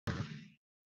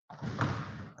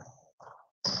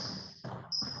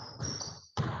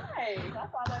Nice. I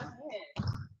thought that again.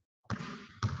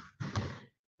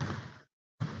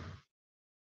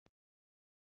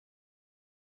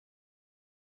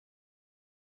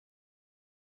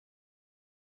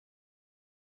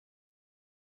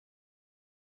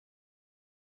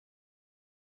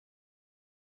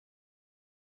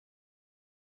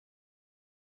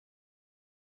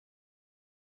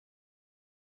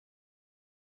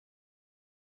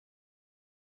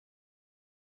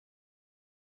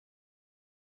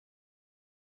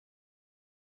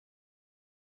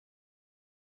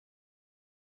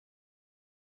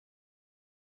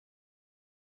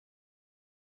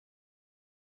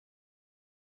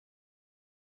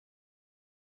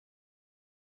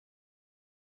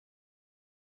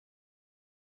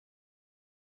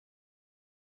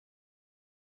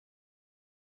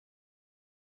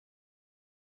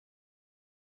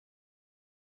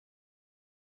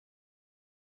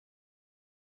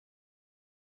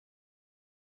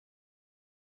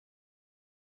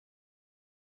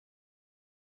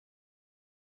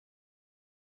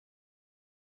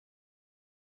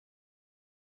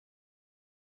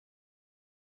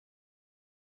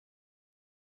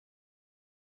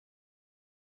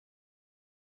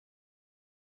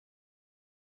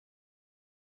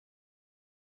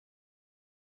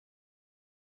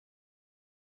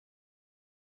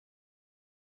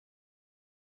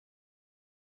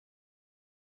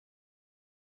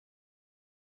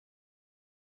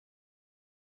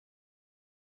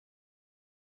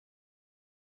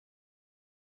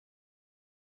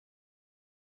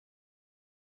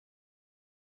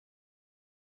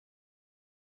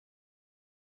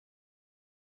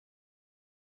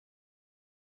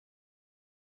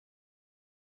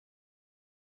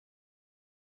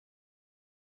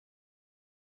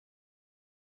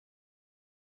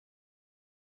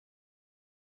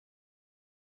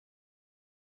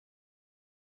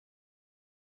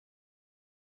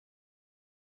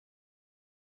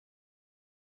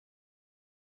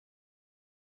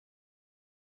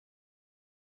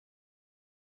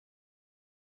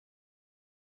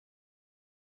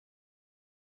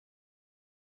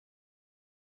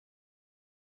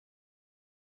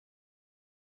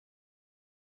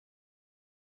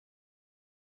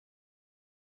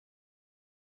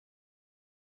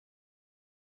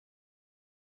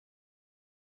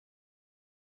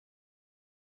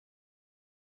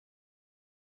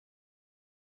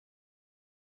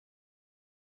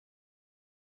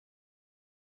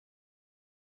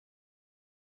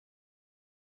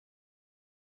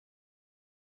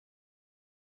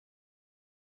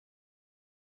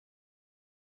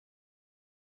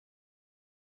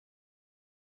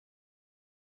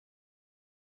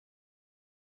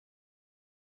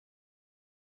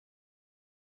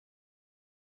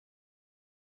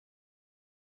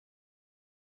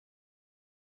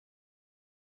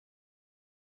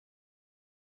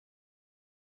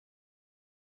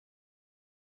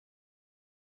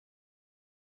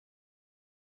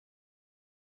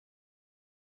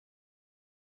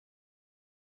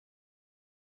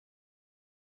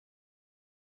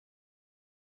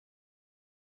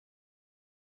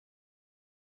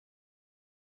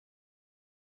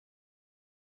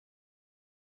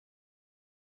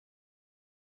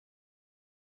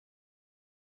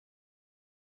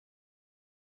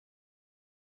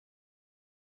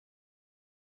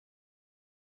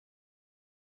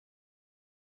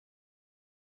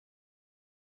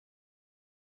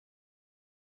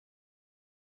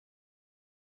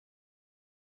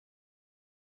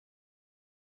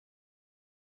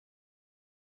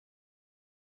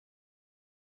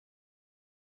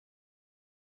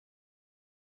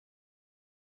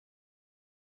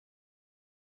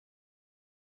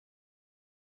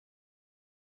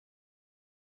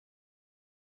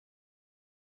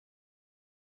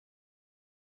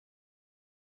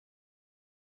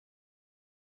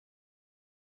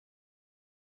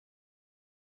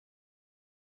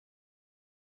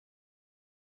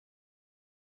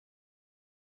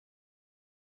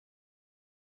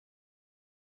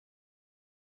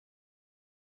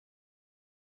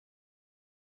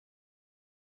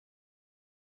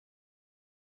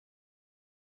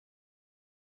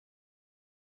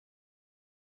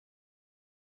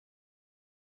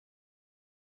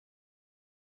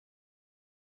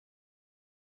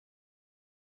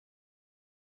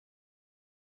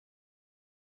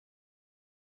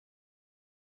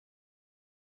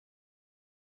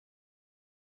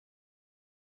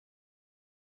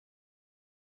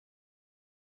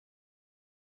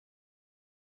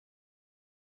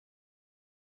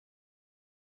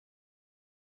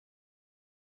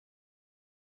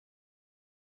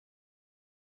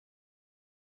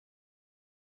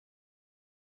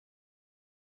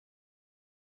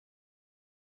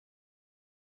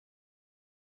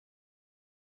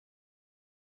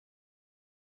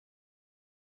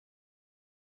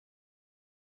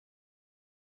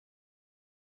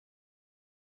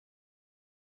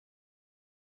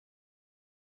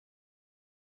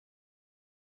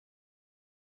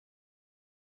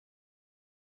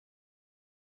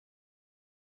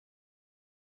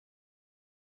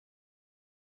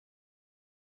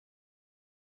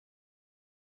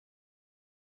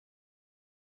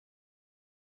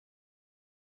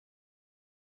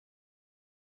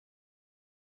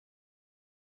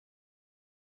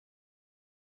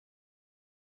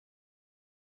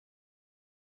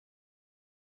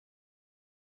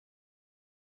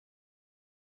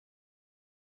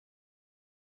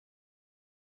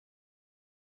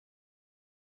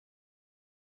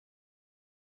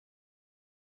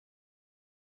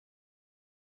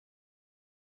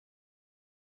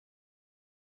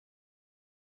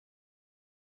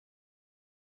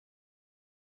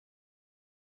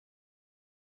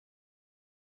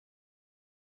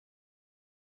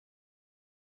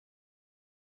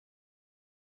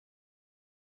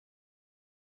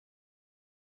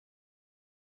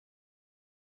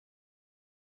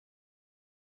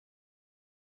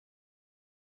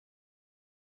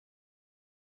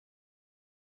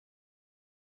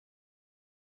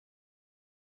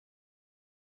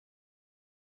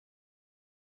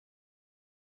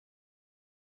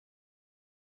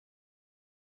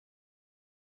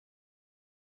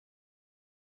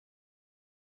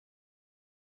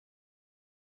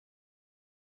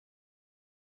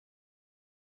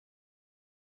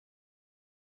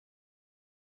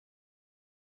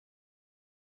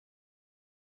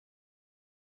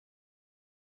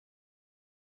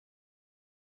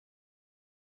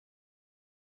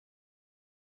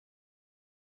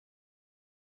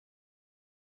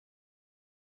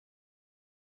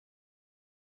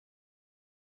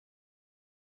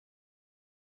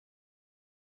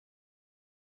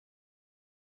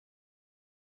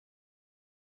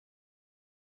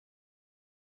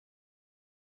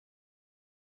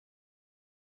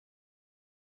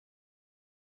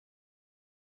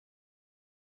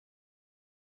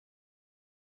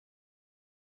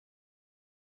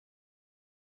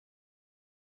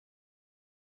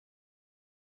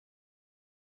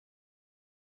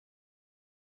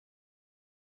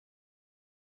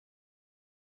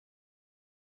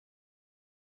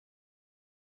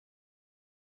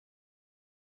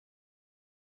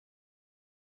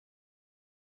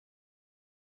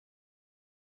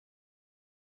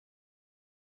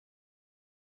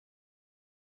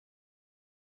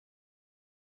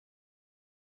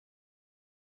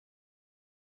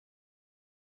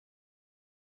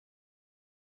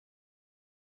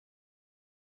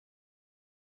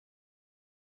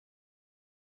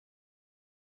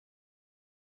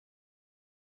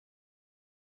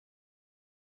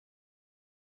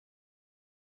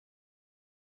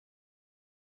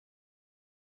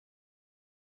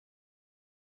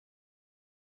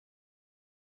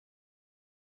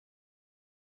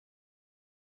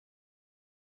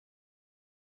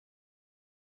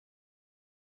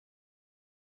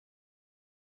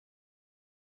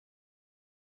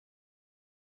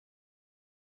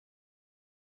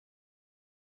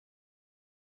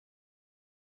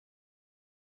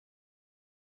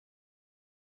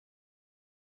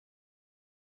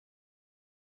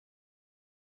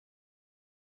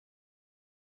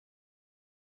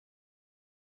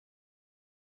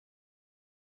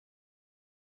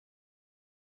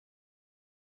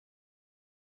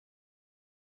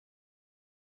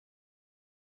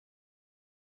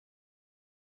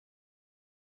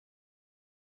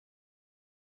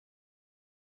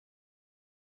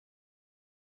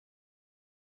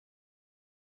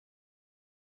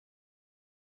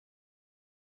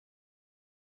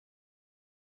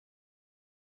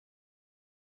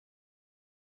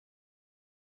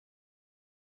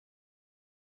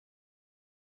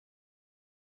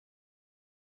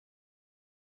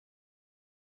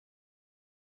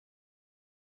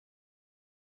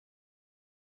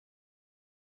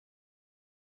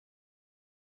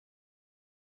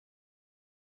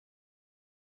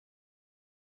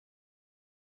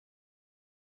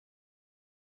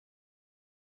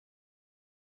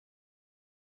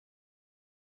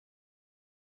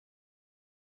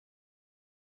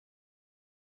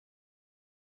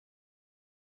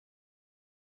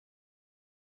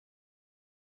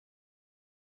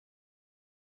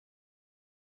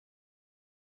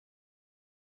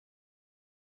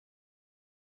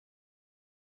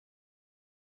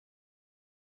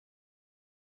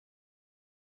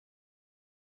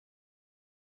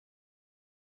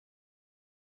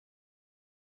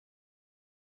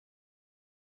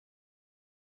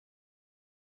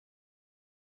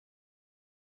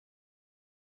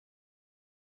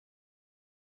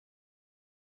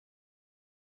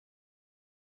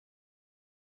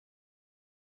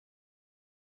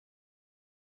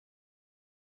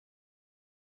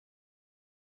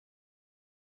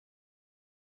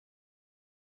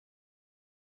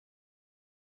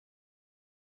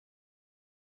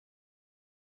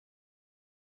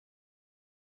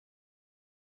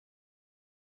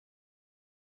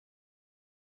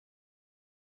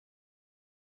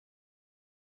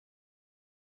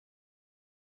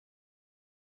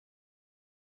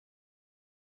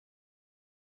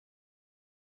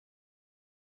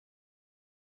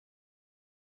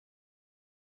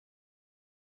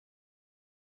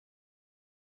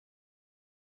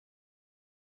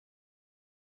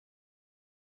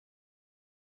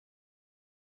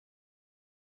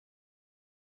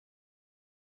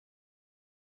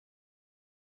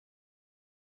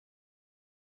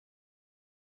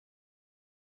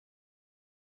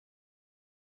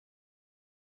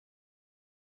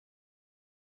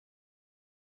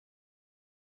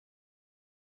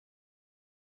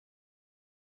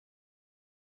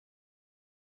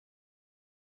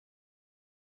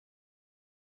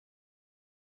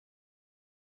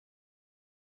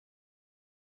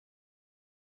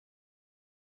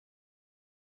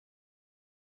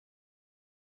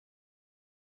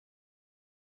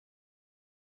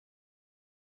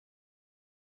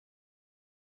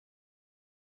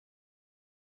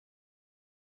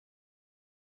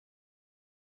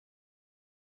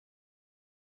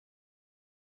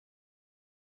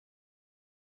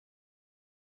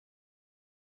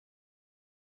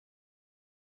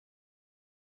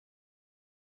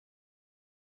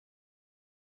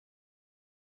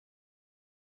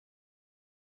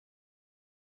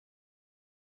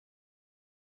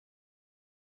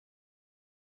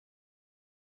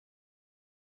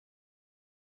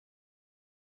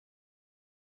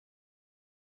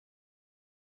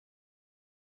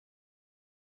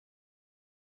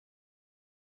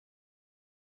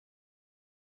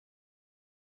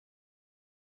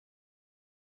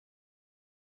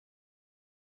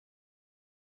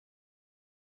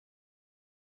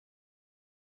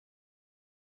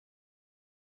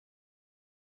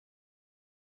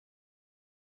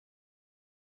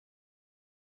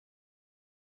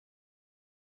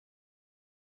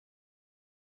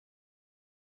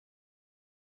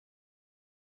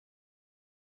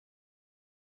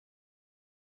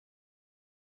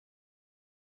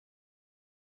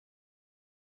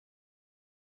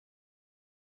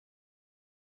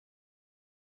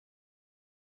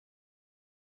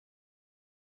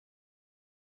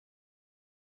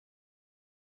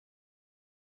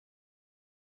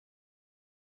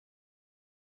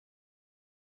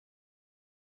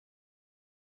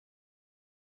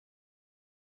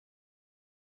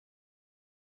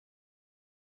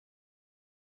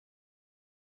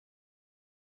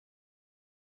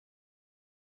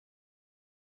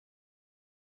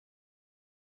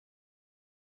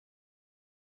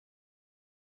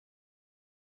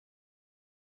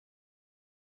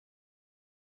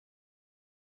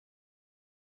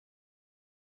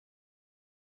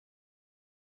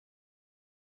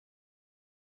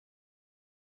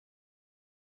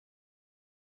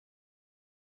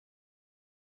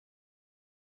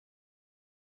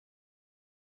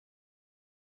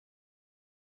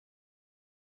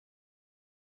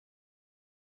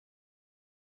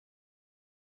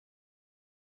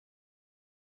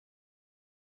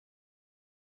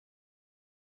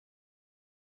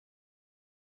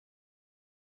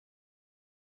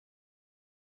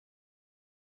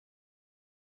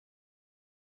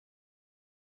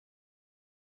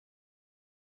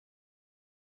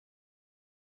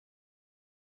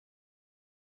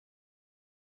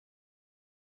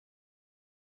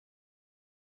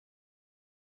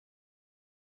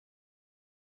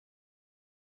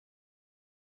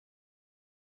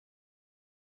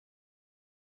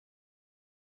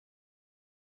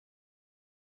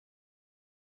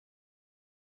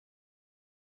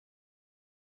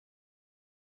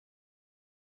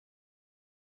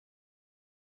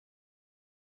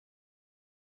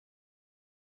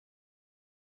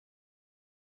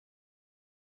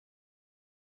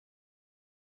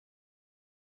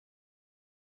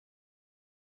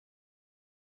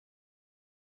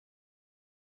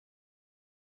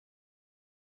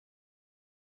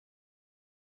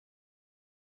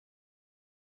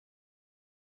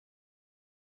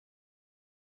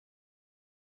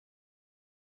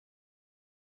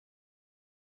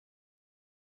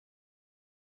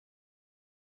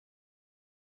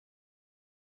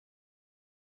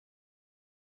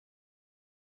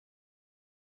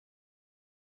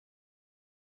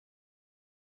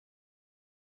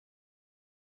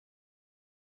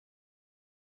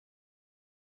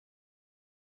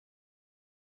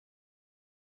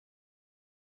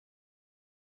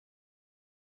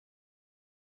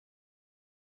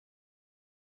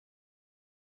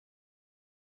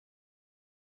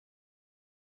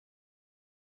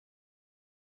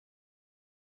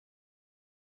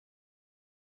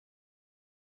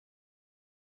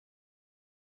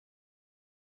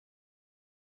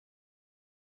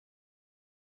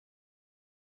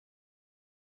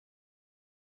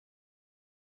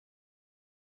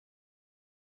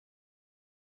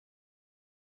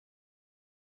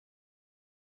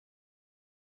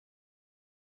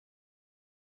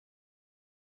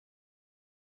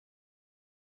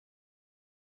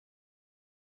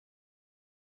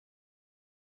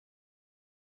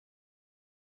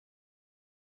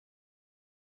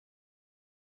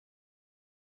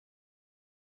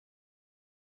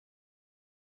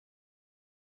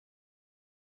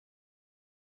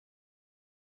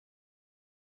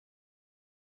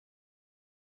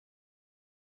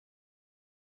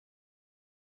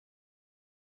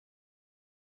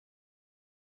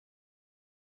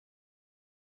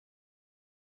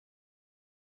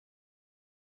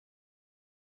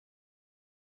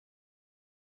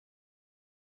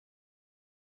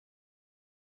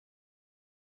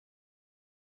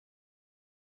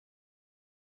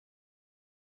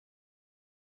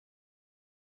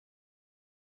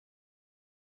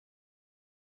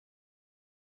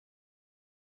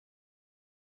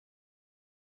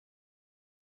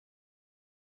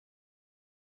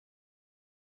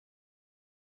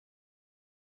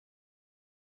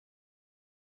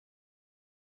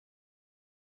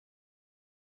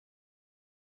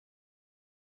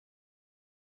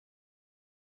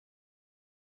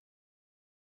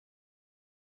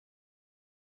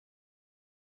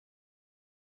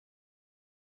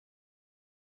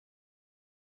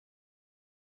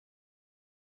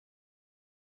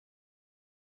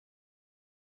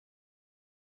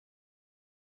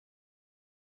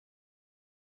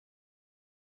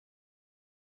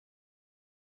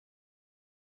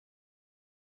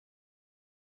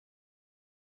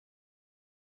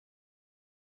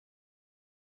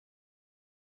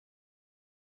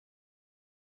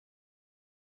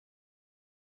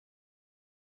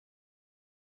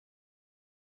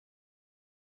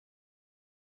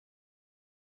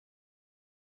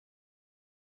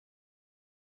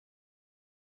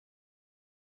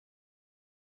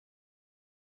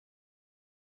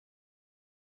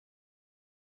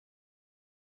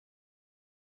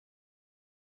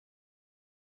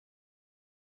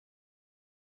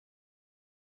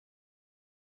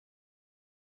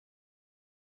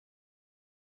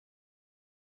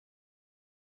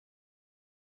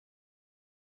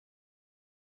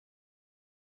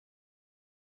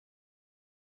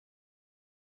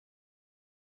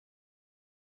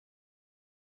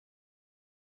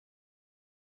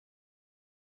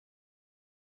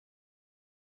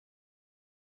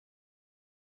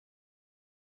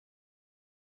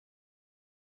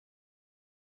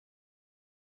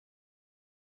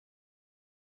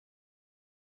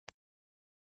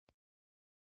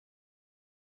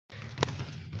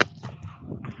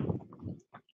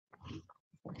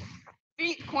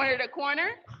 Feet corner to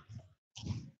corner.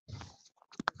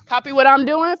 Copy what I'm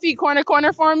doing. Feet corner to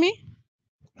corner for me.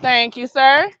 Thank you,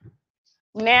 sir.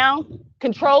 Now,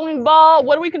 controlling ball.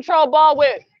 What do we control ball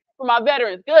with for my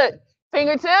veterans? Good.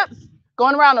 Fingertips.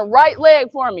 Going around the right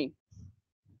leg for me.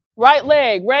 Right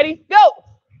leg. Ready? Go.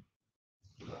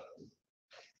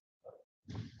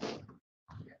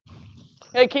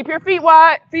 Hey, keep your feet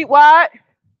wide. Feet wide.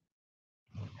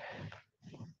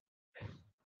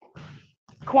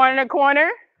 Corner to corner.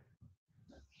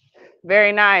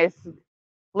 Very nice.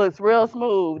 Looks real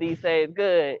smooth these days.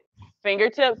 Good.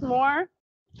 Fingertips more.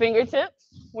 Fingertips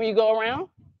when you go around.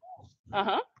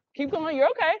 Keep going. You're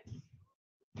okay.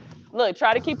 Look,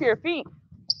 try to keep your feet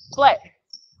flat.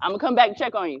 I'm going to come back and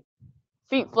check on you.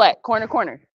 Feet flat. Corner,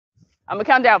 corner. I'm going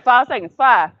to count down 5 seconds.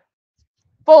 5,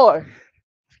 4,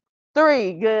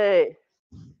 3. Good.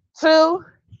 2,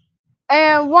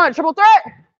 and 1. Triple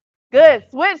threat. Good.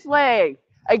 Switch leg.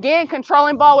 Again,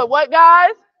 controlling ball with what,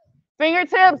 guys?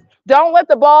 Fingertips. Don't let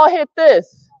the ball hit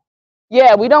this.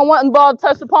 Yeah, we don't want the ball to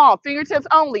touch the palm. Fingertips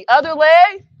only. Other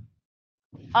leg.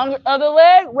 Other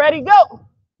leg. Ready, go.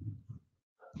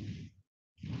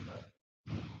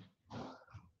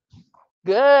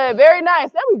 Good. Very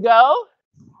nice. There we go.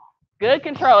 Good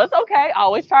control. It's okay.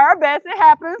 Always try our best. It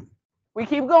happens. We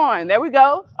keep going. There we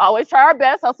go. Always try our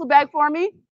best. Hustle back for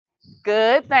me.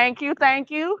 Good. Thank you.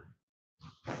 Thank you.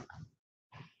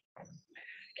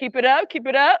 Keep it up. Keep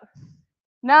it up.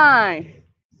 9,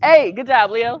 8. Good job,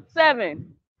 Leo.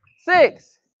 7,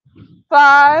 6,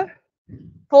 5,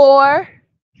 4,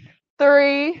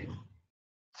 3,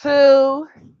 2,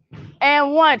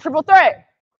 and 1. Triple threat.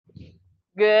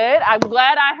 Good. I'm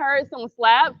glad I heard some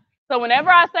slaps. So whenever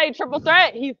I say triple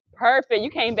threat, he's perfect. You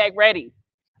came back ready.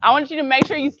 I want you to make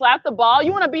sure you slap the ball.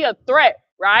 You want to be a threat,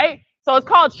 right? So it's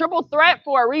called triple threat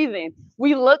for a reason.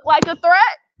 We look like a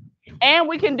threat, and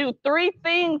we can do 3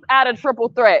 things out of triple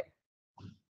threat.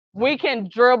 We can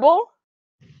dribble,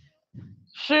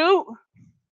 shoot,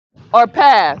 or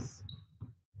pass.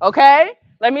 Okay?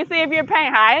 Let me see if you're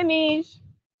paying. Hi, Anish.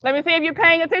 Let me see if you're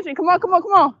paying attention. Come on, come on,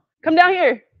 come on. Come down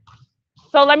here.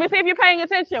 So let me see if you're paying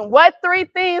attention. What 3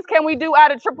 things can we do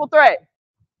out of triple threat?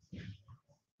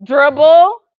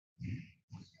 Dribble,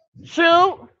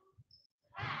 shoot,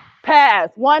 pass.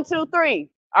 1, 2, 3.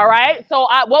 All right. So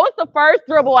what was the first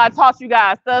dribble I taught you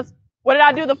guys? What did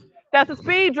I do? That's a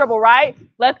speed dribble, right?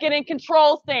 Let's get in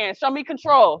control stance. Show me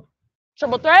control.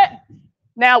 Triple threat.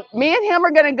 Now, me and him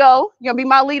are going to go. You're going to be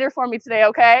my leader for me today,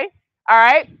 okay? All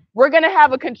right. We're going to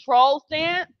have a control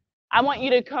stance. I want you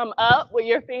to come up with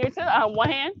your fingertips on one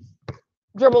hand.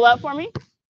 Dribble up for me.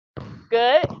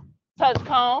 Good. Touch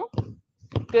cone.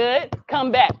 Good.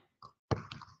 Come back.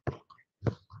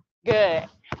 Good.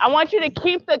 I want you to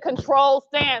keep the control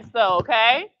stance though,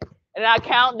 okay? And I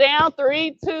count down.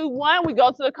 3, 2, 1. We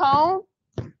go to the cone.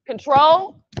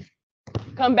 Control.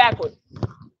 Come backwards.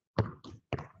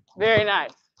 Very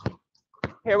nice.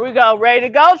 Here we go. Ready to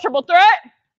go. Triple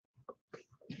threat.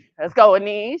 Let's go,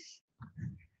 Anish.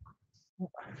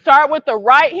 Start with the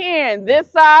right hand. This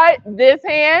side, this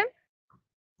hand,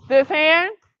 this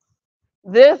hand,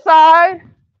 this side,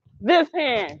 this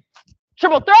hand.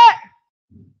 Triple threat.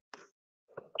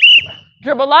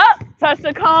 Dribble up, touch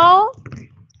the cone.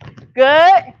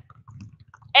 Good.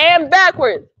 And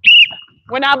backwards.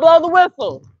 When I blow the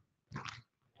whistle.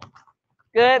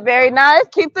 Good, very nice.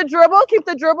 Keep the dribble, keep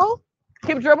the dribble.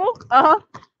 Keep dribble,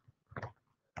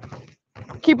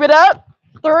 Keep it up.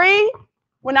 3.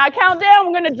 When I count down,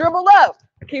 we're gonna dribble up.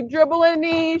 Keep dribbling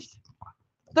these.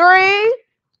 3,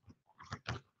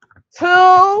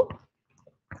 2,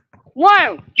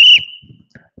 1.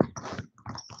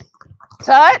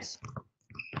 Touch.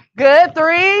 Good.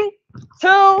 3,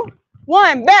 2,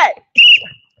 1. Back.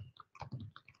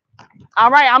 All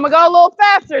right, I'm gonna go a little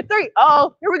faster. 3.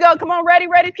 Oh, here we go. Come on, ready,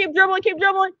 ready. Keep dribbling, keep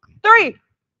dribbling. 3,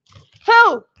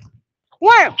 2,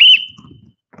 1.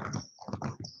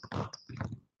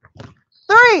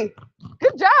 3.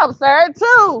 Good job, sir.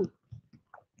 2,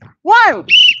 1.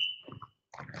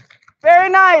 Very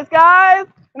nice, guys.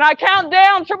 And I count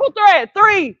down. Triple threat.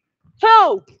 3,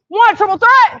 2, 1. Triple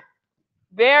threat.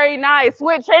 Very nice.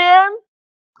 Switch hands.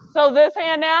 So this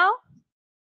hand now.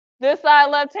 This side,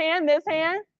 left hand. This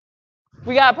hand.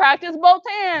 We got to practice both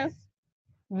hands.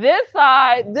 This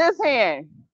side, this hand.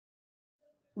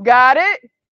 Got it?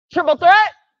 Triple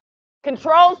threat.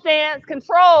 Control stance.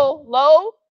 Control.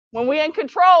 Low. When we're in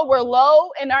control, we're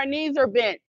low and our knees are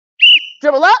bent.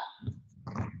 Dribble up.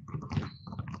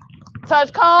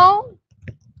 Touch cone.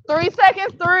 3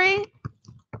 seconds. 3,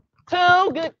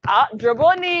 2. Good.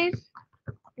 Dribble knees.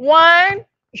 1.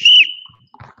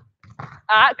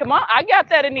 Come on. I got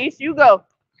that, Anish. You go.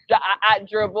 I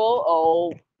dribble.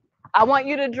 Oh, I want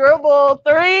you to dribble.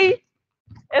 3.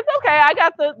 It's okay. I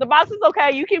got the box is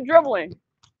okay. You keep dribbling.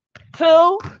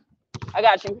 2. I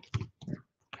got you.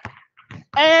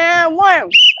 And 1.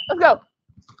 Let's go.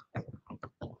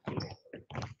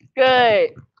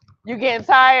 Good. You getting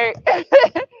tired.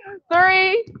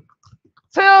 3,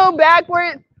 2,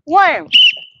 backwards. 1.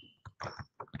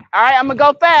 All right, I'm gonna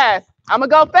go fast.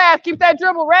 Keep that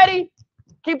dribble ready.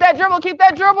 Keep that dribble. 3, 2,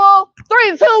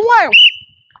 1.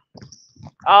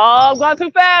 Oh, I'm going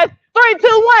too fast. 3,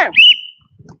 2, 1.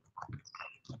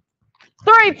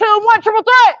 3, 2, 1. Triple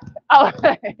threat. Oh,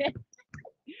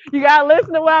 you gotta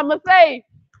listen to what I'm gonna say.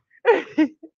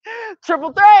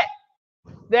 Triple threat.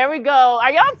 There we go.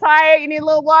 Are y'all tired? You need a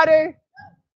little water?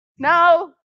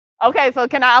 No? Okay, so I'm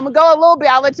gonna go a little bit.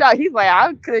 I'll let y'all. He's like,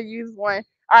 I could use one.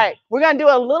 All right, we're gonna do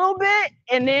a little bit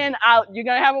and then you're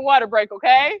gonna have a water break,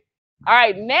 okay? All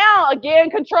right, now again,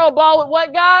 control ball with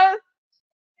what, guys?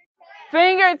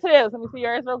 Fingertips. Let me see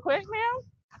yours real quick, ma'am.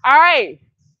 All right,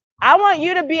 I want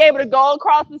you to be able to go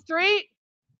across the street.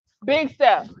 Big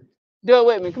step. Do it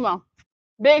with me, come on.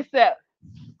 Big step,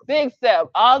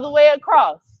 all the way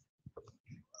across.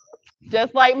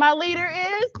 Just like my leader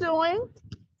is doing.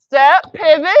 Step,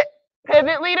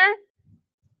 pivot leader,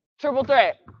 triple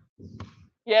threat.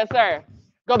 Yes, sir.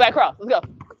 Go back across. Let's go.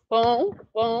 Boom,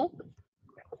 boom.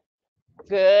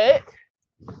 Good.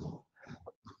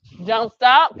 Jump,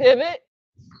 stop, pivot,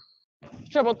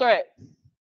 triple threat.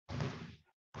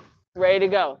 Ready to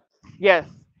go. Yes.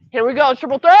 Here we go.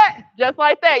 Triple threat. Just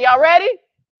like that. Y'all ready?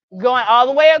 Going all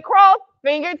the way across.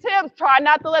 Fingertips. Try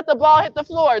not to let the ball hit the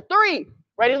floor. 3.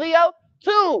 Ready, Leo?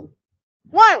 2,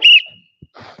 1.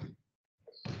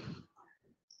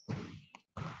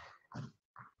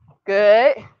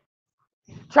 Good.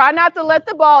 Try not to let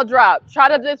the ball drop. Try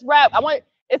to just wrap.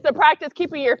 It's to practice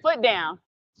keeping your foot down.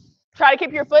 Try to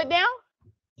keep your foot down.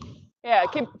 Yeah,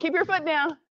 keep your foot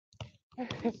down.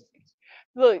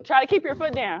 Look, try to keep your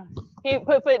foot down.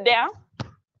 Put foot down.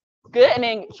 Good, and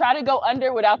then try to go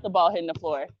under without the ball hitting the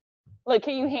floor. Look,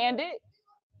 can you hand it?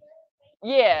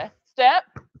 Yeah, step.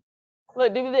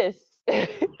 Look, do this.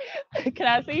 Can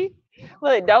I see?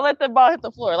 Look, don't let the ball hit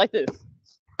the floor like this.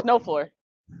 No floor.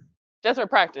 Just for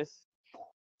practice.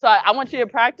 So I want you to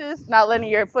practice not letting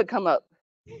your foot come up.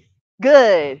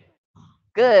 Good.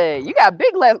 Good. You got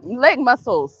big leg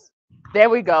muscles. There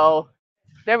we go.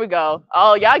 There we go.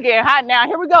 Oh, y'all getting hot now.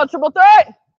 Here we go. Triple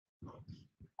threat.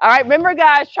 All right. Remember,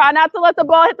 guys, try not to let the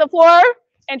ball hit the floor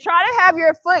and try to have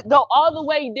your foot go all the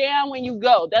way down when you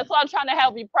go. That's what I'm trying to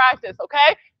help you practice.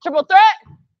 Okay. Triple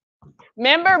threat.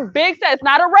 Remember, big steps. It's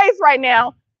not a race right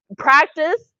now.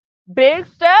 Practice big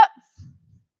steps.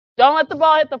 Don't let the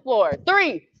ball hit the floor.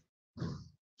 3,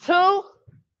 2,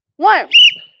 1.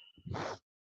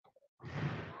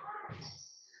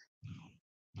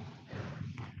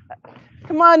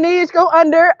 Come on, Anish, go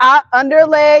under. Under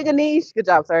leg, Anish. Good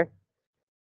job, sir.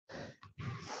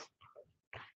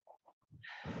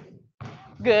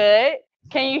 Good.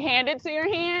 Can you hand it to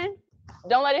your hand?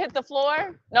 Don't let it hit the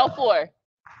floor. No floor.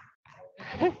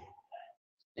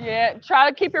 Yeah, try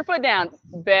to keep your foot down.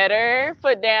 Better,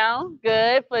 foot down.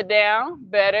 Good, foot down.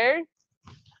 Better.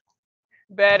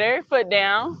 Better, foot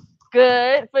down.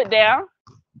 Good, foot down.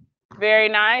 Very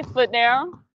nice, foot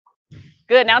down.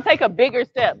 Good, now take a bigger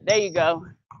step. There you go.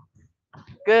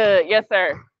 Good, yes,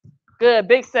 sir. Good,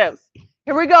 big steps.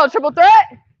 Here we go, triple threat.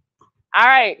 All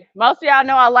right, most of y'all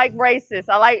know I like races.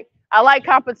 I like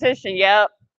competition,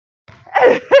 yep.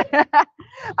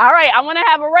 All right, I want to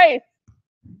have a race.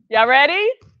 Y'all ready?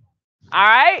 All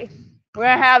right, we're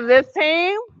gonna have this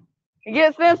team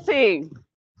against this team.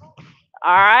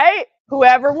 All right,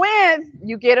 whoever wins,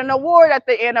 you get an award at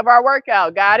the end of our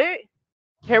workout. Got it?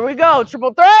 Here we go,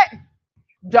 triple threat.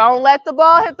 Don't let the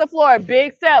ball hit the floor.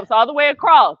 Big steps all the way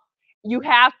across. You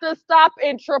have to stop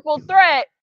in triple threat.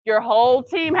 Your whole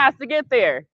team has to get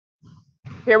there.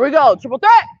 Here we go, triple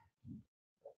threat.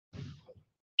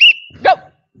 Go.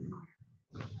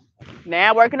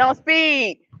 Now working on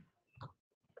speed.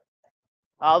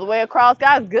 All the way across,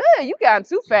 guys. Good. You got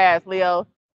too fast, Leo.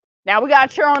 Now we got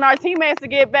to cheer on our teammates to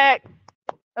get back.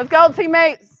 Let's go,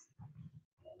 teammates.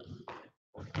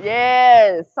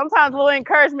 Yes. Sometimes a little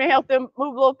encouragement helps them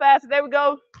move a little faster. There we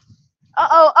go.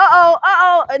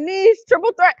 Uh-oh. Anish,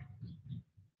 triple threat.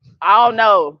 I don't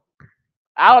know.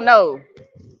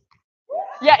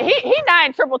 Yeah, he not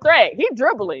in triple threat. He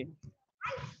dribbling.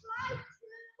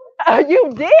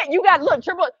 You did? You got, look,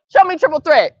 show me triple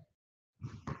threat.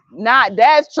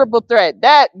 That's triple threat.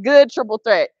 That good triple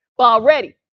threat. Ball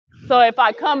ready. So if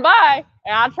I come by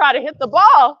and I try to hit the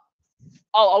ball,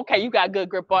 oh, okay, you got good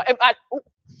grip on. If I,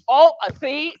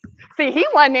 see, See, he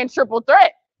wasn't in triple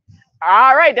threat.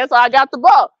 All right, that's why I got the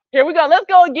ball. Here we go. Let's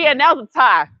go again. That was a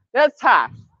tie. That's tie.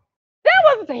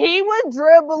 He was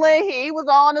dribbling. He was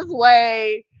on his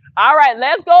way. All right,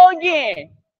 let's go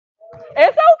again.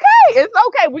 It's okay. It's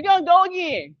okay. We're going to go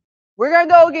again. We're going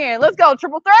to go again. Let's go.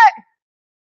 Triple threat.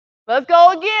 Let's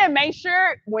go again. Make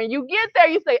sure when you get there,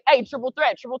 you say, hey, triple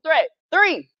threat, triple threat.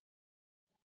 3,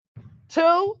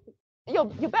 2. Your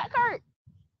back hurt.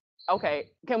 Okay.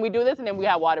 Can we do this and then we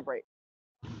have water break?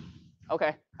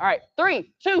 Okay. All right.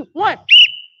 3, 2, 1.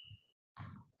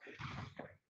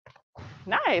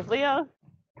 Nice, Leo.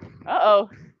 Uh-oh.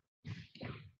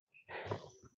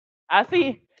 I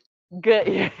see.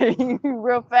 Good.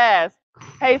 Real fast.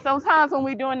 Hey, sometimes when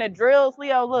we're doing the drills,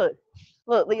 Leo, look,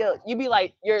 Leo, you be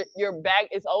like, your back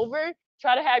is over.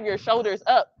 Try to have your shoulders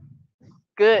up.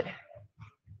 Good.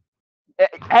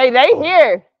 Hey, they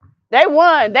here. They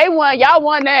won. Y'all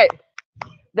won that.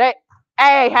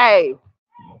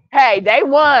 Hey, they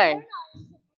won.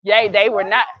 Yay, they were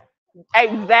not.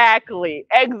 Exactly.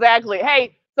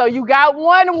 Hey, so you got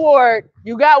one award.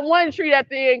 You got one treat at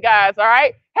the end, guys. All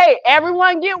right. Hey,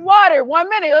 everyone get water. 1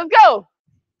 minute. Let's go.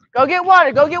 Go get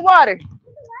water. Go get water.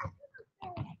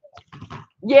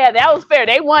 Yeah, that was fair.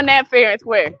 They won that fair and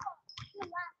square.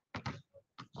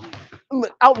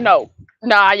 Oh, no.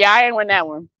 Nah, yeah, I ain't win that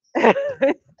one.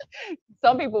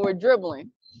 Some people were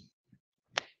dribbling.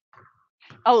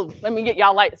 Oh, let me get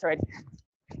y'all lights ready.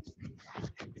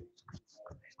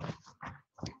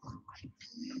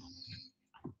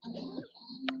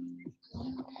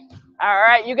 All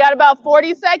right, you got about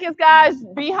 40 seconds, guys.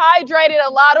 Be hydrated. A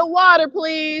lot of water,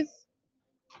 please.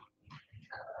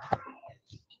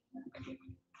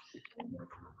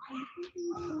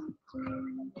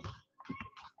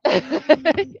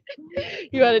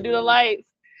 You want to do the lights?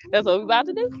 That's what we're about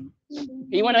to do?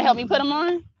 You want to help me put them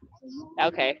on?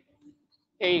 Okay.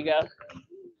 Here you go.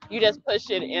 You just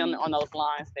push it in on those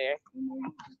lines there.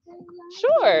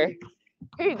 Sure.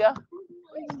 Here you go.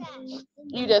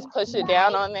 You just push it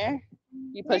down on there.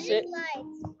 You push it.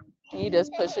 You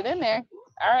just push it in there.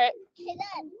 All right.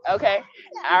 Okay.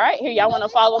 All right. Here, y'all want to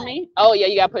follow me? Oh, yeah,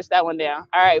 you got to push that one down.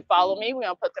 All right. Follow me. We're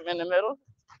going to put them in the middle.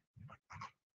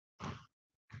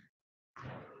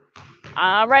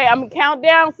 All right. I'm going to count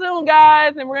down soon,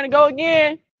 guys, and we're going to go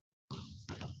again.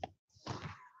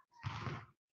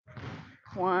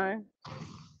 1,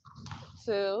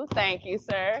 2. Thank you,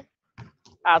 sir.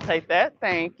 I'll take that.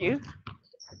 Thank you.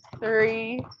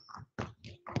 3,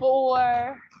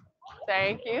 4.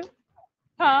 Thank you.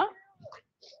 Huh?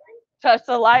 Touch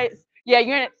the lights. Yeah,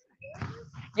 yeah,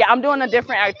 I'm doing a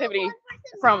different activity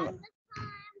from.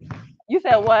 You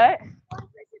said what?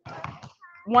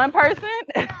 One person?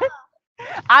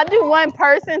 I do one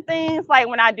person things like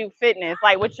when I do fitness,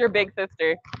 like with your big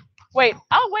sister. Wait,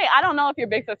 I don't know if your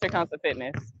big sister comes to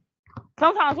fitness.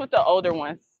 Sometimes with the older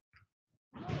ones.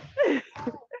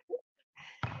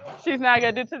 She's not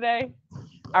gonna do today.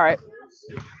 All right.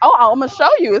 Oh, I'm gonna show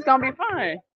you. It's gonna be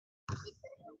fun.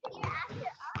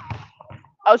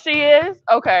 Oh, she is?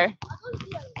 Okay.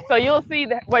 So you'll see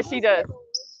what she does.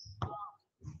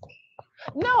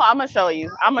 No, I'm gonna show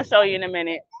you. I'm gonna show you in a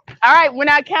minute. All right, when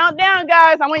I count down,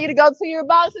 guys, I want you to go to your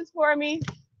boxes for me.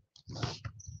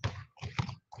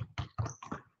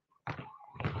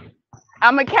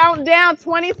 I'm gonna count down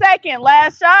 20 seconds.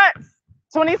 Last shots.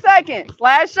 20 seconds.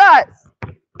 Last shots.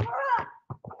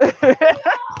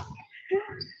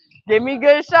 Give me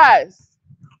good shots.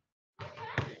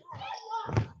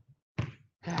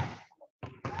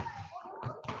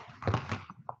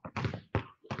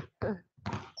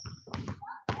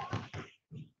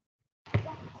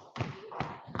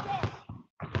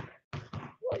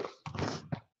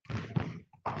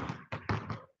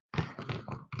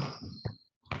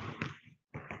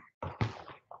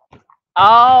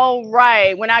 All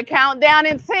right. When I count down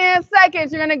in 10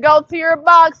 seconds, you're going to go to your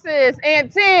boxes.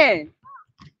 And 10,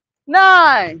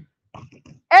 9,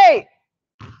 8,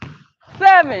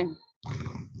 7,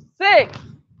 6,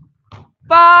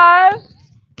 5,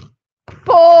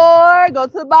 4. Go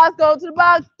to the box. Go to the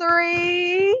box.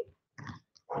 3,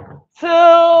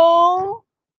 2,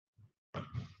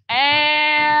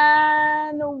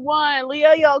 and 1.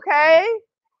 Leo, you okay?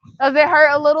 Does it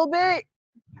hurt a little bit?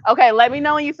 Okay, let me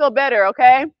know when you feel better,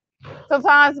 okay?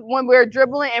 Sometimes when we're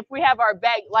dribbling, if we have our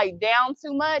back like down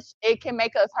too much, it can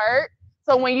make us hurt.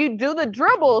 So when you do the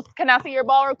dribbles, can I see your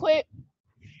ball real quick?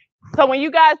 So when you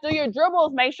guys do your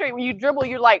dribbles, make sure when you dribble,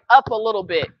 you're like up a little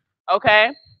bit,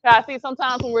 okay? I see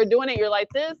sometimes when we're doing it, you're like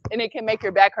this, and it can make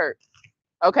your back hurt,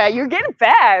 okay? You're getting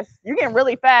fast. You're getting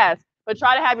really fast, but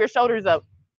try to have your shoulders up,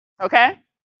 okay?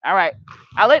 All right.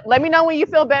 Let me know when you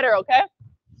feel better, okay?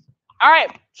 All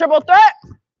right. Triple threat.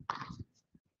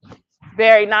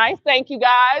 Very nice. Thank you,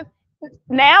 guys.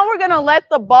 Now we're going to let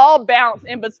the ball bounce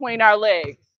in between our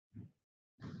legs.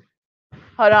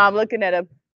 Hold on, I'm looking at him.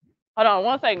 Hold on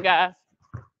 1 second, guys.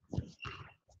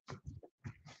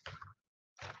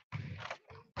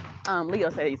 Leo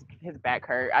said his back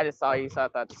hurt. I just saw you, so I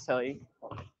thought to tell you.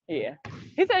 Yeah.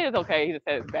 He said it's okay. He just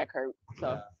said his back hurt.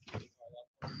 So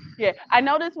yeah, I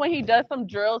noticed when he does some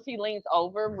drills, he leans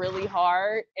over really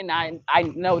hard, and I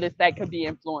noticed that could be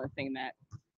influencing that.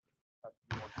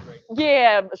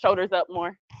 Yeah, shoulders up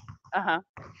more. All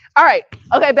right.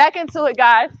 Okay, back into it,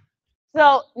 guys.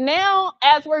 So now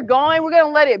as we're going, we're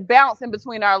gonna let it bounce in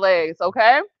between our legs.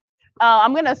 Okay.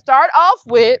 I'm gonna start off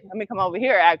with. Let me come over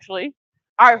here. Actually,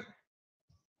 our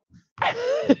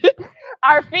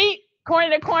feet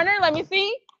corner to corner. Let me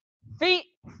see. Feet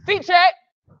check.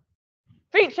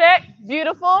 Feet check.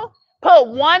 Beautiful. Put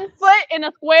 1 foot in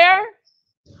a square.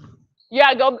 You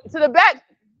gotta go to the back.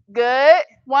 Good.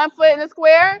 1 foot in a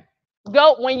square.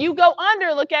 Go when you go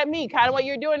under. Look at me. Kind of what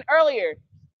you're doing earlier.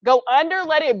 Go under.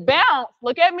 Let it bounce.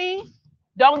 Look at me.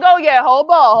 Don't go yet. Hold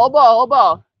ball. Hold ball. Hold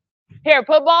ball. Here,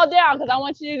 put ball down because I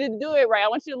want you to do it right. I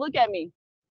want you to look at me.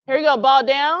 Here we go. Ball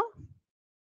down.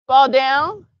 Ball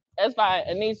down. That's fine.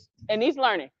 It needs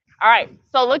learning. All right.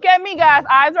 So look at me, guys.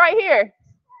 Eyes right here.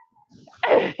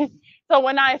 So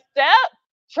when I step,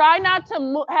 try not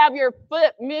to have your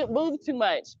foot move too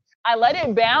much. I let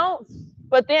it bounce,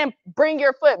 but then bring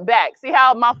your foot back. See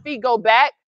how my feet go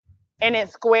back and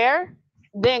it's square?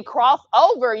 Then cross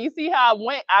over. You see how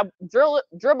I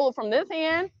dribble from this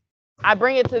hand. I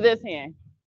bring it to this hand.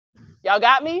 Y'all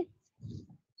got me?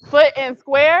 Foot in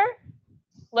square.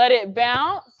 Let it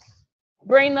bounce.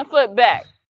 Bring the foot back.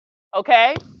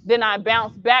 Okay? Then I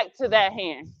bounce back to that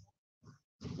hand.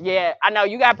 Yeah, I know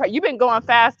you've been going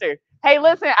faster. Hey,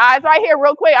 listen, eyes right here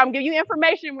real quick. I'm giving you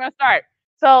information. We're going to start.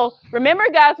 So remember,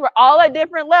 guys, we're all at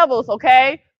different levels,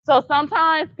 okay? So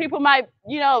sometimes people might,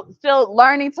 still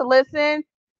learning to listen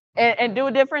and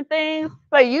do different things,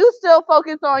 but you still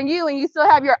focus on you and you still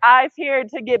have your eyes here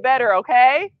to get better,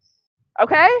 okay?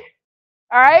 Okay?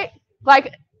 All right?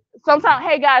 Like sometimes,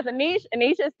 hey, guys, Anish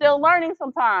is still learning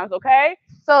sometimes, okay?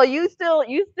 So you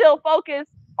still focus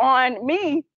on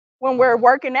me when we're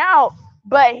working out,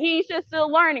 but he's just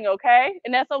still learning, okay?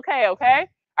 And that's okay, okay?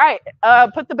 All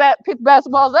right, pick the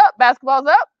basketballs up. Basketballs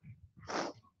up.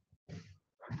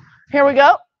 Here we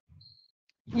go.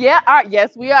 Yeah, all right,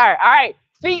 yes, we are. All right,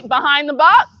 feet behind the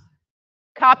box.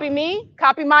 Copy me,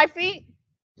 copy my feet.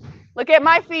 Look at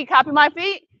my feet, copy my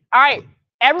feet. All right,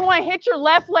 everyone hit your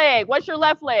left leg. What's your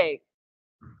left leg?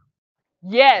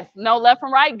 Yes, no left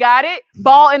and right, got it.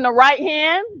 Ball in the right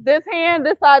hand, this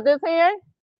side, this hand.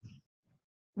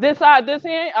 This side, this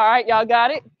hand. All right, y'all got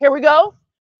it. Here we go.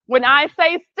 When I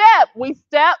say step, we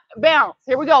step, bounce.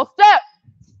 Here we go. Step,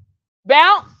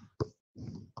 bounce.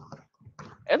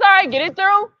 It's all right. Get it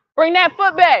through. Bring that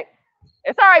foot back.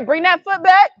 It's all right. Bring that foot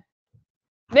back.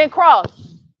 Then cross.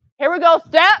 Here we go.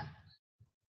 Step.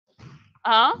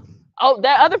 Oh,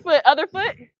 that other foot.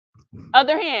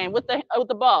 Other hand with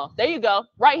the ball. There you go.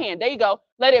 Right hand. There you go.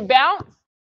 Let it bounce.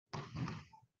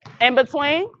 In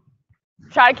between.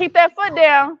 Try to keep that foot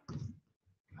down.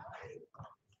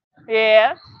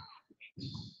 Yeah.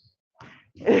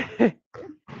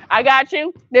 I got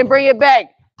you. Then bring it back.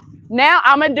 Now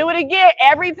I'm going to do it again.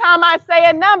 Every time I say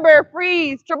a number,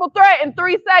 freeze, triple threat in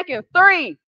 3 seconds.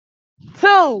 3,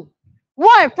 2,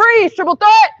 1, freeze, triple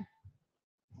threat.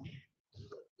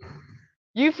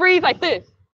 You freeze like this.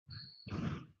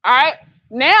 All right.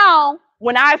 Now,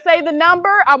 when I say the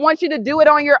number, I want you to do it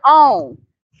on your own.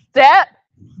 Step,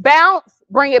 bounce,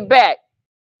 bring it back.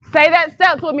 Say that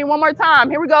steps with me one more time.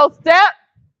 Here we go. Step,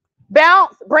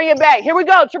 bounce, bring it back. Here we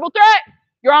go. Triple threat.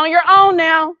 You're on your own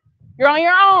now. You're on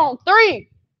your own. 3,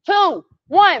 2,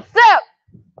 1, step.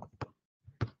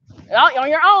 You're on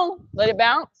your own. Let it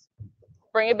bounce.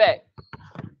 Bring it back.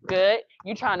 Good.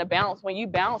 You trying to bounce. When you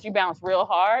bounce real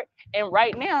hard. And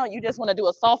right now, you just want to do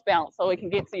a soft bounce so it can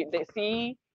get to you.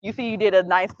 See, you did a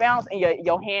nice bounce and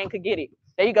your hand could get it.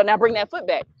 There you go. Now bring that foot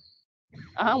back.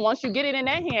 Once you get it in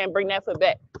that hand, bring that foot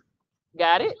back.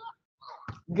 Got it?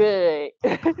 Good.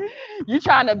 You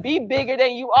trying to be bigger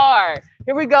than you are.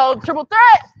 Here we go. Triple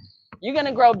threat. You're going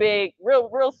to grow big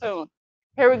real soon.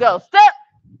 Here we go. Step.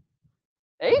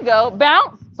 There you go.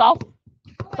 Bounce. Soft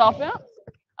bounce.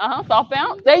 Soft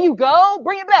bounce. There you go.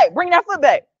 Bring it back. Bring that foot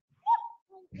back.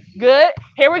 Good.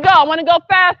 Here we go. I want to go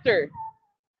faster.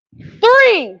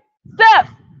 3. Step.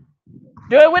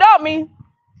 Do it without me.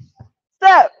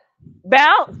 Step.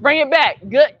 Bounce. Bring it back.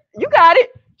 Good. You got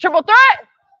it. Triple threat.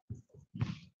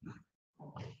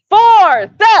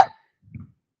 4. Step.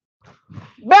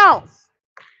 bounce.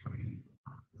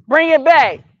 Bring it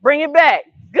back. Bring it back.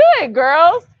 Good,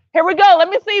 girls. Here we go. Let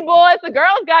me see, boys. The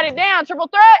girls got it down. Triple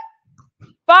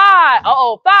threat. 5.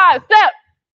 Uh-oh. 5. Step.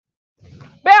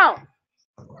 Bounce.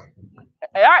 All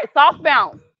right. Soft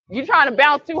bounce. You're trying to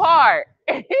bounce too hard.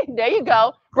 There you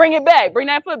go. Bring it back. Bring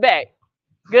that foot back.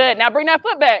 Good. Now bring that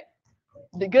foot back.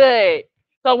 Good.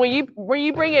 So when you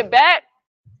bring it back,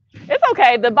 it's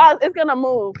okay. The box is going to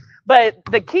move. But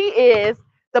the key is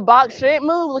the box shouldn't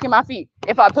move. Look at my feet.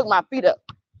 If I put my feet up.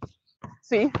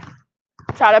 See?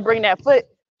 Try to bring that foot.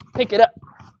 Pick it up.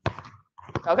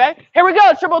 Okay? Here we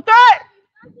go. Triple threat.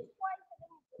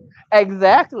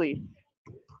 Exactly.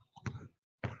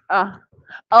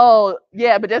 Oh,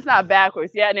 yeah, but that's not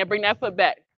backwards. Yeah, and then bring that foot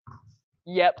back.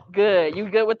 Yep, good. You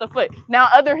good with the foot. Now,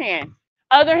 other hand.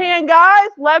 Other hand, guys.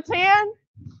 Left hand.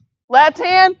 Left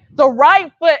hand. The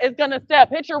right foot is going to step.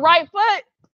 Hit your right foot.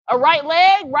 A right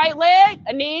leg. Right leg.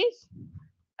 Anish.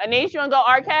 Anish, you want to go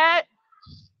arcade?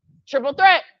 Triple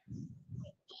threat.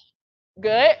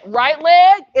 Good. Right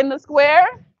leg in the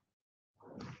square.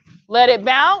 Let it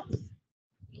bounce.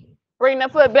 Bring the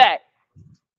foot back.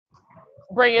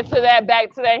 Bring it to that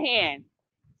back to that hand.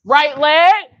 Right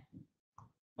leg.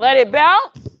 Let it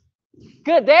bounce.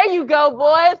 Good. There you go,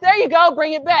 boys. There you go.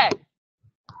 Bring it back.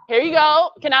 Here you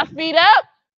go. Can I speed up?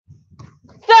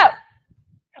 Step.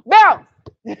 Bounce.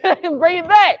 Bring it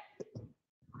back.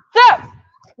 Step.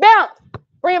 Bounce.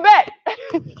 Bring it back.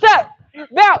 Step.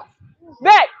 Bounce.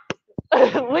 Back.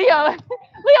 Leo, how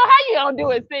you gonna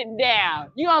do it sitting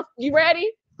down? You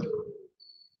ready?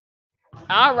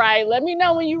 All right. Let me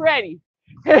know when you're ready.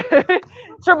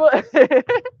 Triple.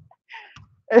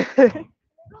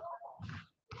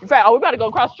 In fact, we about to go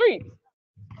across the street.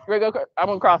 Ready to go? I'm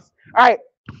gonna cross. All right.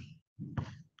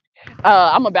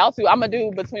 I'm about to. I'm gonna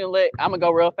do between the leg. I'm gonna go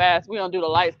real fast. We're gonna do the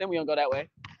lights, then we're gonna go that way.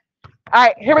 All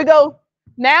right, here we go.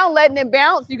 Now letting it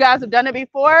bounce. You guys have done it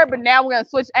before, but now we're gonna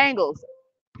switch angles.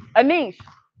 Anish.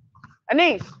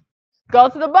 Anish. Go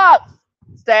to the box.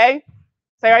 Stay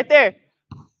right there.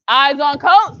 Eyes on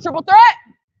coach. Triple threat.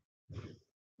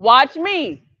 Watch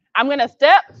me. I'm gonna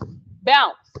step,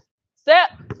 bounce,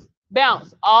 step,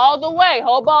 bounce, all the way.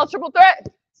 Hold ball, triple threat,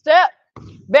 step,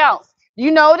 bounce.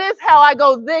 You notice how I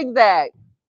go zigzag?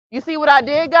 You see what I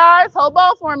did, guys? Hold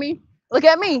ball for me. Look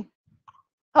at me.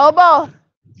 Hold ball.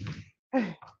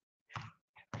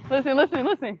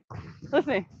 Listen.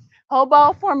 Hold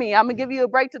ball for me. I'm gonna give you a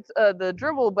break to the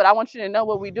dribble, but I want you to know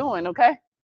what we're doing, okay?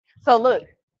 So look,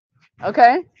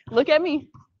 okay? Look at me.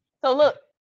 So look,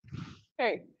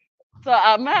 hey. So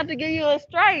I'm gonna have to give you a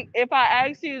strike if I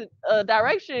ask you a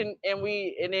direction and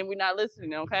then we're not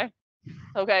listening, okay?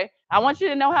 Okay. I want you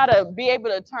to know how to be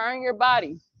able to turn your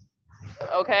body.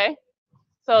 Okay.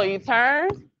 So you turn,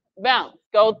 bounce,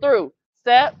 go through,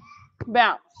 step,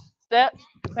 bounce, step,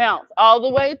 bounce, all the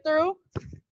way through.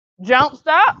 Jump,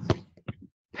 stop,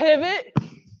 pivot,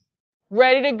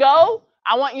 ready to go.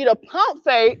 I want you to pump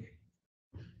fake.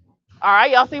 All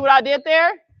right, y'all see what I did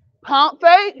there? Pump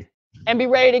fake and be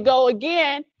ready to go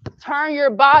again. Turn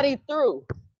your body through.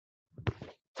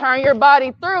 Turn your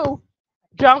body through.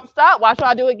 Jump, stop. Watch what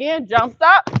I do again. Jump,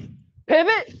 stop,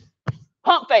 pivot,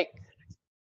 pump fake.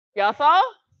 Y'all saw? All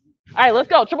right, let's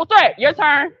go. Triple threat. Your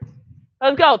turn.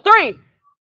 Let's go. 3.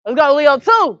 Let's go, Leo.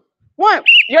 2, 1.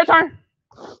 Your turn.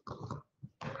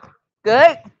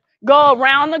 Good. Go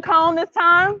around the cone this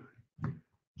time.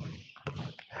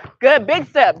 Good. Big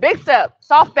step. Big step.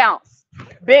 Soft bounce.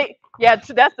 Big. Yeah,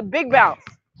 that's the big bounce.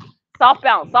 Soft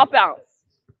bounce. Soft bounce.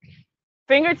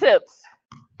 Fingertips.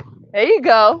 There you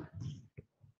go.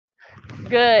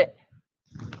 Good.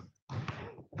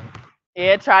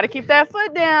 Yeah, try to keep that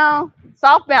foot down.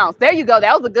 Soft bounce. There you go.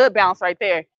 That was a good bounce right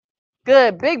there.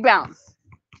 Good. Big bounce.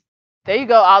 There you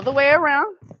go. All the way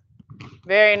around.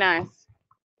 Very nice.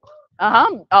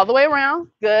 All the way around.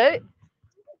 Good.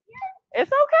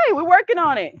 It's okay. We're working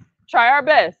on it. Try our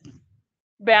best.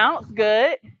 Bounce.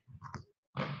 Good.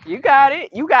 You got it.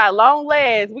 You got long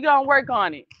legs. We're going to work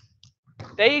on it.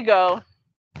 There you go.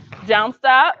 Jump,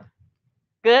 stop.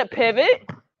 Good. Pivot.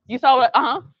 You saw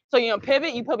what? So you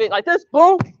pivot. You pivot like this.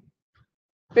 Boom.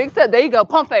 Big step. There you go.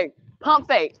 Pump fake. Pump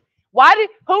fake.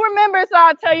 Who remembers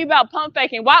I tell you about pump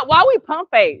faking? Why we pump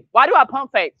fake? Why do I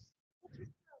pump fake?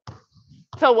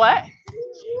 To what?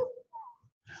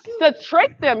 To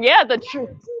trick them. Yeah,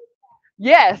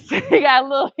 yes. he got a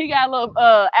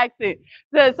little accent.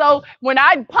 So when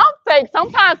I pump fake,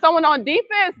 sometimes someone on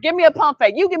defense give me a pump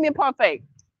fake. You give me a pump fake.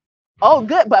 Oh,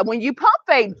 good. But when you pump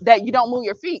fake, that you don't move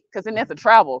your feet because then that's a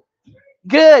travel.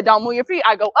 Good. Don't move your feet.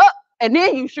 I go up and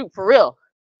then you shoot for real.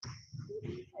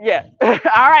 Yeah. All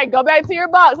right. Go back to your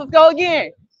box. Let's go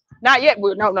again. Not yet.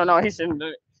 No. He shouldn't do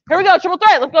it. Here we go. Triple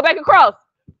threat. Let's go back across.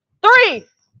 3.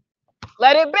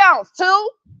 Let it bounce. 2,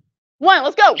 1.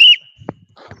 Let's go.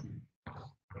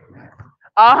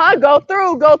 Go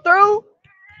through. Go through.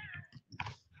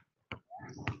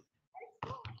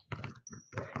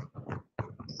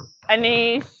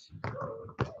 Anish.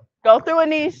 Go through,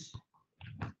 Anish.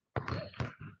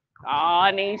 Oh,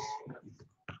 Anish.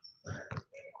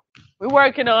 We're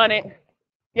working on it.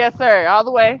 Yes, sir. All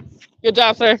the way. Good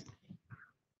job, sir.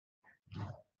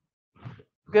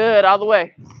 Good. All the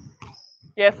way.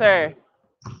 Yes, sir.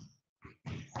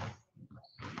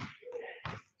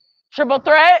 Triple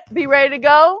threat. Be ready to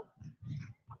go.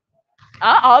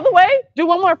 All the way. Do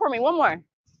one more for me. One more.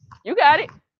 You got it.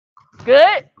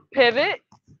 Good. Pivot.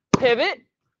 Pivot.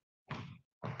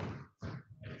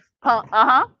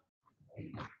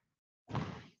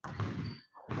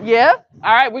 Yeah.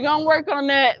 All right. We're going to work on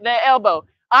that elbow.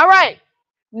 All right.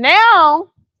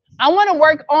 Now, I want to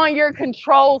work on your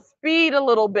control speed a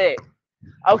little bit.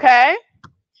 Okay.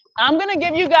 I'm going to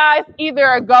give you guys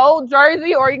either a gold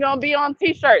jersey or you're going to be on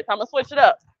t-shirts. I'm going to switch it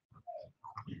up.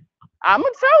 I'm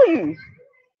going to show you.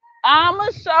 I'm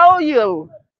going to show you.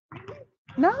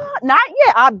 No, not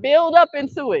yet. I build up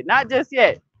into it. Not just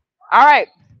yet. All right.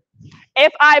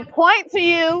 If I point to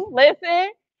you,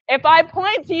 listen. If I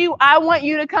point to you, I want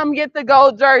you to come get the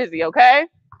gold jersey, okay?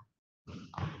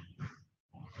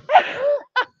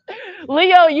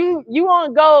 Leo, you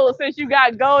on gold since you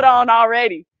got gold on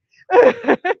already.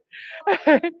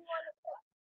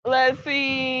 Let's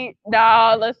see.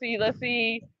 No, let's see.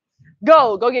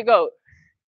 Go get gold.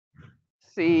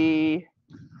 See.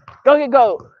 Go get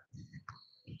gold.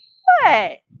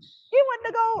 What? You want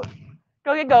the gold?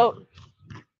 Go get gold.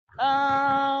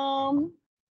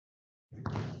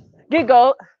 Get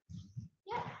gold.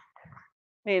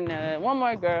 And one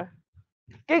more girl.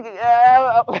 Get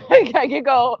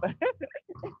gold.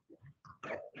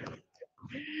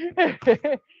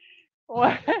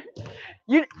 What?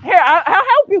 You here? I'll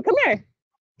help you. Come here.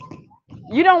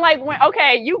 You don't like when?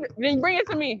 Okay, you then bring it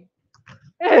to me.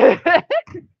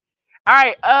 All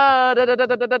right.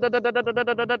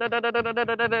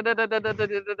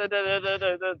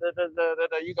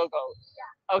 You go gold.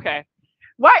 Okay.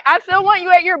 Wait, I still want you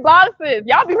at your boxes.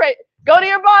 Y'all be ready. Go to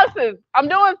your boxes. I'm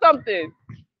doing something.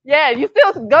 Yeah, you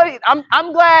still go.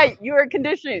 I'm glad you are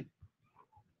conditioned.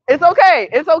 It's okay.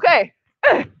 It's okay.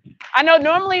 I know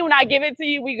normally when I give it to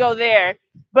you, we go there,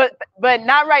 but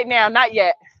not right now, not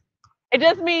yet. It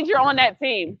just means you're on that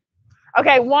team.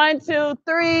 Okay, 1, 2,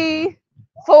 3,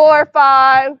 4,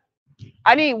 5.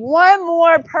 I need one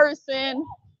more person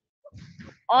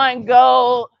on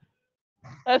gold.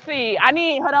 Let's see. I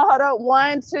need, hold on.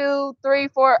 1, 2, 3,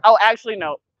 4. Oh, actually,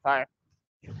 no. Sorry.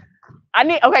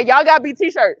 Okay, y'all got to be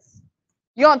t-shirts.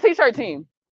 You on t-shirt team.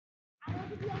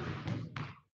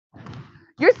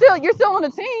 You're still on the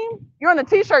team. You're on the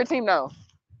t-shirt team though.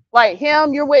 Like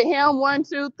him, you're with him. 1,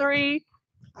 2, 3,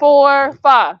 4,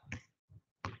 5.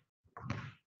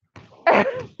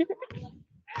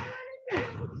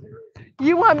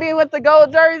 You want me with the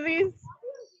gold jerseys?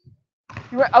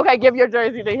 Okay, give your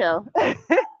jersey to him.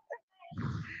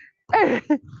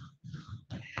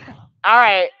 All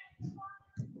right.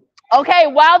 Okay,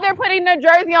 while they're putting their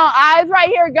jersey on, eyes right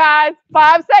here, guys.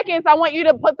 5 seconds. I want you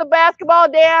to put the basketball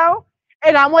down,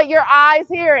 and I want your eyes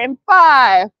here in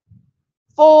 5,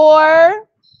 4,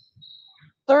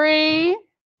 3,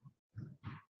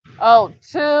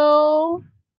 2,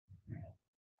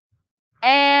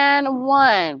 and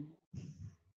 1.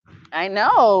 I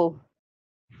know.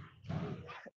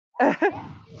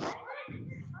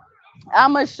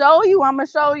 I'm gonna show you.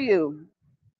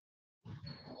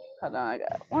 Hold on, I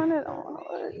got one.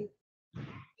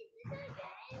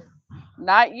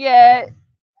 Not yet.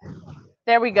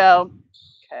 There we go.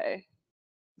 Okay.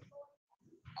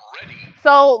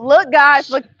 So look,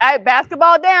 guys, look at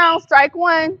basketball down. Strike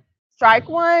one.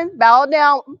 Ball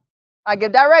down. I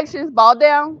give directions. Ball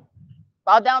down.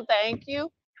 Thank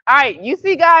you. All right. You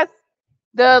see, guys,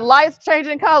 the lights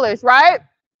changing colors, right?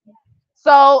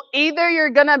 So either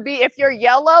you're going to be, if you're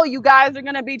yellow, you guys are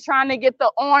going to be trying to get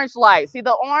the orange light. See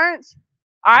the orange?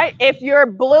 All right. If you're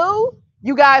blue,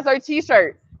 you guys are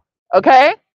t-shirts.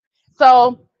 Okay.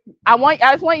 So I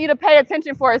just want you to pay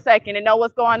attention for a second and know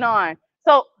what's going on.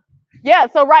 So yeah.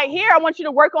 So right here, I want you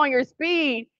to work on your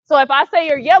speed. So if I say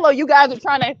you're yellow, you guys are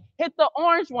trying to hit the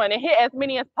orange one and hit as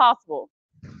many as possible.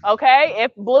 Okay.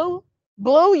 If blue,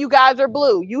 you guys are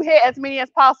blue. You hit as many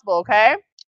as possible. Okay.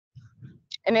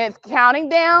 And then it's counting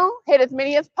down, hit as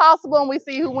many as possible, and we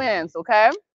see who wins,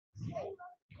 okay?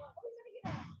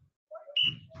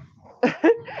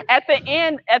 At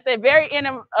the very end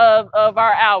of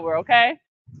our hour, okay?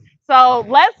 So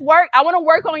let's work. I want to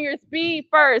work on your speed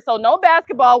first. So no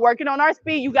basketball, working on our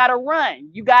speed. You got to run.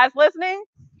 You guys listening?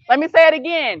 Let me say it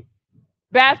again.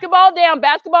 Basketball down,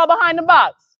 basketball behind the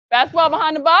box. Basketball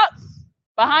behind the box,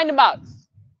 behind the box.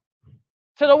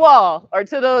 To the wall or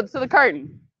to the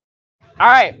curtain. All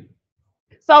right.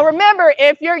 So remember,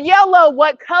 if you're yellow,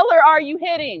 what color are you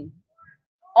hitting?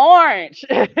 Orange.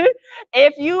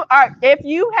 if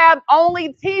you have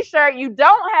only t-shirt, you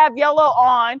don't have yellow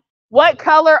on, what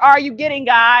color are you getting,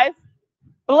 guys?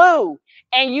 Blue.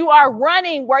 And you are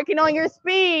running, working on your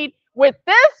speed. With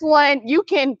this one, you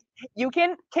can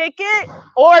kick it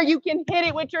or you can hit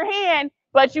it with your hand,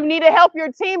 but you need to help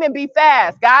your team and be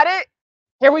fast. Got it?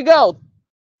 Here we go.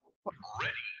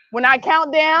 When I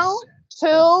count down,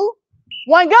 2,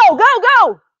 1, go, go,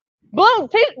 go. Blue,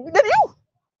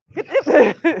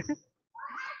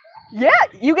 yeah,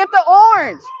 you get the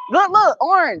orange. Look,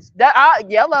 orange. That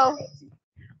yellow.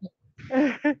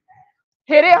 Hit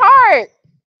it hard.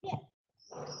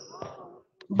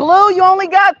 Blue, you only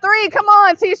got 3. Come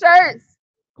on, t-shirts.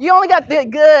 You only got the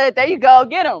good. There you go.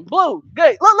 Get them. Blue,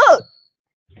 good. Look.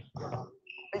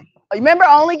 Remember,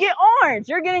 only get orange.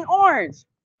 You're getting orange.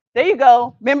 There you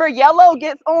go. Remember, yellow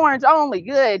gets orange only.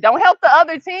 Good. Don't help the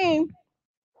other team.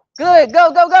 Good.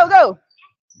 Go, go, go, go.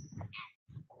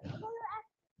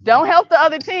 Don't help the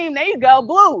other team. There you go.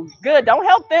 Blue. Good. Don't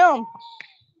help them.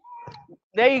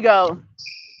 There you go.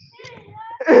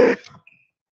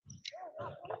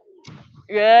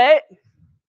 Good.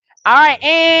 All right.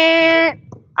 And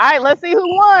all right, let's see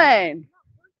who won.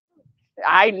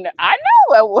 I know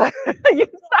it was.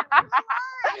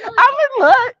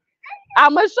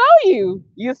 I'm gonna show you.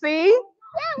 You see?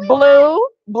 Blue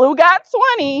got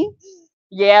 20.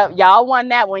 Yeah, y'all won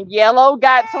that one. Yellow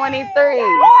got 23.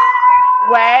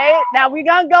 Wait, now we're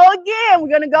gonna go again.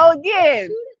 We're gonna go again.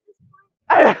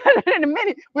 In a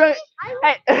minute. Hey,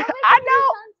 I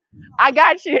know. I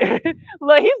got you.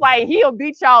 Look, he's like, he'll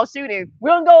beat y'all shooting.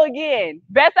 We're gonna go again.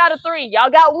 Best out of 3. Y'all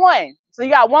got 1. So you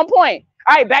got 1 point.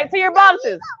 All right, back to your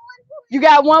boxes. You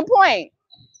got 1 point.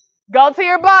 Go to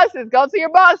your boxes. Go to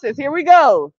your boxes. Here we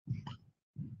go.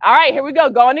 All right, here we go.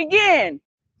 Going again.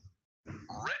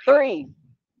 3,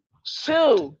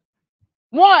 2,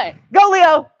 1. Go,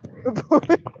 Leo.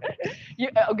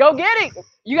 Go get it.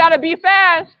 You got to be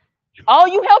fast. Oh,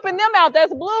 you helping them out.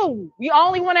 That's blue. We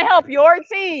only want to help your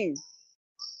team.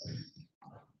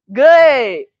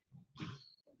 Good.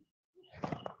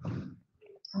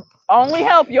 Only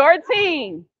help your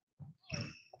team.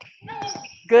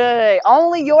 Good.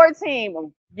 Only your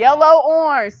team. Yellow,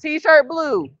 orange, t-shirt,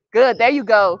 blue. Good. There you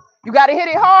go. You got to hit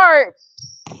it hard.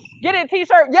 Get it,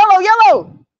 t-shirt. Yellow,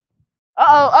 yellow.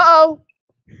 Uh-oh.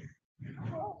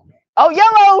 Oh,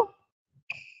 yellow.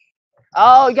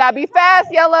 Oh, you got to be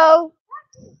fast, yellow.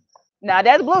 Now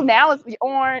that's blue. Now it's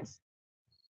orange.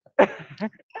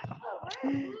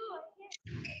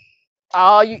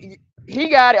 Oh, he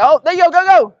got it. Oh, there you go.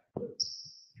 Go.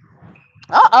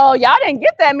 Uh-oh, y'all didn't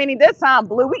get that many this time,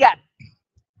 blue. We got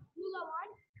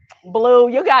blue.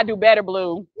 You got to do better,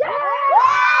 blue.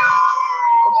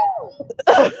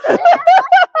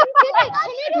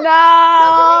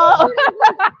 No.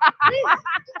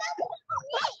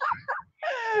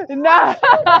 No.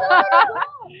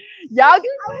 Y'all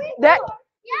that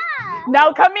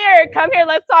no, come here.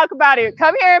 Let's talk about it.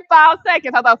 Come here in 5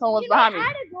 seconds. I thought someone was behind me.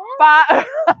 5.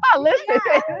 Listen.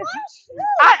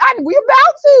 We're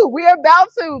about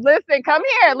to. Listen, come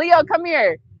here. Leo, come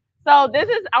here. So I'm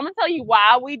gonna tell you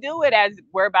why we do it as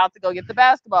we're about to go get the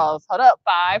basketballs. Hold up.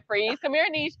 5, freeze. Come here,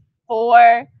 Niche.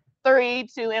 4, 3,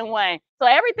 2, and 1. So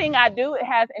everything I do, it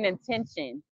has an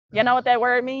intention. You know what that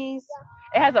word means?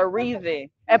 It has a reason,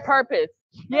 a purpose.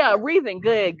 Yeah, a reason.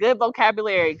 Good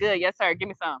vocabulary. Good. Yes, sir. Give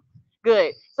me some.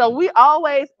 Good. So we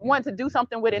always want to do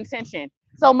something with intention.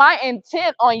 So my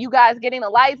intent on you guys getting the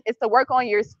lights is to work on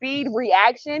your speed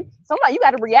reaction. Sometimes you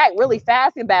got to react really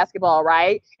fast in basketball,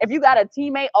 right? If you got a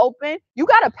teammate open, you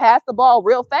got to pass the ball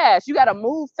real fast. You got to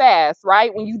move fast,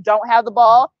 right? When you don't have the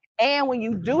ball and when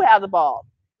you do have the ball.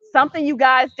 Something you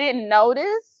guys didn't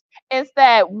notice is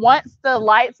that once the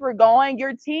lights were going,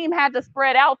 your team had to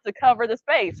spread out to cover the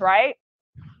space, right?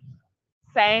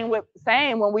 Same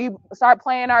when we start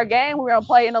playing our game, we're gonna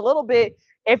play in a little bit.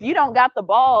 If you don't got the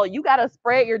ball, you gotta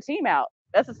spread your team out.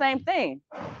 That's the same thing.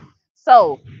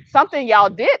 So something y'all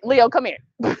did, Leo, come here.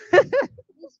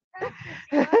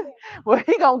 Well,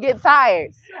 he gonna get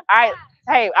tired. All right.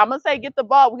 Hey, I'm gonna say get the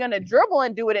ball. We're gonna dribble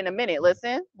and do it in a minute.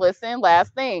 Listen.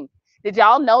 Last thing. Did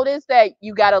y'all notice that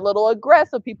you got a little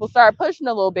aggressive? People start pushing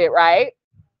a little bit, right?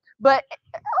 But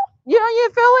you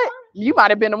feel it? You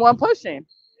might have been the one pushing.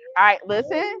 All right,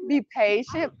 listen, be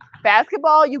patient.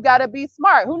 Basketball, you gotta be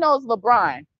smart. Who knows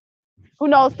LeBron? Who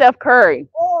knows Steph Curry?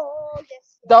 Oh,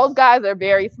 yes. Those guys are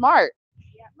very smart.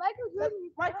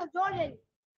 Michael Jordan.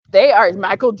 They are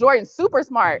Michael Jordan, super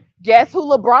smart. Guess who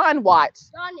LeBron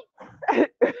watched?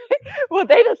 Sonic. Well,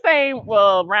 they the same,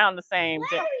 well, around the same.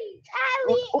 Larry.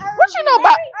 What you know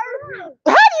about? Irving.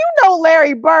 How do you know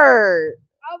Larry Bird?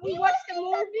 We watched the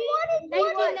movie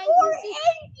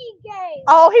 1996 game.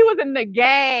 Oh, he was in the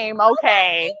game.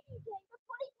 Okay.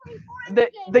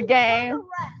 The game.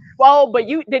 Well, but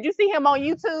did you see him on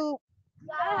YouTube?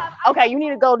 Okay, you need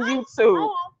to go to YouTube.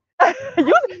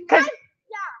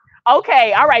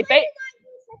 Okay, all right.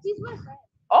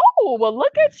 Oh, well,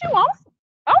 look at you.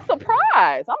 I'm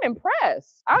surprised. I'm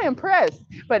impressed.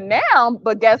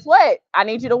 But guess what? I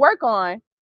need you to work on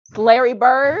Larry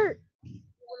Bird,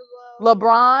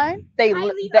 LeBron. They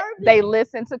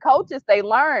listen to coaches. They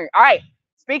learn. All right.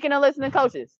 Speaking of listening to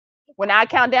coaches, when I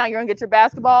count down, you're gonna get your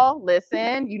basketball.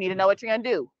 Listen, you need to know what you're gonna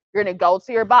do. You're gonna go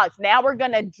to your box. Now we're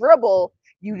gonna dribble.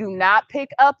 You do not pick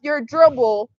up your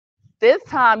dribble. This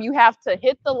time you have to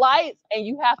hit the lights and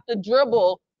you have to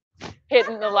dribble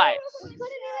hitting the lights.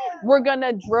 We're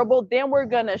gonna dribble, then we're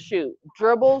gonna shoot.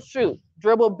 Dribble, shoot.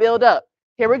 Dribble, build up.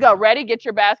 Here we go. Ready? Get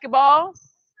your basketball.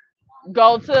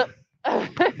 Go to oh,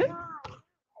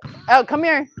 come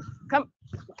here. Come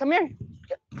here.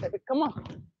 Come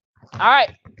on. All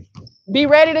right. Be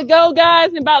ready to go, guys,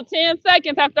 in about 10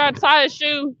 seconds after I tie a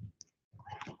shoe.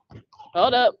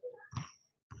 Hold up.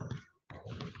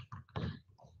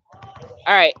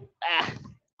 All right.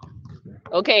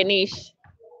 Okay, Niche.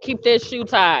 Keep this shoe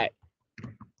tied.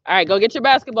 All right, go get your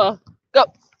basketball. Go.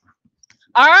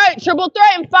 All right, triple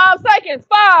threat in 5 seconds.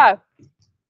 5,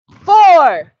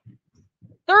 4,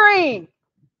 3,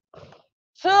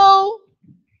 2,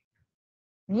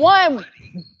 1.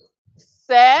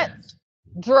 Set.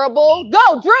 Dribble.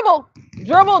 Go. Dribble.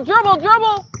 Dribble, dribble,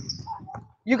 dribble.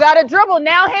 You got to dribble.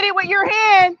 Now hit it with your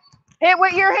hand. Hit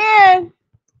with your hand.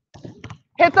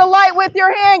 Hit the light with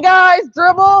your hand, guys.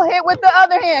 Dribble. Hit with the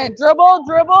other hand. Dribble,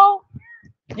 dribble.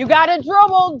 You got to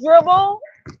dribble, dribble.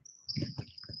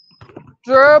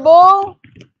 Dribble.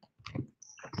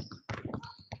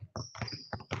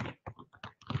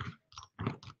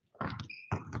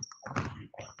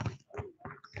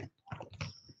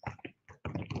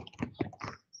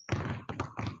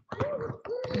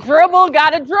 Dribble,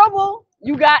 gotta dribble.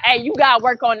 You got to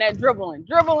work on that dribbling.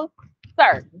 Dribbling,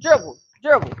 sir. Dribble,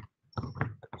 dribble.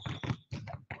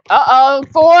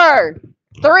 4,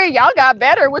 3. Y'all got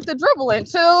better with the dribbling.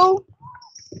 2,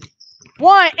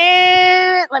 1,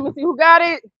 and let me see who got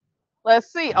it.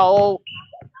 Let's see. Oh,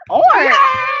 orange.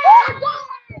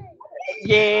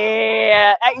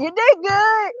 Yeah, you did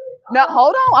good. No,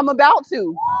 hold on. I'm about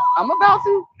to. All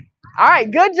right,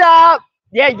 good job.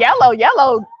 Yeah, yellow.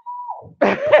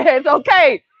 It's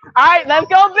okay. All right, let's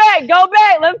go back.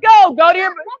 Let's go. Go to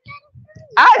your.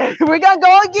 All right, we're gonna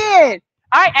go again.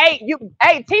 All right,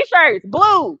 hey, t-shirts,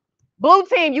 blue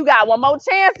team. You got one more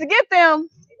chance to get them.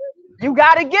 You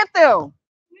gotta get them.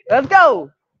 Let's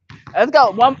go. Hey,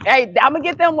 I'm gonna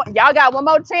get them. Y'all got one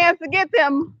more chance to get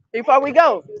them before we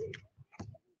go.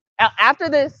 After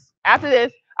this. All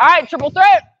right, triple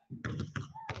threat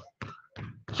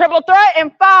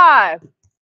in 5.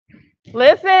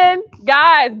 Listen,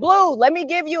 guys, blue, let me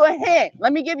give you a hint.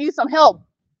 Let me give you some help,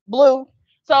 blue.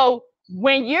 So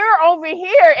when you're over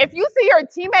here, if you see your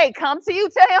teammate come to you,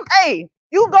 tell him, hey,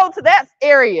 you go to that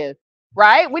area,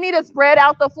 right? We need to spread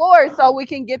out the floor so we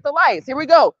can get the lights. Here we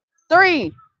go.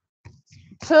 3,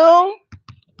 2,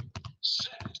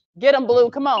 get him, blue.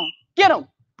 Come on, get him.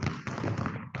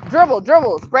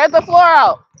 Dribble. Spread the floor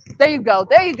out. There you go.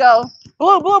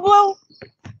 Blue.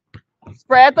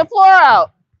 Spread the floor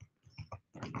out.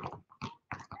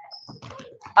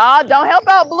 Don't help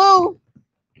out, blue.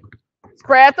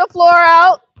 Spread the floor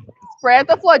out.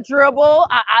 Dribble.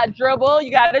 I dribble.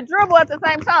 You got to dribble at the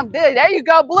same time. There you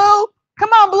go, blue. Come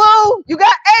on, blue. You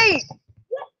got 8.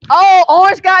 Oh,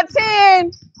 orange got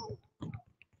 10.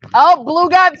 Oh, blue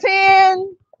got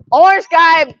 10. Orange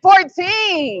got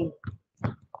 14.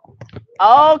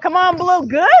 Oh, come on, blue.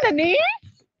 Good, Anise.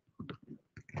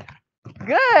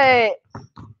 Good.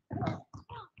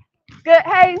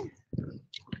 Hey.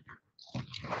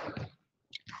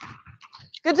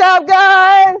 Good job,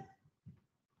 guys.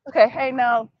 Okay, hey,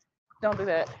 no, don't do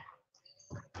that.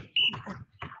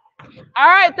 All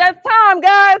right, that's time,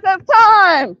 guys. That's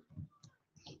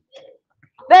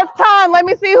time. Let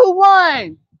me see who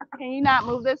won. Can you not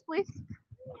move this, please?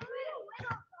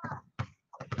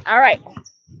 All right,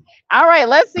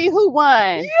 let's see who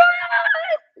won. Yes!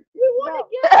 We won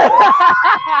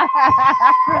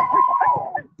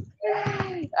again.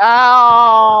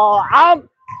 Oh,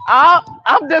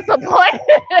 I'm disappointed.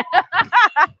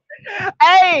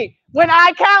 Hey, when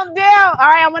I count down, all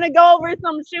right, I'm gonna go over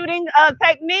some shooting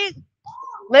techniques.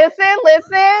 Listen.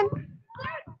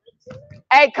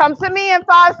 Hey, come to me in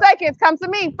 5 seconds. Come to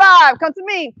me. 5. Come to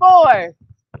me. 4,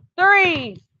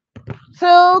 3,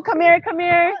 2. Come here.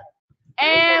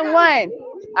 And 1.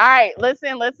 All right,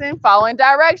 listen. Following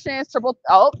directions. Triple.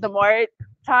 Oh, the more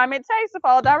time it takes to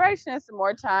follow directions, the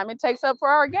more time it takes up for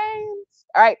our games.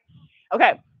 All right.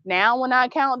 Okay. Now, when I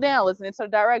count down, listening to the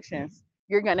directions,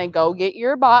 you're gonna go get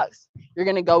your box. You're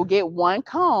gonna go get 1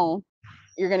 cone.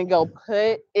 You're gonna go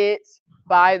put it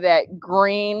by that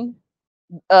green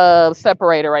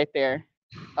separator right there.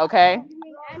 Okay.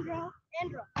 Andro.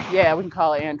 Yeah, we can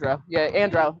call it Andro. Yeah,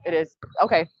 Andro. It is.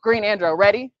 Okay. Green Andro.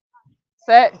 Ready,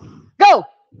 set, go.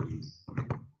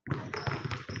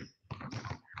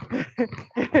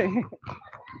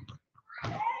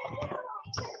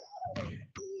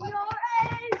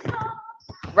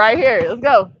 Right here. Let's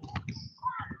go.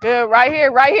 Good. Right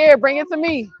here. Bring it to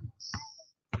me.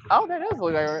 Oh, that is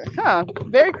weird. Huh.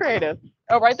 Very creative.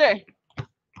 Oh, right there.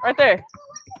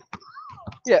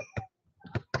 Yeah.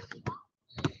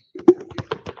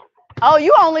 Oh,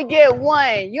 you only get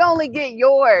 1. You only get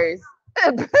yours.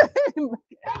 I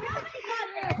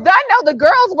know the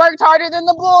girls worked harder than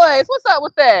the boys. What's up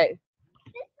with that?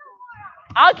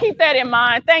 I'll keep that in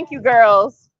mind. Thank you,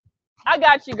 girls. I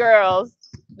got you, girls.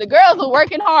 The girls are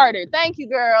working harder. Thank you,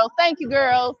 girls.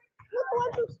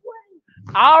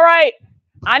 All right.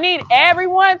 I need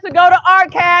everyone to go to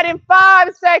ARCAD in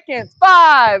 5 seconds.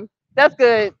 5. That's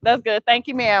good. Thank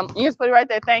you, ma'am. You just put it right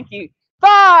there. Thank you.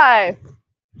 5,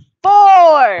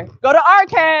 4. Go to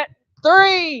ARCAD.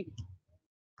 3,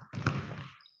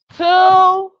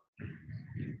 2,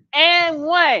 and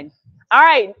 1. All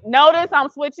right. Notice I'm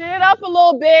switching it up a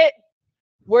little bit.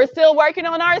 We're still working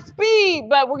on our speed,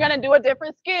 but we're going to do a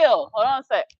different skill. Hold on a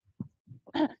sec.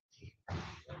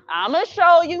 I'm going to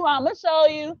show you.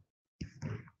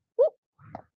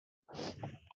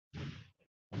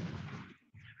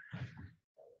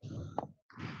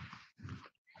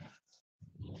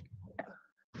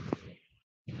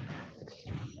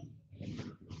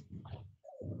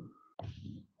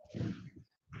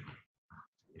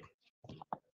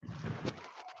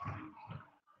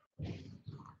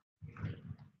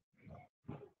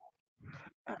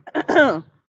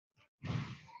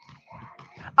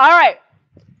 All right.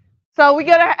 So we're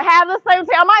going to have the same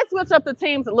team. I might switch up the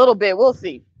teams a little bit. We'll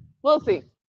see. All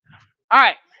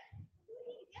right.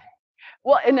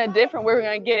 Well, in a different way, we're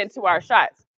going to get into our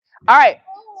shots. All right.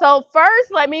 So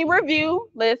first, let me review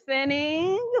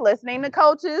listening to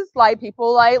coaches like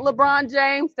people like LeBron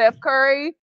James, Steph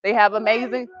Curry. They have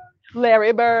amazing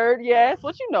Larry Bird. Yes.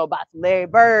 What you know about Larry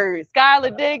Bird?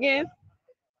 Skylar Diggins.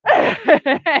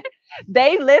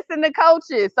 They listen to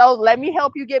coaches. So let me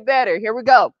help you get better. Here we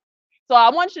go. So I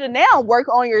want you to now work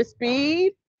on your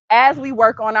speed as we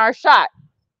work on our shot.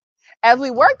 As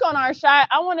we work on our shot,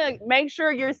 I want to make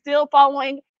sure you're still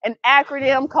following an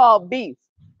acronym called BEAST.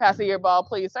 Pass me your ball,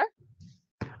 please, sir.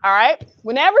 All right.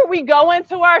 Whenever we go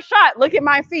into our shot, look at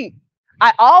my feet.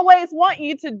 I always want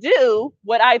you to do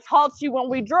what I taught you when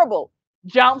we dribble.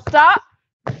 Jump stop,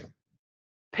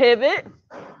 pivot.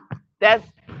 That's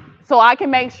so I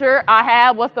can make sure I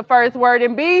have, what's the first word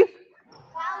in BEAST?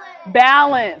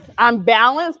 Balance. I'm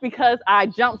balanced because I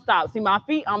jump stop. See my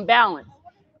feet, I'm balanced.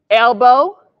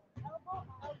 Elbow.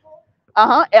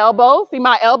 Elbow. See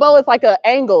my elbow is like an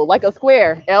angle, like a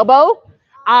square. Elbow.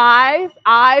 Eyes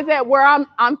at where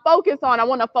I'm focused on. I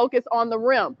want to focus on the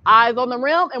rim. Eyes on the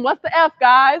rim. And what's the F,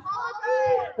 guys?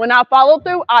 When I follow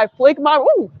through, I flick my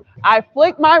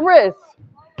wrist.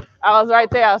 I was right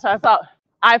there. I was trying to stop.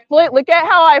 Look at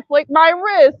how I flick my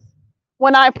wrist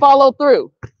when I follow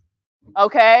through.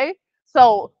 Okay?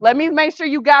 So let me make sure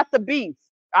you got the beats.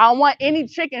 I don't want any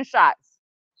chicken shots.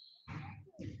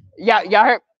 Yeah, y'all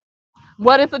heard?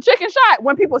 What is a chicken shot?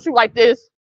 When people shoot like this.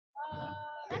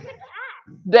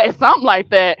 That's something like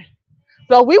that.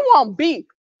 So we want beef,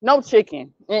 no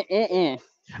chicken. All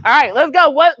right, let's go.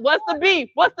 What's the beef?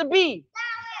 What's the B?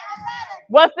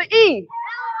 What's the E?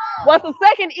 What's the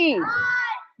second E?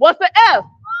 What's the F?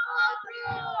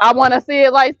 I want to see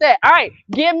it like that. All right,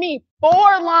 give me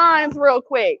 4 lines real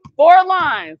quick. 4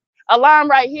 lines. A line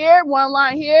right here, 1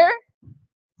 line here.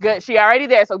 Good, she already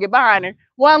there, so get behind her.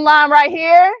 1 line right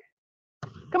here.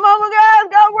 Come on, guys,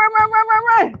 go,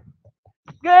 run.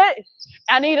 Good.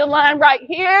 I need a line right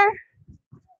here.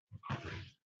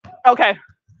 Okay.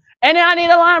 And then I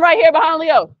need a line right here behind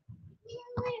Leo.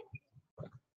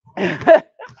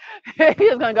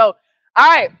 He's gonna go. All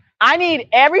right. I need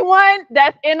everyone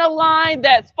that's in a line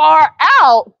that's far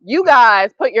out. You guys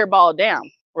put your ball down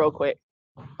real quick.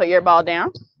 Put your ball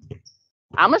down.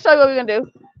 I'm going to show you what we're going to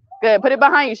do. Good. Put it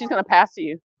behind you. She's going to pass to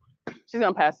you. She's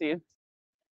going to pass to you.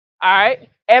 All right.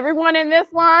 Everyone in this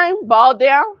line, ball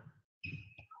down.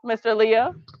 Mr.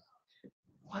 Leo.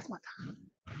 What's my time?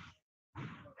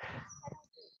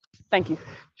 Thank you.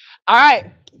 All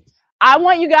right. I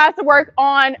want you guys to work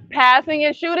on passing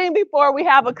and shooting before we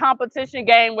have a competition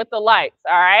game with the lights.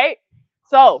 All right.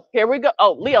 So here we go.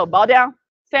 Oh, Leo, ball down.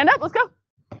 Stand up. Let's go.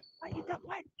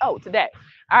 Oh, today.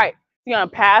 All right. You're going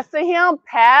to pass to him.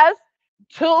 Pass.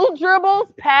 2 dribbles.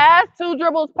 Pass. 2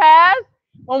 dribbles. Pass.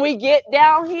 When we get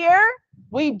down here,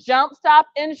 we jump, stop,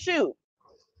 and shoot.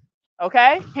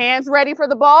 Okay. Hands ready for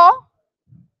the ball.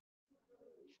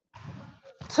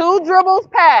 2 dribbles.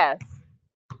 Pass.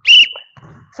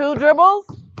 2 dribbles.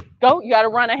 Go. You got to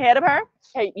run ahead of her.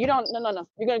 Hey, you don't. No.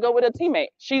 You're going to go with a teammate.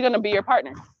 She's going to be your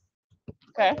partner.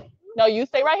 Okay. No, you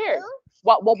stay right here.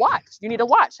 Well, watch. You need to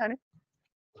watch, honey.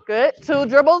 Good. 2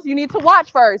 dribbles. You need to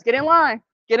watch first. Get in line.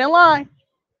 Get in line.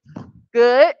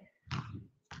 Good.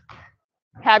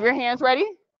 Have your hands ready.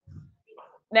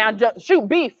 Now shoot.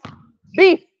 Beef.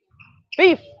 Beef.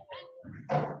 Beef.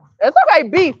 It's okay.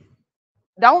 Beef.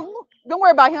 Don't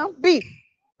worry about him. Beef.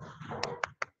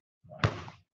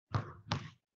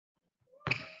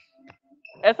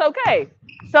 It's okay.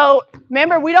 So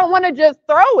remember, we don't want to just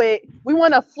throw it. We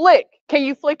want to flick. Can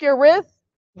you flick your wrist?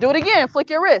 Do it again. Flick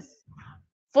your wrist.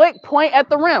 Flick. Point at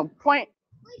the rim. Point.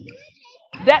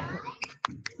 That.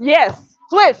 Yes.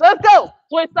 Switch. Let's go.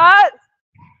 Switch sides.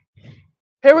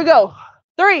 Here we go.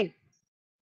 3.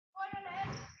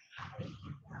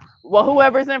 Well,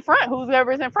 whoever's in front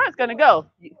is going to go.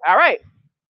 All right.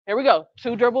 Here we go.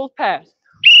 2 dribbles. Pass.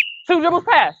 2 dribbles.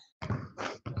 Pass.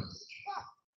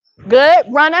 Good.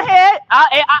 Run ahead.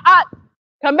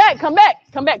 Come back.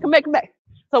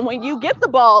 So when you get the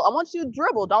ball, I want you to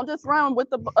dribble. Don't just run with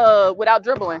the without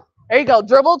dribbling. There you go.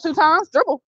 Dribble 2 times.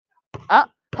 Dribble.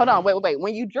 Hold on. Wait.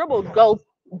 When you dribble, go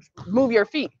move your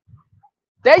feet.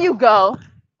 There you go.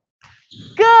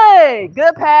 Good.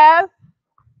 Good pass.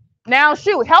 Now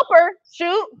shoot. Help her.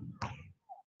 Shoot.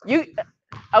 You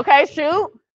okay?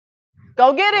 Shoot.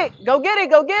 Go get it. Go get it.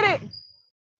 Go get it.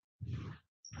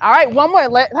 All right, one more.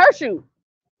 Let her shoot.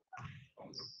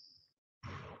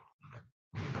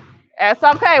 That's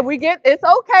okay. It's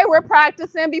okay. We're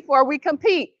practicing before we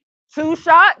compete. 2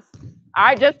 shots. All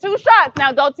right, just 2 shots.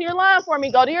 Now go to your line for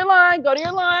me. Go to your line. Go to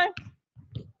your line.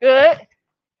 Good.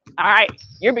 All right,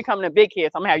 you're becoming a big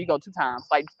kid, so I'm gonna have you go 2 times,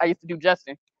 like I used to do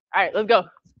Justin. All right, let's go.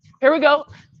 Here we go.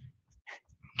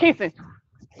 Kingston,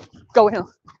 go with him.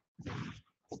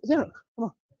 Yeah, come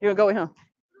on. You're gonna go with him.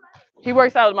 He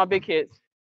works out with my big kids.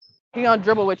 He gonna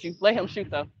dribble with you. Let him shoot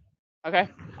though. Okay.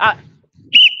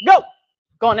 Go.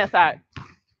 Go on that side.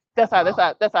 That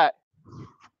side.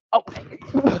 Oh.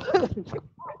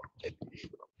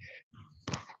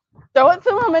 Throw it to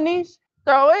him, Anish.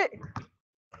 Throw it.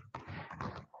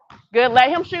 Good. Let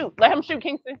him shoot. Let him shoot,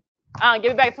 Kingston.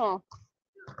 Give it back to him.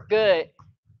 Good.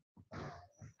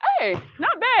 Hey,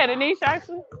 not bad, Anish,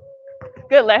 actually.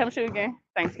 Good. Let him shoot again.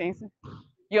 Thanks, Kingston.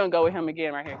 You're gonna go with him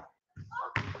again right here.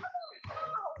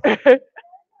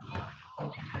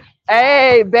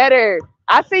 Hey, better.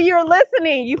 I see you're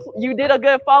listening. You did a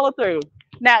good follow through.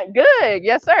 Now, good.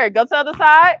 Yes, sir. Go to the other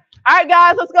side. All right,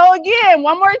 guys, let's go again.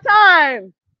 One more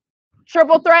time.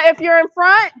 Triple threat if you're in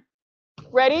front.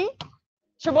 Ready?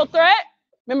 Triple threat.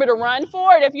 Remember to run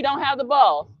forward if you don't have the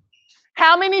ball.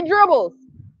 How many dribbles?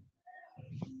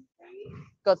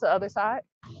 Go to the other side.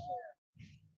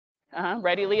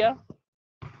 Ready, Leo?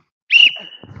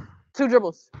 2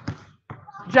 dribbles.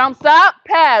 Jump, stop,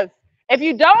 pass. If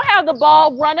you don't have the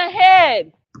ball, run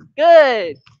ahead.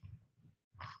 Good.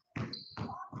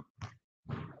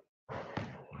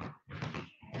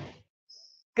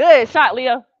 Good shot,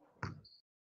 Leo.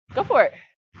 Go for it.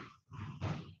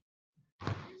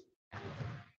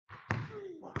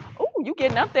 Oh, you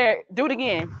getting up there. Do it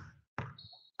again.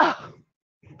 Oh,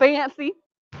 fancy.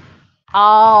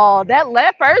 Oh,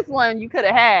 that first one you could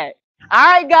have had. All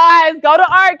right, guys, go to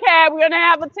Arcad. We're going to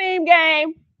have a team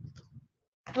game.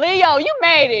 Leo, you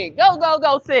made it.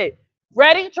 Go, sit.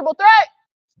 Ready? Triple threat.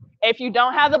 If you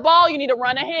don't have the ball, you need to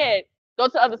run ahead. Go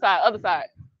to the other side.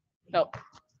 No,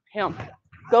 him.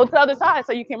 Go to the other side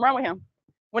so you can run with him.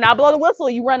 When I blow the whistle,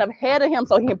 you run ahead of him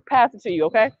so he can pass it to you,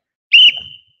 okay?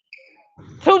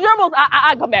 2 dribbles.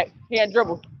 I come back. Yeah,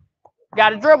 dribble.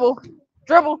 Got to dribble.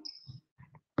 Dribble.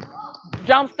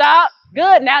 Jump, stop.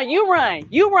 Good. Now you run.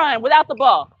 You run without the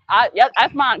ball. Yeah,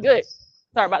 that's mine. Good.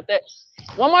 Sorry about that.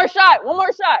 One more shot.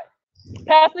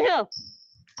 Pass to him.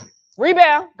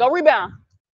 Rebound. Go rebound.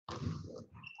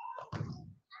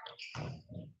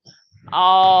 Oh,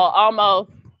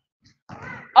 almost.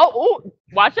 Oh, ooh,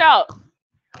 watch out.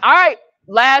 All right,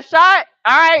 last shot.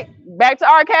 All right, back to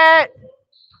Arcad.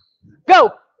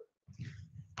 Go.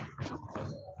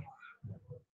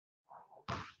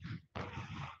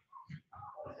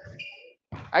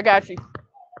 I got you.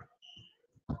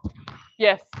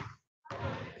 Yes.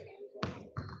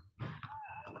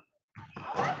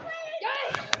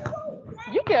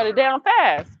 You got it down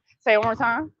fast. Say it one more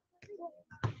time.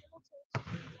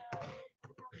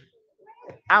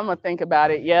 I'm gonna think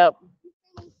about it. Yep.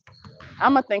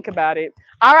 I'm gonna think about it.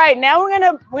 All right, now we're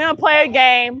gonna play a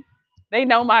game. They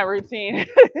know my routine.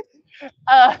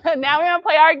 Now we're gonna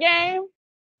play our game.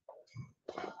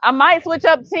 I might switch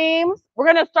up teams. We're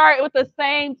gonna start with the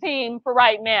same team for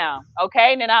right now,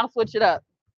 okay? And then I'll switch it up.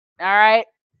 All right.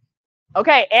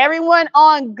 Okay, everyone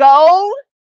on gold,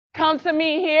 come to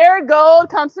me here. Gold,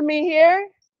 come to me here.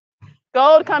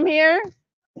 Gold, come here.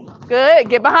 Good.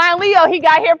 Get behind Leo. He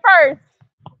got here first.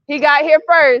 He got here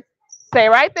first. Stay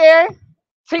right there.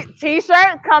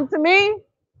 T-shirt, come to me.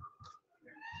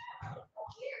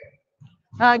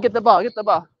 Get the ball. Get the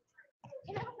ball.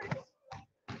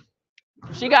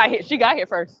 She got here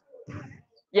first.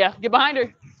 Yeah, get behind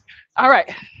her. All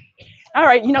right. All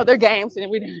right, you know their games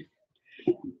and we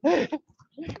did.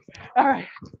 All right.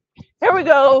 Here we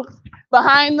go.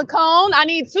 Behind the cone. I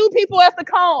need 2 people at the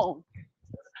cone.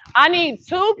 I need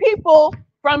 2 people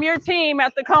from your team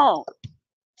at the cone.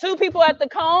 2 people at the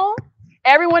cone.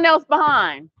 Everyone else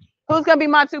behind. Who's gonna be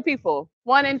my 2 people?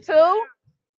 1 and 2. All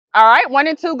right, 1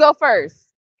 and 2 go first.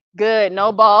 Good.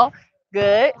 No ball.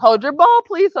 Good. Hold your ball,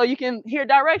 please, so you can hear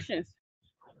directions.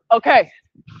 Okay.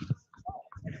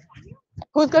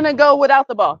 Who's gonna go without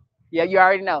the ball? Yeah, you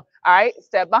already know. All right,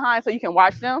 step behind so you can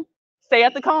watch them. Stay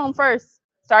at the cone first.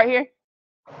 Start here.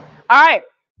 All right.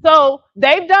 So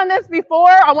they've done this before.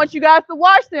 I want you guys to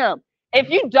watch them. If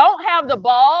you don't have the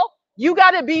ball, you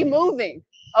got to be moving.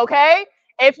 Okay.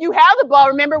 If you have the ball,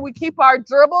 remember we keep our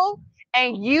dribble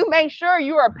and you make sure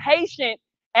you are patient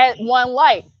at one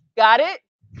light. Got it?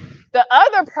 The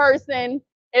other person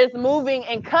is moving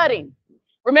and cutting.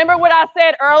 Remember what I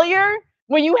said earlier?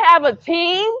 When you have a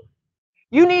team,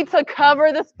 you need to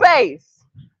cover the space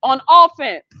on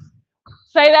offense.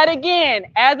 Say that again.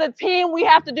 As a team, we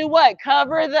have to do what?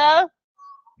 Cover the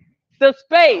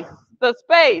space. The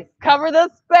space. Cover the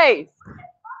space.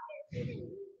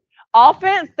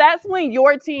 Offense, that's when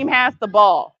your team has the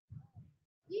ball.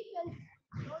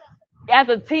 As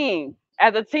a team.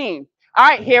 As a team. All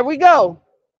right, here we go.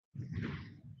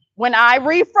 When I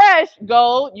refresh,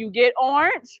 gold, you get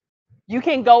orange. You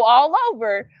can go all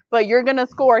over, but you're going to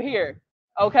score here.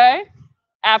 Okay?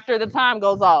 After the time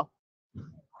goes off.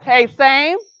 Okay,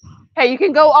 same. Hey, you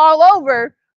can go all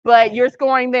over, but you're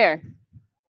scoring there.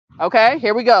 Okay,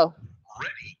 here we go.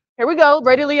 Here we go.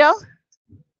 Ready, Leo?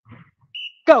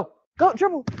 Go. Go,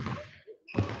 dribble.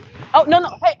 Oh,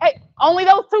 no. Hey. Only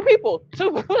those 2 people.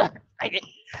 2.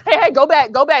 Hey, go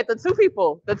back. Go back. The 2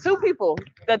 people. The 2 people.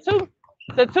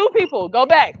 The two people. Go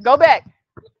back. Go back.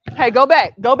 Hey, go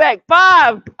back. Go back.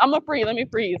 5. I'm going to freeze. Let me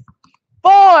freeze.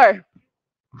 4.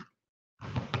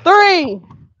 3.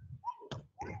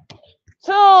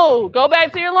 2. Go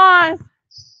back to your lines.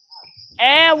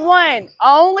 And 1.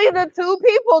 Only the 2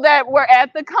 people that were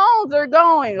at the cones are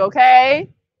going, okay?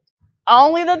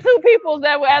 Only the 2 people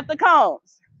that were at the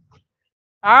cones.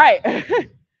 All right.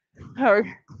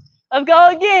 Let's go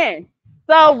again.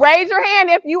 So raise your hand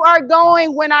if you are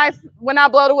going when I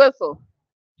blow the whistle.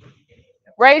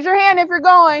 Raise your hand if you're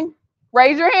going.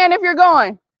 Raise your hand if you're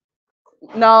going.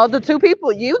 No, the 2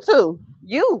 people, you 2.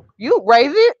 You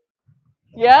raise it.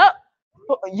 Yep.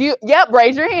 Yep,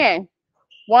 raise your hand.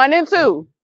 1 and 2.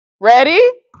 Ready?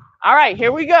 All right,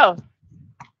 here we go.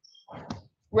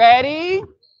 Ready?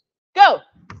 Go.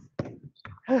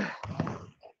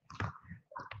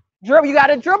 Dribble. You got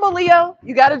to dribble, Leo.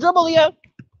 You got to dribble, Leo.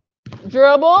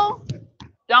 Dribble.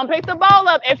 Don't pick the ball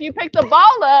up. If you pick the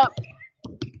ball up.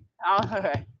 Oh,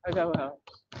 okay.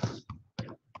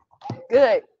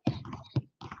 Good.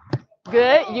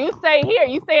 Good. You stay here.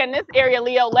 You stay in this area,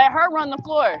 Leo. Let her run the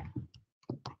floor.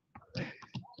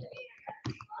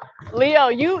 Leo,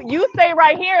 you stay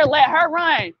right here. Let her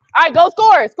run. All right, go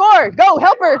score. Score. Go.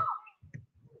 Help her.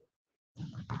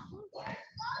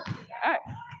 All right.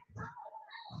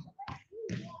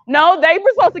 No, they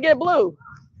were supposed to get blue.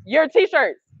 Your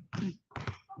t-shirts.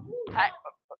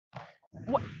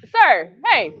 Sir,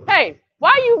 hey,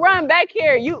 why you run back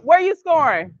here? Where are you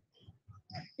scoring?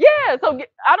 Yeah, so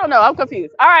I don't know. I'm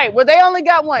confused. All right, well, they only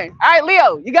got 1. All right,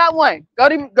 Leo, you got 1. Go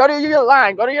to your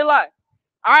line. Go to your line.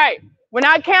 All right, When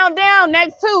I count down,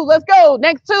 next two. Let's go.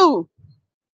 Next two.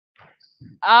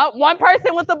 One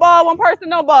person with the ball, one person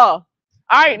no ball.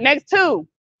 All right, next two.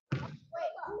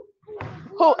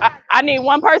 Who? I need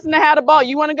one person to have the ball.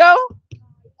 You want to go?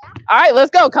 All right,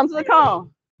 let's go. Come to the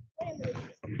cone.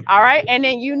 All right, and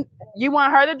then you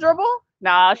want her to dribble?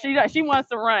 Nah, she wants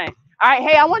to run. All right,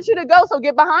 hey, I want you to go, so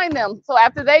get behind them. So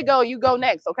after they go, you go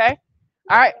next, okay?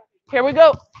 All right, here we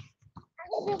go.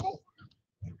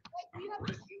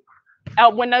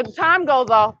 When the time goes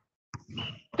off,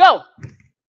 go.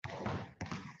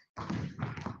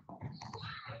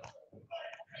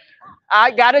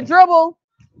 I got to dribble.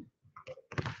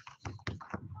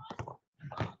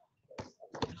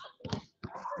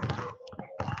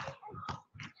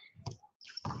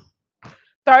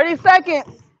 "30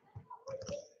 seconds.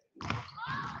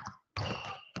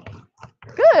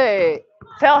 Good.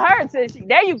 Tell her to.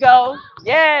 There you go.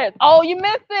 Yes. Oh, you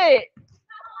missed it.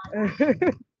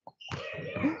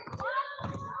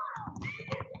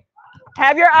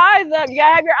 Have your eyes up. You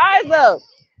gotta have your eyes up.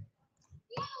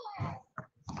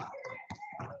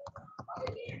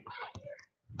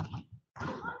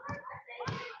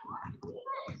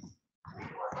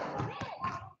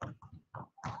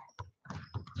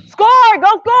 Score.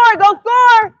 Go score. Go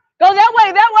score. Go that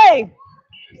way. That way.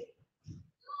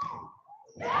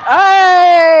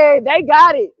 Hey, they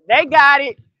got it. They got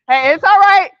it. Hey, it's all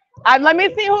right. Let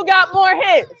me see who got more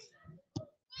hits.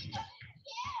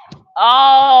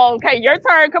 Oh, okay, your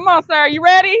turn. Come on, sir. You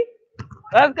ready?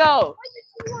 Let's go.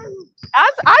 I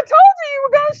told you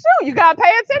were gonna shoot. You gotta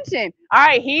pay attention. All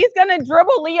right, he's gonna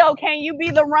dribble. Leo, can you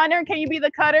be the runner? Can you be the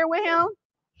cutter with him?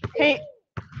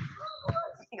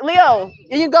 Leo,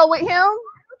 can you go with him? All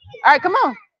right, come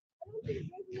on.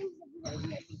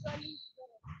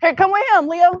 Here, come with him,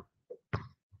 Leo.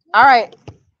 All right.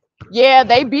 Yeah,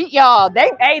 they beat y'all.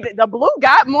 The blue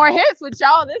got more hits with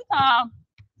y'all this time.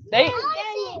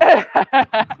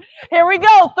 Here we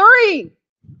go. 3.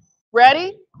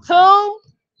 Ready? 2,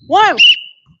 1.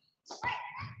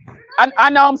 I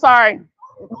know, I'm sorry.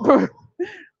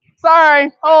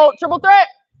 Sorry. Oh, triple threat.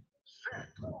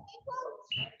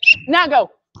 Now go.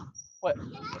 What?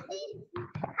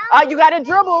 You got to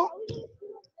dribble.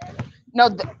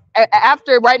 No,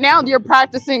 after right now you're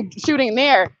practicing shooting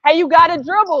there. Hey, you got to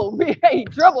dribble. Hey,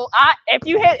 dribble. If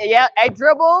you hit, yeah, hey,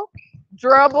 dribble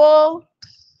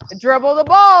the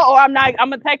ball, or I'm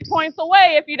gonna take points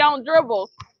away if you don't dribble.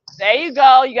 There you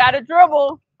go. You got to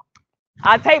dribble.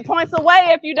 I take points away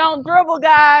if you don't dribble,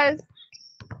 guys.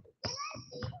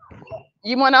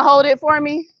 You want to hold it for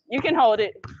me? You can hold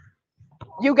it.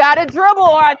 You got to dribble,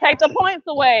 or I take the points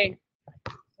away.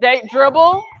 They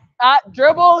dribble.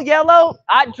 Dribble, yellow.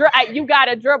 You got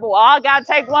to dribble. I got to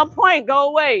take 1 point. Go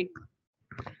away.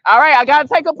 All right, I got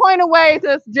to take a point away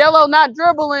since Jello not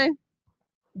dribbling.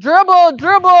 Dribble.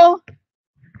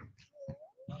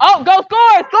 Oh, go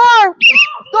score.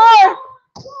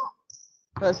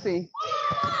 Let's see.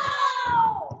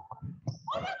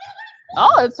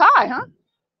 Oh, it's high, huh?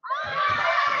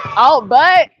 Oh,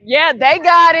 but yeah, they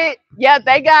got it.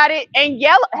 And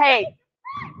yellow, hey.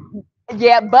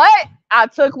 Yeah, but I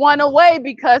took one away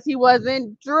because he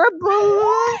wasn't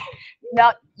dribbling.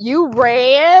 Now you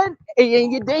ran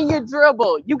and then you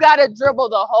dribble. You got to dribble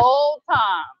the whole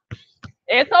time.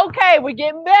 It's okay. We're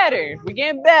getting better.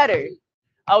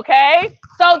 Okay.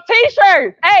 So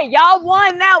t-shirts. Hey, y'all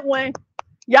won that one.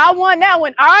 All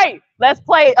right. Let's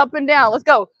play up and down. Let's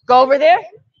go. Go over there.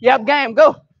 Yep. Game.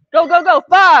 Go.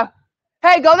 5.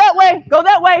 Hey, go that way.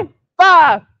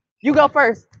 5. You go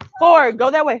first. 4.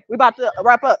 Go that way. We about to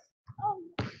wrap up.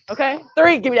 Okay.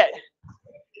 3. Give me that.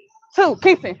 2.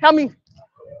 Keaton, help me.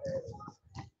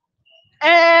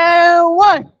 And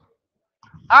 1.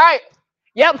 All right.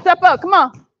 Yep. Step up. Come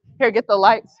on. Here, get the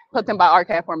lights. Put them by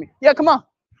Arcade for me. Yeah. Come on.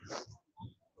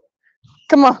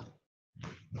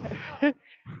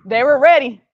 They were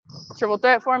ready. Triple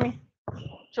threat for me.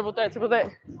 Triple threat.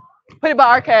 Put it by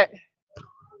Arcade.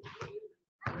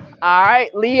 All right,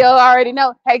 Leo already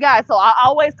know. Hey guys, so I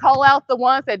always call out the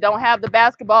ones that don't have the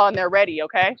basketball and they're ready,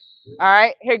 okay? All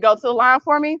right, here, go to the line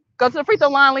for me. Go to the free throw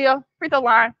line, Leo. Free throw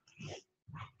line.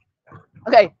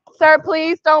 Okay, sir,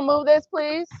 please don't move this,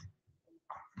 please.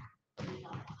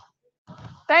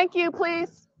 Thank you,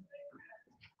 please.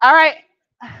 All right.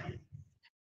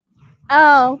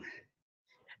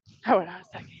 Hold on a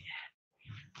second.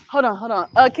 Hold on.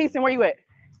 Keaton, where you at?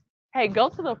 Hey, go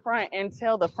to the front and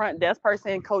tell the front desk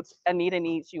person Coach Anita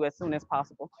needs you as soon as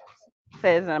possible.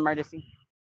 Says an emergency.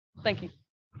 Thank you.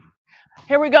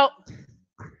 Here we go.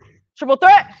 Triple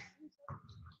threat.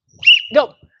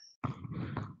 Go.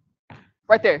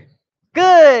 Right there.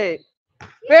 Good.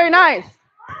 Very nice.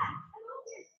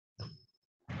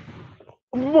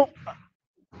 Let's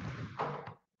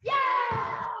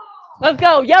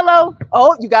go, yellow.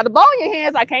 Oh, you got the ball in your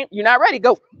hands. I can't. You're not ready.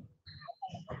 Go.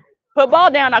 Put ball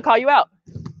down. I'll call you out.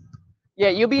 Yeah,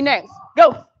 you'll be next.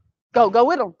 Go. Go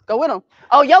with him. Go with him.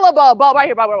 Oh, yellow ball. Ball right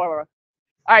here. Ball. All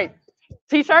right.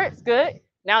 T-shirts. Good.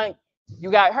 Now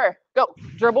you got her. Go.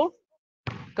 Dribble.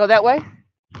 Go that way.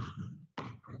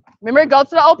 Remember, go to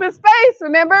the open space.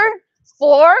 Remember?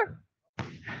 Floor.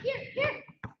 Here.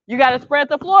 You got to spread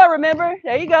the floor. Remember?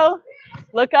 There you go.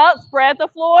 Look up. Spread the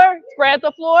floor. Spread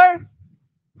the floor.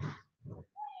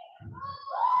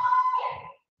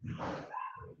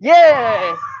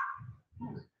 Yes.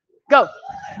 Go.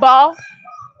 Ball.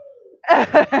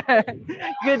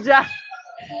 Good job.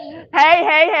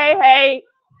 Hey.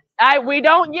 We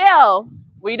don't yell.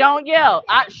 We don't yell.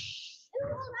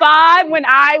 5, when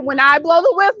I blow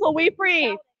the whistle, we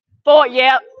freeze. 4,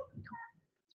 yep.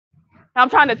 I'm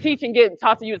trying to teach and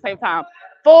talk to you at the same time.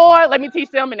 4, let me teach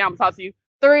them, and now I'm gonna talk to you.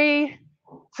 3,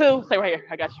 2, stay right here.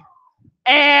 I got you.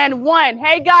 And 1.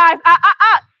 Hey guys,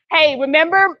 Hey,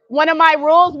 remember one of my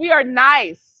rules? We are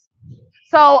nice.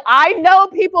 So I know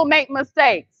people make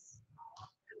mistakes,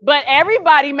 but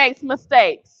everybody makes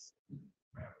mistakes.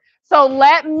 So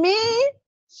let me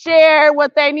share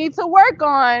what they need to work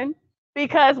on,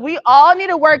 because we all need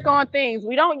to work on things.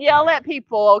 We don't yell at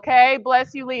people, okay?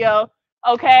 Bless you, Leo.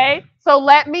 Okay? So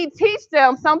let me teach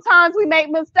them. Sometimes we make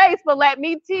mistakes, but let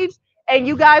me teach, and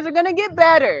you guys are gonna get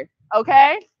better,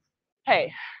 okay?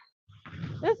 Hey,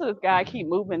 this guy keep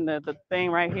moving the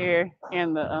thing right here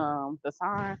in the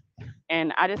sign.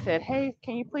 And I just said, hey,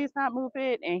 can you please not move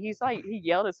it? And he's like, he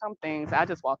yelled at some things. I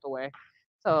just walked away.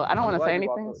 So I don't want to say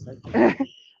anything.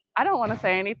 I don't want to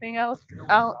say anything else.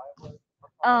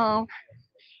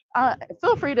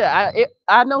 Feel free to,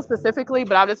 I know specifically,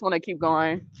 but I just want to keep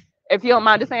going. If you don't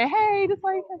mind just saying, hey, just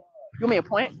like, you want me a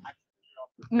point?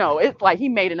 No, it's like he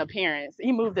made an appearance.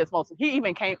 He moved this most. He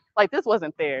even came, like this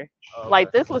wasn't there. Oh, okay.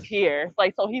 Like this was here.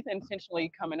 Like, so he's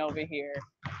intentionally coming over here.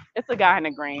 It's a guy in the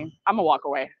green. I'm gonna walk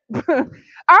away.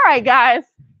 All right, guys.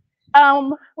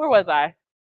 Where was I?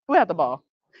 Who had the ball?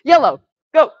 Yellow,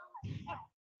 go.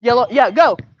 Yellow, yeah,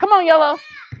 go. Come on, yellow.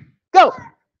 Go.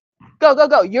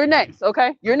 Go. You're next,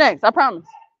 okay? You're next, I promise.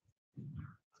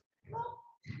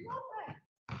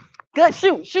 Good,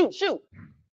 shoot.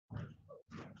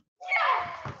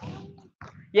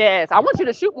 Yes, I want you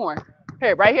to shoot more.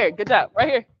 Here, right here. Good job. Right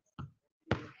here.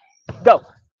 Go.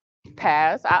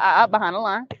 Pass. Behind the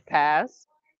line. Pass.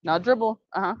 Now dribble.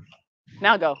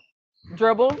 Now go.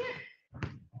 Dribble.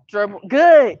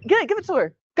 Good. Give it to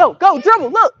her. Go. Dribble.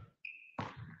 Look.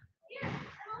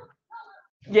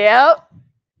 Yep.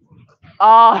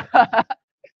 Oh.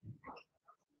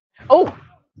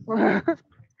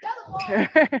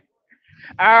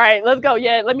 All right, let's go.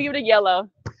 Yeah, let me give it a yellow.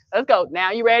 Let's go.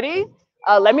 Now you ready?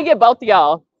 Let me get both of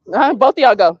y'all. Both of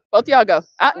y'all go.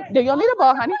 Do you need a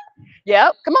ball, honey?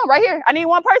 Yep. Come on, right here. I need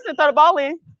one person to throw the ball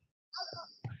in.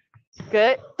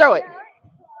 Good. Throw it.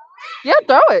 Yeah,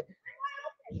 throw it.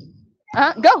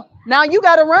 Go. Now you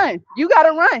gotta run.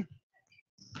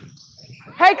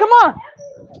 Hey, come on.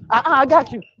 I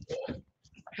got you.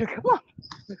 Come on.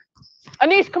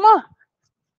 Anish, come on.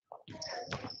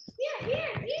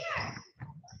 Here.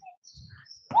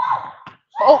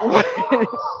 Oh.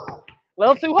 A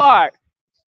little too hard.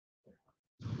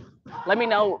 Let me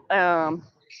know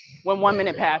when 1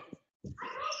 minute passes.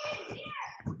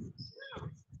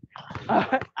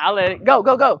 I'll let it go.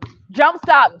 Jump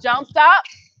stop.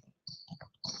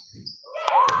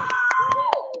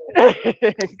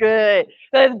 Good.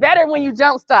 So it's better when you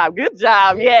jump stop. Good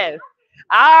job. Yes.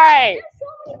 All right.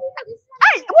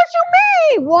 Hey, what you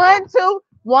mean?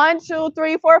 1, 2,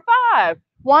 3, 4, 5.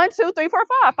 1, 2, 3, 4,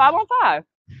 5. 5 on 5.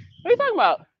 What are you talking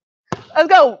about? Let's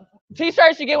go.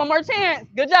 T-shirts, you get one more chance.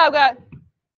 Good job, guys.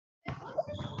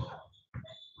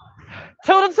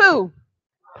 2 to 2.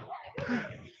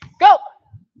 Go.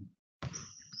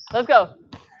 Let's go.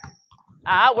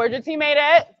 Where's your teammate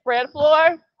at? Spread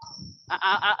floor.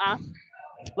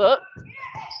 Look.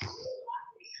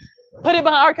 Put it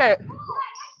behind arcade.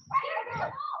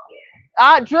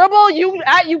 Dribble. You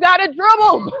gotta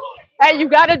dribble. Hey, you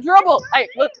gotta dribble. Hey,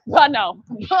 look. No.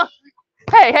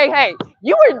 Hey.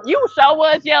 You sure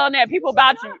was yelling at people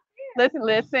about you.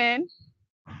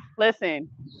 Listen.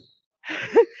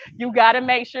 You gotta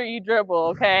make sure you dribble,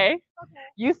 okay?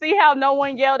 You see how no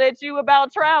one yelled at you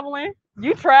about traveling?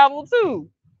 You travel too.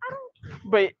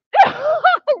 But all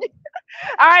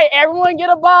right, everyone get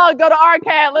a ball, go to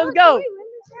arcade. Let's go.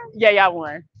 Yeah, y'all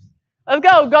won. Let's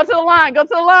go. Go to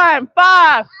the line.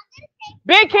 5.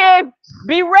 Big kid,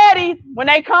 be ready. When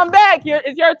they come back,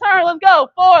 it's your turn. Let's go.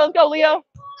 4. Let's go, Leo.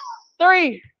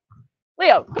 3.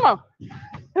 Leo, come on.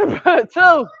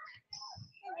 2.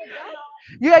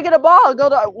 You gotta get a ball. Go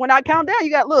to when I count down. You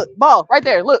got look ball right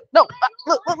there. Look, no,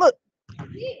 look.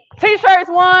 T-shirts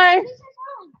 1.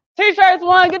 T-shirts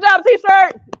 1. Good job,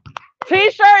 T-shirt.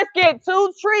 T-shirts get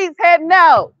 2 treats heading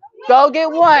out. Go get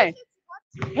 1.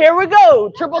 Here we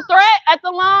go. Triple threat at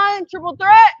the line. Triple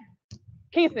threat.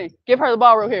 Keithan, give her the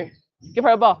ball real here. Give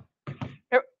her the ball.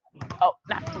 Here. Oh,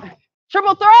 nah.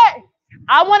 Triple threat.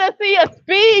 I want to see a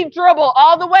speed dribble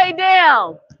all the way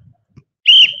down.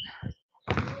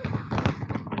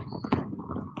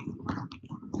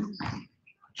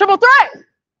 Triple threat.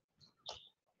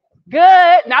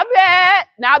 Good. Not bad.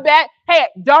 Not bad. Hey,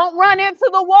 don't run into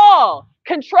the wall.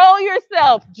 Control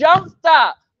yourself. Jump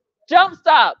stop. Jump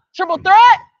stop. Triple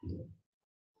threat.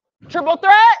 Triple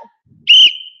threat.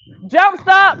 Jump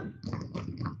stop.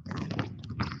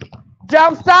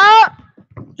 Jump stop.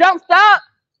 Jump stop.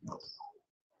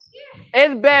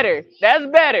 It's better. That's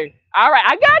better. All right.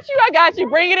 I got you. I got you.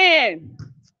 Bring it in.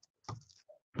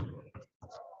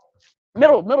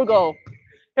 Middle goal.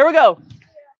 Here we go.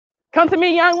 Come to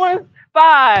me, young ones.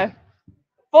 5,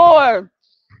 4,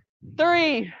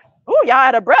 3. Ooh, y'all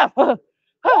out of breath. 2. Wait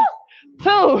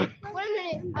a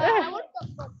minute. What the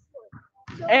fuck?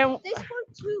 So And they scored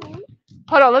 2.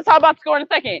 hold on, let's talk about the score in a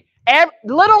second.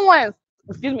 Little ones,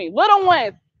 little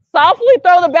ones, softly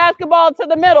throw the basketball to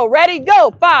the middle. Ready,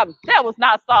 go. 5. That was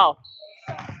not soft.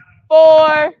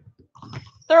 4,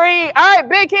 3. All right,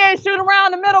 big kids, shoot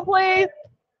around the middle, please.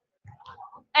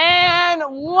 And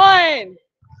 1.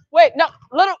 Wait, no,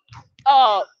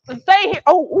 stay here.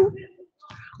 Oh,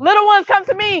 little ones, come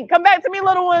to me. Come back to me,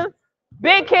 little ones.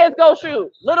 Big kids, go shoot.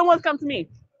 Little ones, come to me.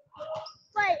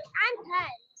 But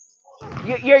I'm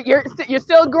 10. You're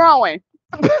still growing.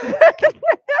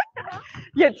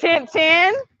 You're 10.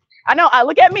 I know.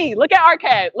 Look at me. Look at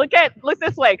Arcad. Look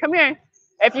this way. Come here.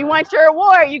 If you want your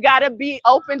award, you gotta be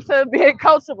open to being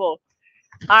coachable.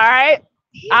 All right.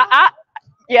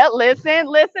 Yeah. Listen.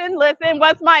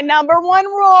 What's my number 1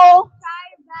 rule?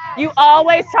 You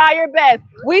always try your best.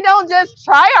 We don't just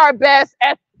try our best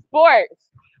at sports.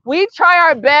 We try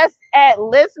our best at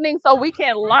listening so we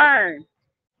can learn.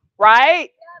 Right?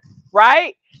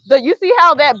 Right? You see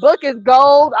how that book is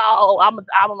gold? Oh,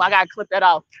 I gotta clip that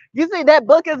off. You see that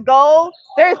book is gold?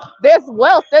 There's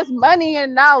wealth, there's money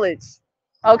and knowledge.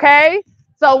 Okay?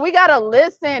 So we gotta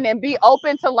listen and be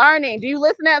open to learning. Do you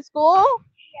listen at school?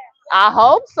 Yes. I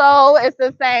hope so. It's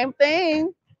the same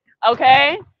thing.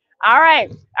 Okay? All right,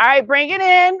 bring it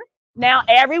in. Now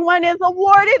everyone is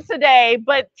awarded today,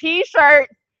 but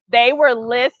T-shirts, they were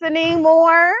listening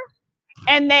more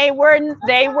and they were,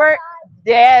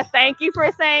 yes, thank you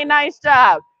for saying nice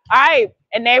job. All right,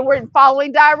 and they were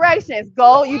following directions.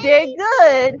 Go, you did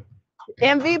good.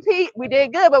 MVP, we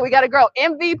did good, but we got to grow.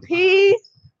 MVP.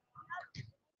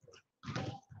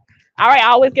 All right, I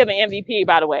always give an MVP,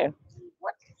 by the way.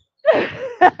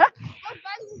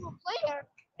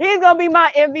 He's going to be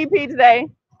my MVP today.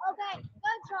 Okay,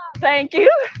 good job. Thank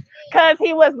you. Because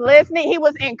he was listening. He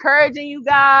was encouraging you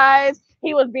guys.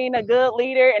 He was being a good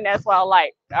leader, and that's what I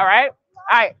like. All right?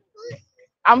 All right.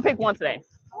 I'm going to pick one today.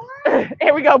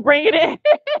 Here we go. Bring it in.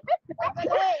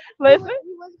 Listen.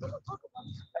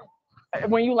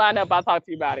 When you line up, I'll talk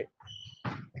to you about it.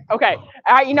 Okay.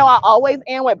 All right. You know, I always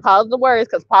end with positive words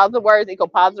because positive words equal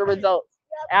positive results.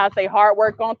 And I'll say hard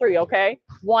work on 3, okay?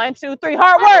 1, 2, 3.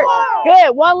 Hard work.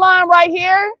 Good. 1 line right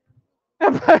here.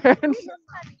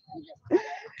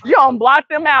 You don't block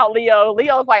them out, Leo.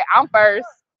 Leo's like, I'm first.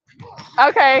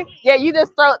 Okay. Yeah, you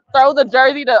just throw the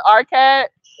jersey to Arcad.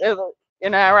 You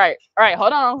know, all right. All right,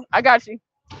 hold on. I got you.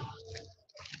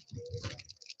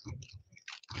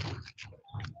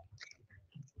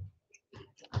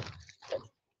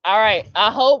 All right.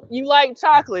 I hope you like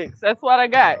chocolates. That's what I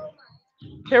got.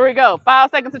 Here we go. 5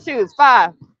 seconds to choose.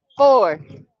 5, 4,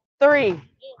 3,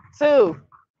 2,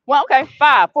 1. Okay.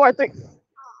 5, 4, 3.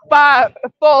 5,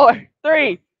 4,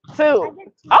 3, 2.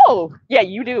 Oh, yeah,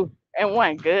 you do. And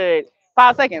 1. Good.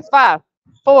 5 seconds. 5,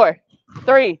 4,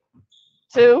 3,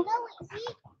 2.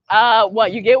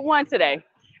 What? You get 1 today.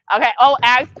 Okay. Oh,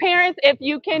 ask parents if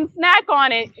you can snack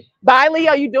on it. Bye,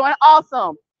 Leo. You're doing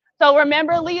awesome. So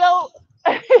remember, Leo,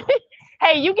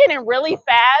 hey, you getting really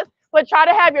fast, but try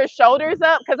to have your shoulders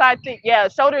up because I think, yeah,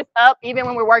 shoulders up even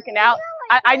when we're working out.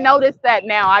 I noticed that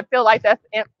now. I feel like that's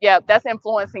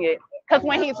influencing it because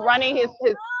when he's running, his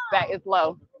back is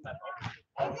low.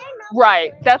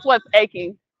 Right. That's what's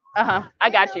aching. I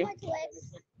got you.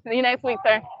 See you next week,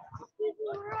 sir.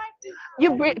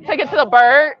 You take it to the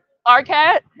bird,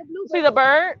 Arcad. See the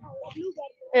bird?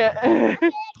 Yeah.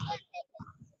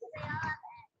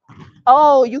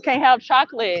 Oh, you can't have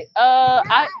chocolate.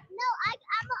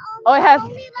 Oh, it has.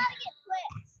 only allowed to get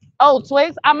Twix. Oh,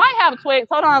 Twix. I might have Twix.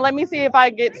 Hold on. Let me see if I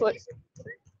get Twix.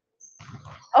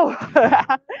 Oh,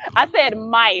 I said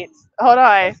might. Hold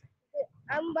on.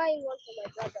 I'm buying one for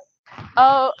my brother.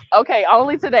 Oh, okay.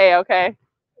 Only today. Okay.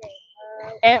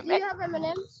 Okay. And Do you have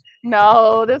M&Ms?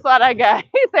 no, this is what I got.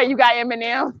 He said you got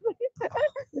M&M's.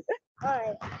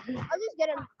 Alright. I'll just get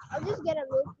a Milky Way.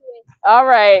 All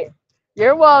right.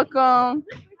 You're welcome.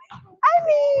 I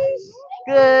mean,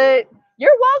 good.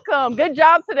 You're welcome. Good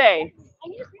job today.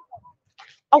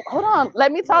 Oh, hold on.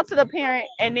 Let me talk to the parent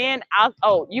and then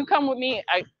oh, you come with me.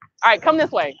 All right, come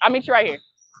this way. I'll meet you right here.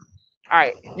 All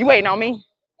right. You waiting on me?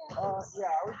 Yeah, I was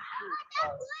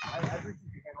I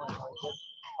briefly handling it. I was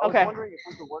Okay. wondering if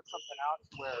we could work something out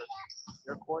to where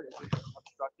your court isn't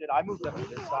obstructed. I moved them to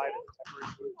this side as a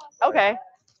temporary solution. Okay.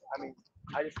 I mean,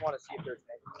 I just want to see if there's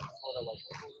any sort of like.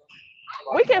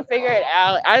 We can figure it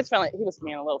out. I just felt like he was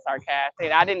being a little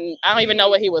sarcastic. I don't even know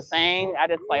what he was saying. I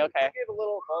just like, okay. You gave a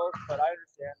little of both, but I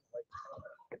understand. Like,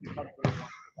 if you come through,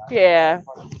 Yeah.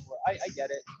 I get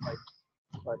it. Like,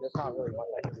 but there's not really much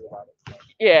I can do about it.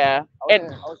 Yeah. I And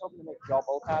was hoping to make y'all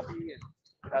both happy, and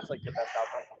that's like the best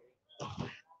outcome.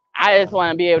 I just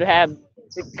want to be able to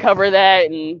cover that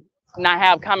and not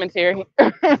have commentary.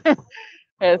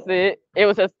 That's it. It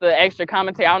was just the extra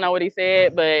commentary. I don't know what he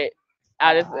said, but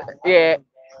I just, yeah.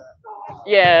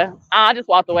 I just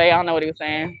walked away. I don't know what he was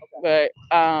saying, but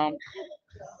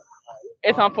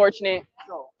it's unfortunate.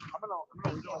 So I'm gonna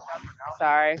leave it like that for now.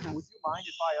 Sorry. Would you mind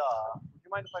if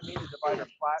I made the divider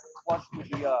flush with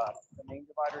the main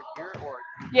divider here, or?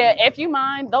 Yeah, if you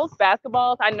mind, those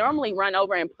basketballs, I normally run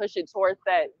over and push it towards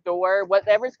that door,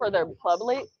 whatever's for the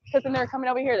public, because then they're coming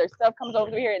over here, their stuff comes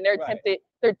over here, and they're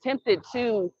tempted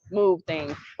to move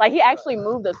things. Like he actually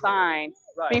moved the sign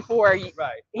before to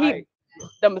be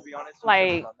honest,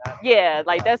 like yeah,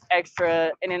 like that's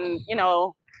extra, and then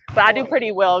but I do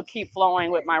pretty well keep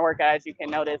flowing with my workout, as you can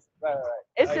notice. Right.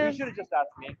 It's You just should have just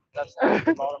asked me. That's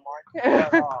the bottom line. But, yeah,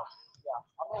 I'm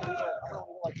gonna leave it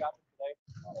like that for today.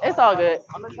 it's all good.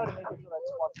 I'm gonna try to make it so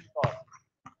that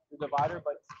the divider,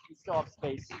 but you still have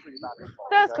space for your battery.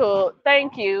 That's cool.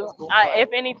 Thank you. Cool. If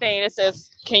anything, it says,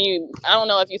 I don't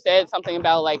know if you said something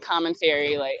about like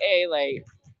commentary, like, hey, like.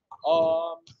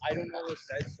 I don't know what it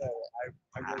said, so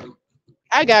I really.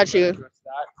 I got you. Address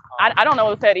that. I don't know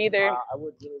what it said either. I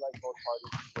would really like both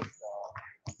parties.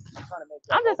 I'm trying to make.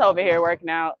 I'm just over here working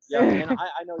out. Yeah, and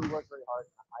I know you work very hard.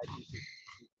 I appreciate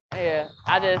it. Yeah,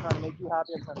 I'm trying to make you happy.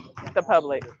 I'm trying to make the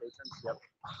public. your patrons. Yep.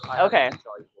 Okay.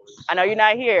 I know you're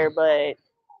not here, but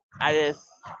I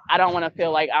don't want to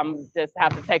feel like I'm just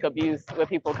have to take abuse with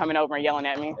people coming over and yelling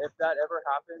at me. If that ever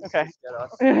happens, Okay. just get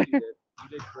us. You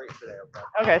did great today.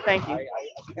 Okay. Okay, thank you. I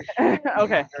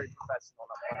Okay, very professional.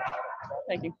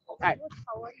 thank you. All right.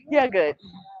 Yeah, good.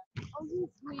 How he's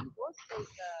doing was okay.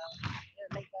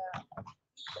 Because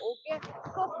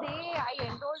I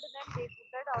enrolled them, they put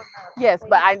it on. Yes,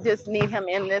 but I just need him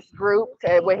in this group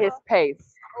with his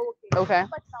pace. Okay.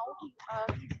 But now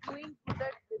he's doing good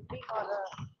at dribbling or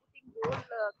putting goal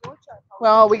coach or how.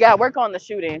 Well, we got work on the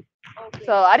shooting. Okay.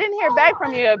 So I didn't hear back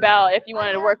from you about if you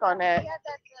wanted to work on that. Yeah,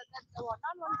 that's the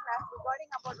one-on-one class regarding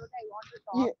about what I want to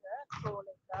talk. So like,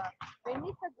 when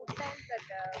is a good time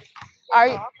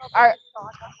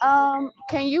that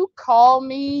Can you call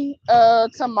me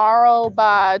tomorrow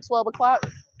by 12 o'clock?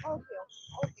 Okay.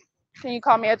 Can you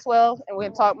call me at 12 and we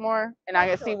can talk more and I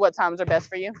can see what times are best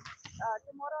for you?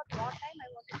 Tomorrow at what time I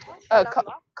want to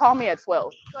talk? Call me at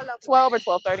 12. 12 or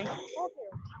 12:30. Okay.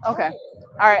 Okay.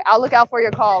 All right. I'll look out for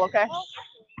your call. Okay.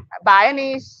 Bye,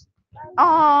 Anish.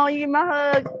 Oh, you give my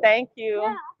hug. Thank you.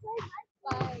 Yeah.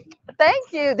 Bye.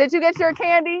 Thank you. Did you get your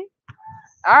candy?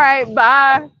 All right.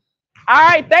 Bye. All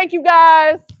right. Thank you,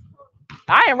 guys.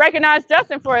 I didn't recognize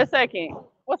Justin for a second.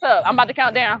 What's up? I'm about to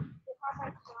count down.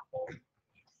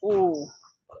 Ooh.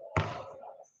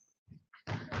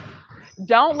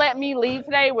 Don't let me leave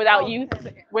today without you.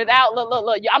 Look.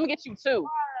 I'm gonna get you two.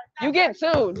 You get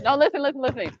two. No, listen.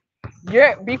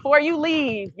 Before you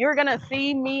leave, you're gonna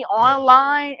see me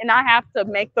online, and I have to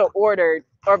make the order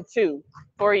of two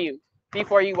for you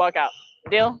before you walk out.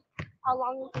 Deal? How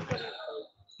long is it?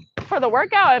 For the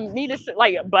workout, I need to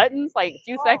like buttons, like a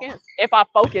few seconds. If I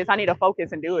focus, I need to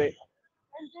focus and do it.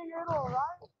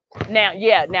 Now,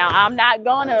 I'm not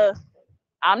gonna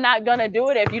do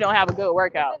it if you don't have a good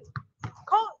workout.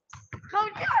 Coach, you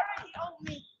already owe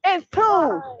me. It's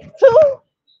two.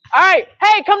 All right.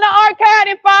 Hey, come to arcade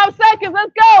in 5 seconds.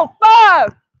 Let's go.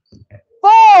 5,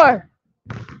 4,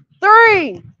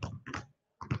 3,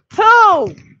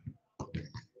 2,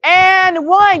 and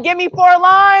 1. Give me 4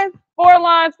 lines. 4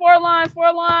 lines.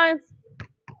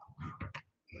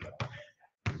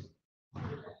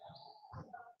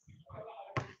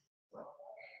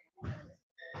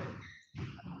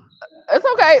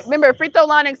 okay. Remember, free throw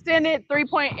line extended,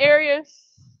 3-point area.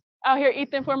 Out here,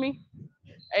 Ethan, for me.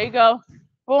 There you go.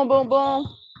 Boom, boom, boom.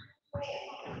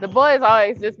 The boys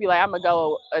always just be like, I'm gonna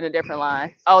go in a different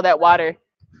line. Oh, that water.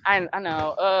 I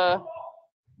know.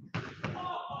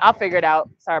 I'll figure it out.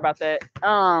 Sorry about that.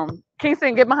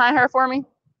 Kingston, get behind her for me.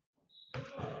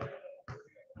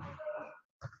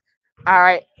 All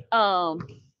right.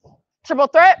 Triple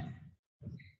threat.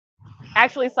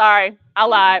 Actually, sorry, I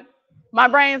lied. My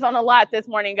brain's on a lot this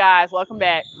morning, guys. Welcome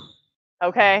back.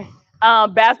 Okay.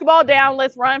 Basketball down.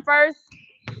 Let's run first.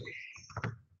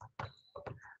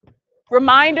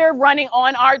 Reminder, running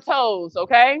on our toes,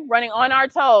 okay? Running on our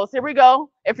toes. Here we go.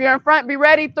 If you're in front, be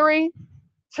ready. 3,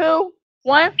 2,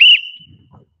 1.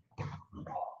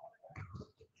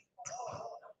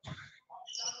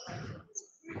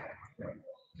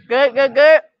 Good, good,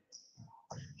 good.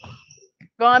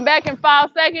 Going back in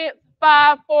 5 seconds.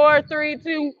 5, 4, 3,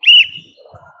 2.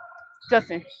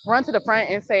 Justin, run to the front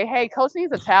and say, hey, coach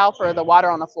needs a towel for the water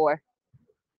on the floor.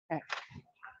 Okay.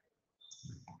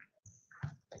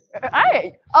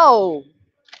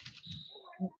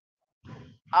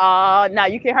 Now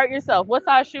you can hurt yourself. What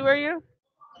size shoe are you?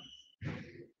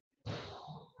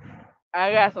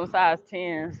 I got some size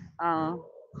 10s.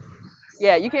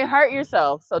 Yeah, you can hurt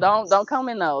yourself, so don't come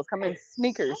in those. Come in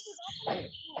sneakers.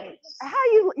 How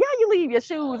you leave your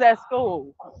shoes at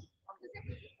school?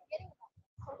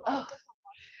 Oh.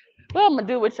 What I'm gonna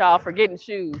do with y'all for getting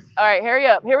shoes? All right, hurry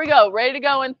up. Here we go. Ready to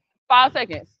go in 5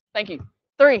 seconds. Thank you.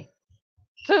 3,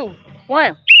 2,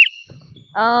 1.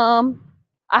 I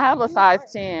have a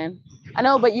size 10. I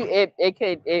know, but I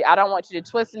don't want you to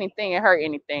twist anything and hurt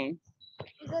anything.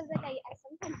 Because like I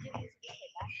sometimes do use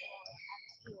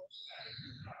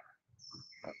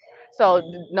So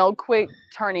no quick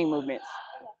turning movements.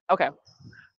 Okay.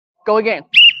 Go again.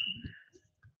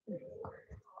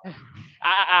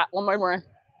 One more run.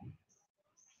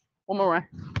 One more run.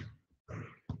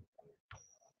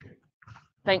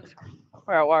 Thanks.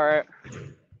 All right.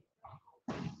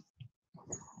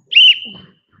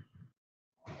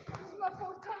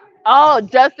 Oh,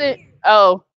 Justin.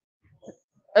 Oh,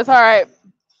 that's all right.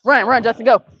 Run, Justin.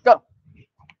 Go.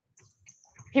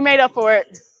 He made up for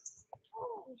it.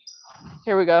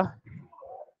 Here we go.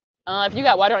 If you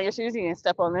got water on your shoes, you can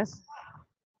step on this.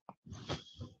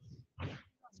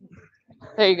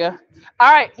 There you go.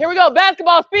 All right, here we go.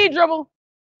 Basketball speed dribble.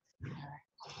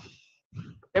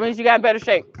 That means you got in better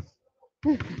shape.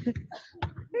 I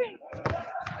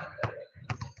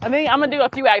think I'm gonna do a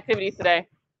few activities today.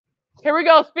 Here we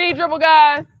go. Speed dribble,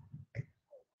 guys.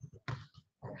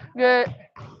 Good.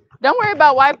 Don't worry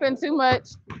about wiping too much.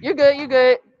 You're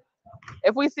good.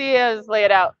 If we see it, just lay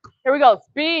it out. Here we go.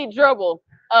 Speed dribble.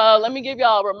 Let me give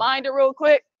y'all a reminder real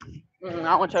quick. I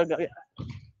don't want y'all to go yet.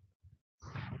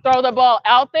 Throw the ball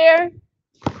out there.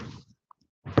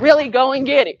 Really go and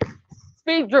get it.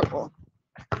 Speed dribble.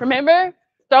 Remember,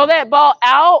 throw that ball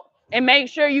out and make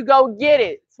sure you go get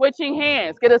it. Switching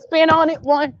hands. Get a spin on it.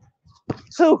 1,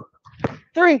 2,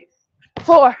 3,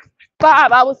 4,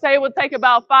 5. I would say it would take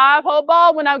about 5. Hold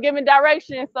ball when I'm giving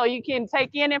directions so you can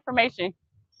take in information.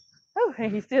 Oh,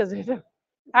 and he still is. All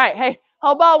right, hey,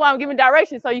 hold ball while I'm giving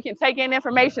directions so you can take in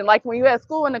information, like when you're at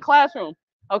school in the classroom.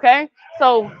 Okay,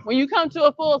 so when you come to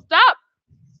a full stop,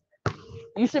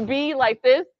 you should be like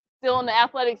this, still in the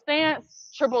athletic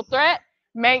stance, triple threat.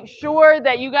 Make sure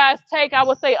that you guys take, I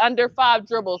would say, under 5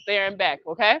 dribbles there and back.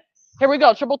 Okay, here we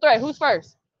go. Triple threat. Who's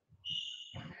first?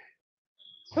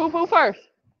 Who first?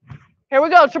 Here we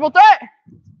go. Triple threat.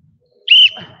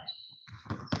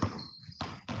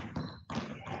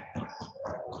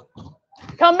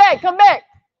 Come back.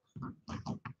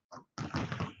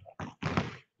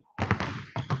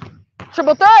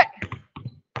 Triple threat.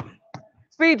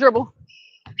 Speed dribble.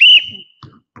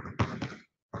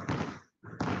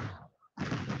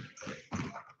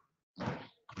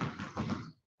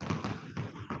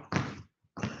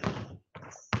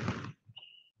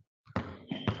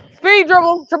 Speed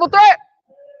dribble. Triple threat.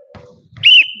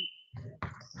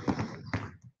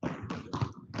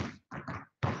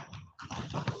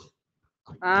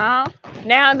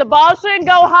 Now the ball shouldn't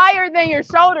go higher than your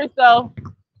shoulders, though.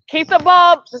 Keep the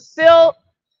ball still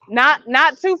not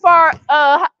too far,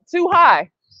 too high.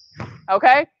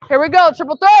 Okay, here we go.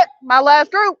 Triple threat. My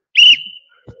last group.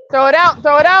 Throw it out.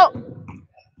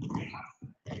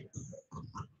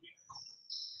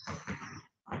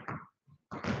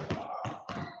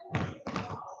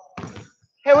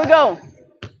 Here we go.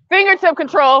 Fingertip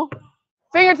control.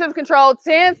 10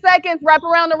 seconds. Wrap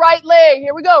around the right leg.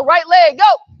 Here we go. Right leg. Go.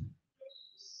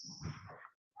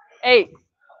 8,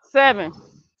 7,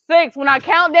 6. When I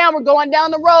count down, we're going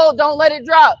down the road. Don't let it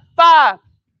drop. 5,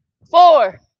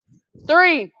 4,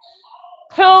 3,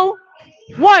 2,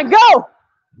 1, go.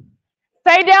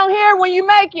 Stay down here when you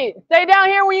make it. Stay down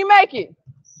here when you make it.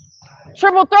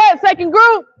 Triple threat, second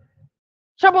group.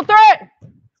 Triple threat.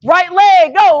 Right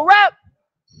leg, go, wrap.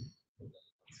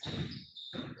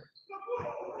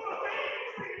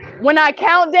 When I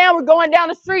count down, we're going down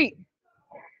the street.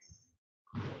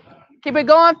 Keep it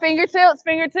going, fingertips,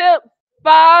 fingertips.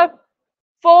 5,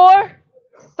 4,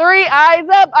 3, eyes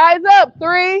up,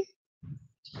 3,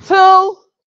 2,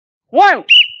 1.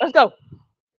 Let's go.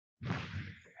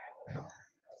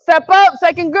 Step up,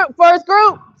 second group, first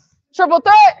group, triple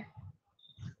threat.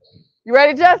 You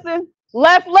ready, Justin?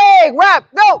 Left leg, wrap,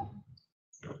 go.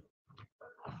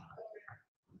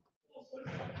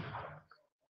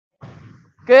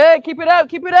 Good, keep it up,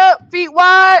 keep it up. Feet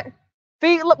wide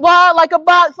like a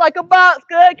box,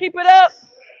 Good, keep it up.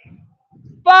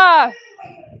 5,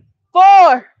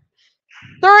 4,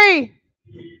 3,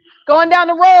 going down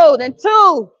the road, and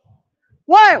 2,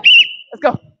 1. Let's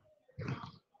go.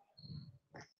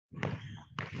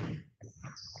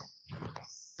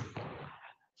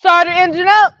 Start the engine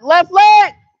up, left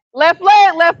leg, left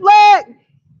leg, left leg.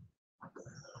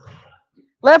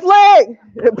 Left leg.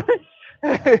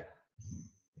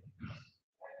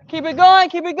 Keep it going,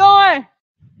 keep it going.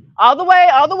 All the way,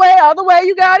 all the way, all the way.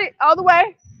 You got it, all the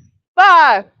way.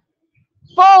 5,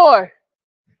 4,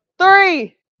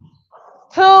 3,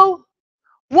 2,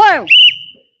 1.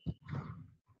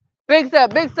 Big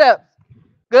step, big step.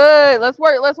 Good, let's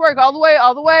work, all the way,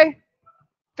 all the way.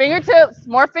 Fingertips,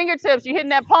 more fingertips. You're hitting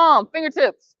that palm,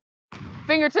 fingertips,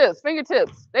 fingertips,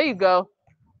 fingertips. There you go.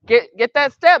 Get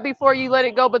that step before you let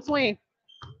it go between.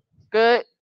 Good.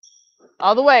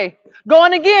 All the way.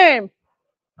 Going again.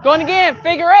 Going again.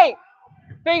 Figure 8.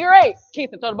 Figure 8. Keith,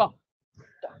 throw the ball.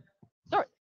 Throw it.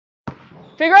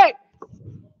 Figure 8.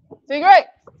 Figure 8.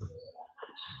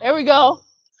 There we go.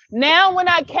 Now when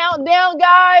I count down,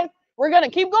 guys, we're going to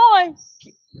keep going.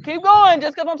 Keep going.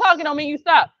 Just because I'm talking don't mean you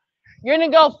stop. You're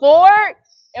going to go forward.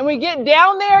 And we get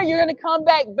down there, you're going to come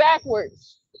back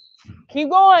backwards. Keep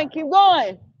going. Keep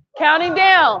going. Counting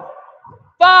down.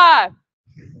 5,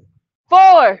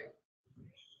 4,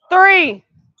 3,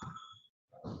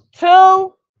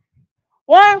 2,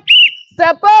 1.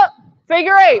 Step up.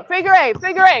 Figure 8, figure 8,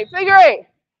 figure 8, figure 8.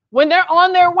 When they're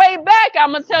on their way back,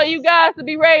 I'm going to tell you guys to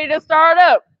be ready to start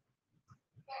up.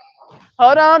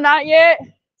 Hold on, not yet.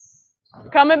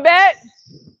 Coming back.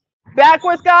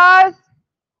 Backwards, guys.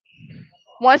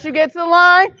 Once you get to the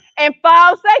line, in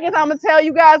 5 seconds, I'm going to tell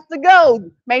you guys to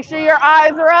go. Make sure your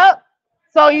eyes are up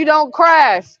so you don't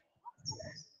crash.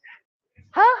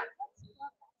 Huh?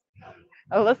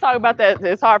 Oh, let's talk about that.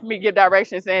 It's hard for me to give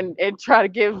directions and try to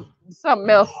give something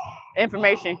else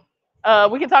information.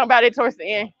 We can talk about it towards the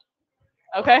end.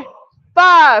 Okay?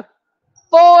 5,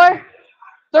 4,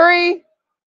 3,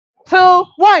 2,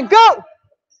 1, go!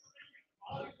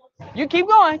 You keep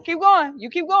going, keep going, you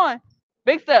keep going.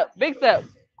 Big step, big step.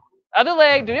 Other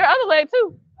leg, do your other leg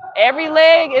too. Every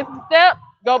leg is a step,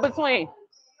 go between.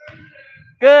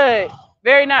 Good,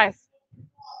 very nice.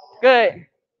 Good,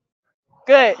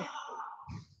 good,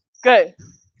 good.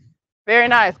 Very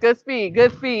nice, good speed,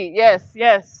 yes,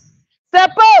 yes.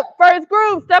 Step up, first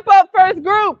group, step up, first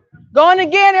group. Going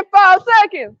again in 5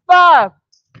 seconds. 5,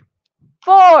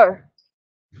 4,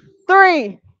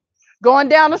 3, going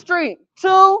down the street.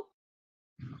 2,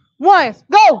 1,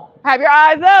 go. Have your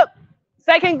eyes up.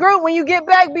 Second group, when you get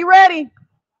back, be ready.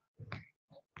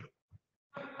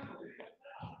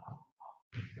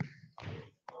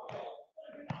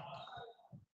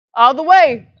 All the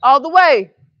way, all the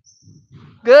way.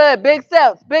 Good, big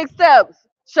steps, big steps.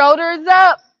 Shoulders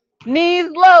up, knees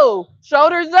low.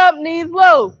 Shoulders up, knees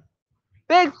low.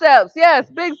 Big steps, yes,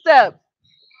 big steps.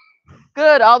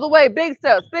 Good, all the way, big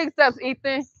steps,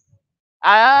 Ethan.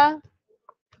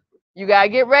 You gotta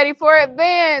get ready for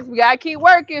advance. We gotta keep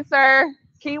working, sir.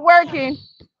 Keep working,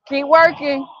 keep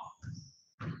working.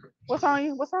 What's wrong with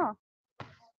you? What's wrong?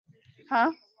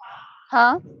 Huh?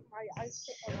 Huh?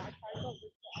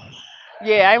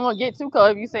 Yeah, I ain't want to get too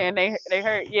close if you saying they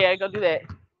hurt. Yeah, go do that.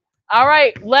 All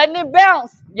right, letting it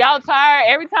bounce. Y'all tired?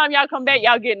 Every time y'all come back,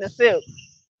 y'all getting a sip.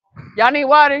 Y'all need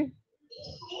water?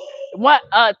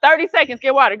 30 seconds,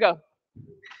 get water, go.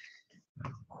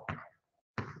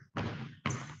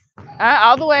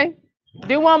 All the way.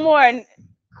 Do one more.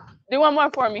 Do one more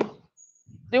for me.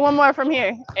 Do one more from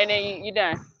here, and then you're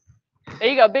done. There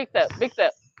you go, big step, big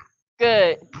step.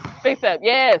 Good, big step,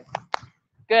 yes.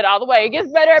 Good, all the way. It gets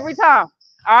better every time.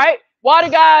 All right, water,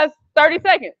 guys, 30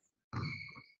 seconds.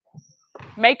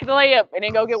 Make the layup and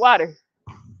then go get water.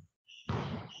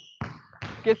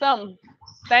 Get something.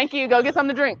 Thank you, go get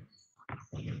something to drink.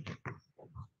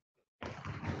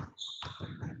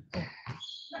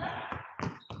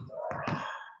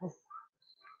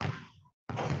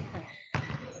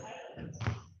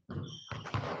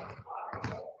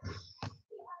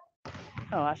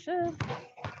 Oh, I should.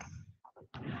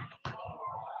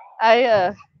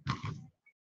 I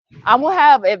will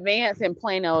have advanced in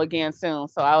Plano again soon,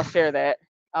 so I'll share that.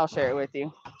 I'll share it with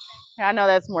you. I know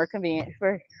that's more convenient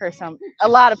for a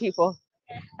lot of people.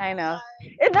 I know.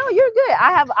 No, you're good.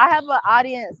 I have an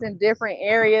audience in different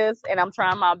areas, and I'm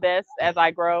trying my best as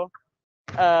I grow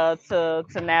to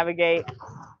navigate.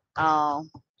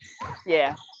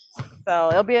 Yeah. So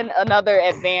it'll be another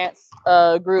advanced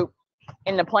group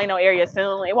in the Plano area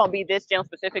soon. It won't be this gym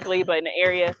specifically, but in the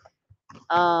area.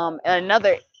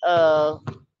 Another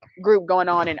group going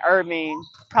on in Irving,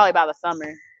 probably by the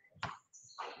summer.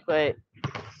 But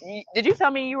did you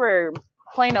tell me you were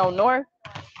Plano North?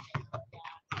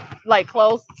 Like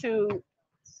close to,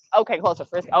 okay, close to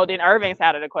Frisco. Oh, then Irving's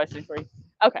out of the question for you.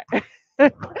 Okay.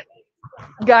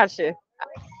 Gotcha.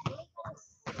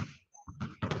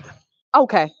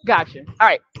 Okay, gotcha. All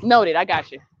right, noted. I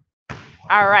got you.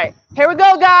 All right, here we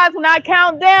go, guys. When I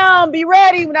count down, be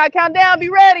ready. When I count down, be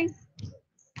ready.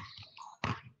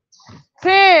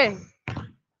 10,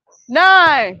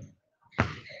 9,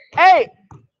 8,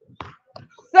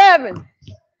 7,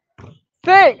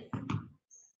 6,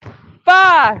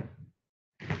 5,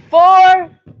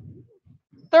 4,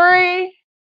 3,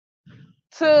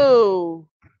 2.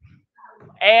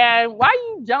 And why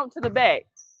you jump to the back?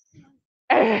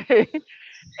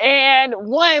 And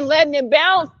 1, letting it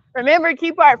bounce. Remember,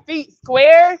 keep our feet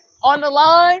square on the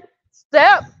line.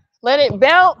 Step, let it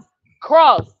bounce,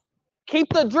 cross.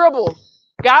 Keep the dribble.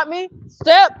 Got me?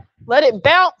 Step, let it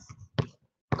bounce,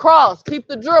 cross. Keep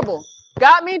the dribble.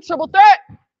 Got me? Triple threat.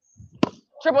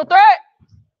 Triple threat.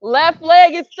 Left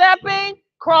leg is stepping,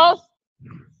 cross.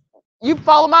 You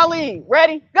follow my lead.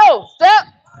 Ready? Go.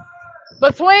 Step.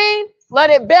 Between,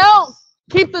 let it bounce.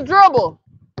 Keep the dribble.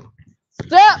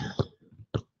 Step.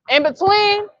 In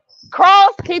between,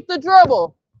 cross, keep the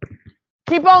dribble.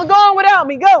 Keep on going without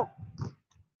me. Go.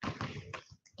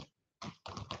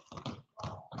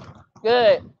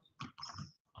 Good.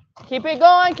 Keep it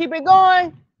going. Keep it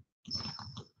going.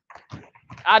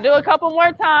 I'll do a couple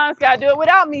more times. Gotta do it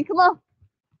without me. Come on.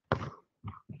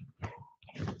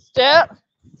 Step.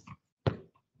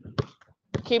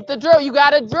 Keep the dribble. You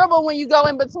gotta dribble when you go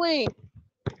in between.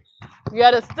 You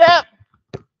gotta step.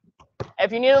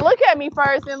 If you need to look at me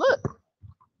first, then look.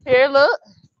 Here, look.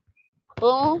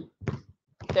 Boom.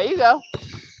 There you go.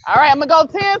 All right, I'm gonna go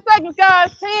 10 seconds,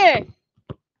 guys. 10,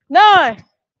 9,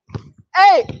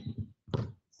 8,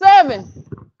 7,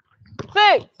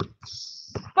 6,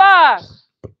 5,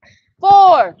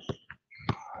 4,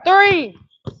 3,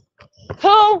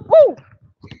 2. Woo!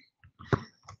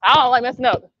 I don't like messing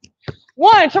up.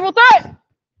 1, triple threat.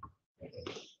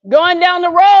 Going down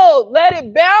the road. Let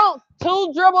it bounce.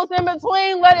 2 dribbles in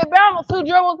between. Let it bounce. 2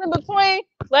 dribbles in between.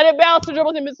 Let it bounce. 2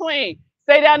 dribbles in between.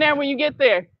 Stay down there when you get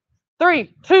there.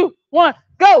 3, 2, 1,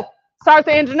 go. Start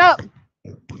the engine up.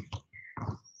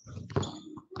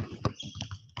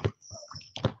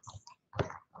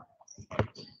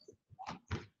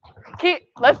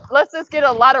 Let's just get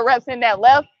a lot of reps in that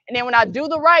left, and then when I do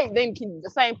the right, then keep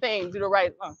the same thing. Do the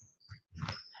right.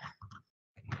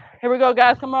 Here we go,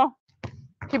 guys. Come on.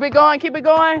 Keep it going. Keep it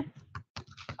going.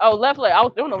 Oh, left leg. I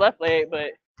was doing the left leg, but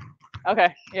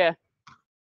okay, yeah.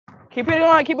 Keep it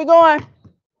going. Keep it going.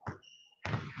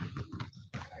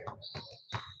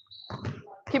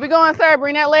 Keep it going, sir.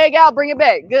 Bring that leg out. Bring it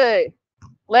back. Good.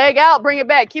 Leg out. Bring it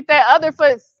back. Keep that other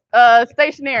foot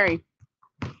stationary.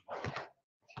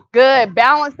 Good.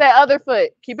 Balance that other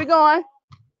foot. Keep it going.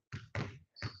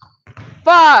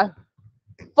 5,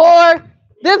 4.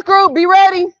 This group, be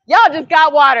ready. Y'all just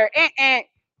got water.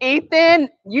 Ethan,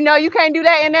 you know you can't do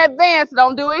that in advance.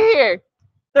 Don't do it here.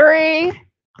 3,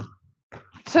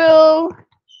 2,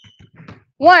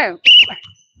 1.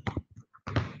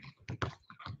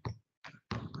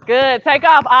 Good. Take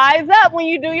off. Eyes up when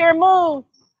you do your move.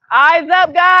 Eyes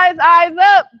up, guys. Eyes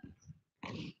up.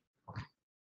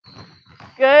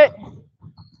 Good.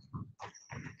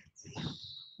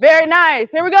 Very nice.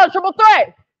 Here we go. Triple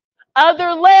threat.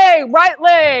 Other leg, right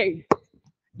leg.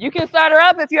 You can start her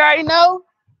up if you already know.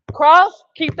 Cross,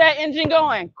 keep that engine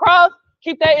going. Cross,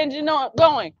 keep that engine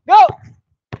going. Go.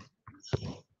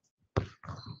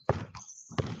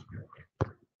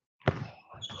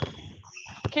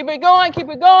 Keep it going, keep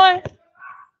it going.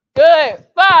 Good.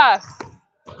 5,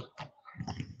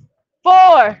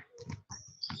 4.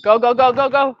 Go, go, go, go,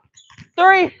 go.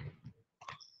 3.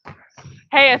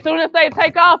 Hey, as soon as they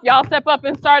take off, y'all step up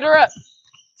and start her up.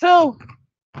 2,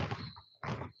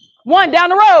 1, down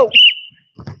the road.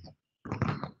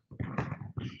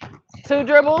 2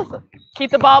 dribbles.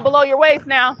 Keep the ball below your waist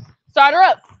now. Start her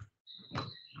up.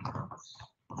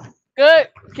 Good.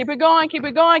 Keep it going. Keep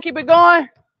it going. Keep it going.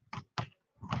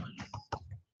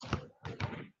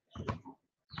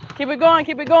 Keep it going.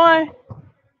 Keep it going.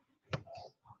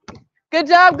 Good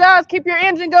job, guys. Keep your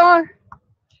engine going.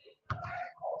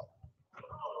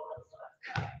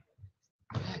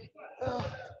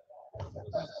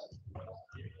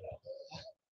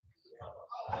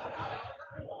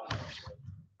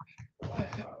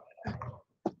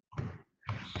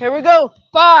 Here we go.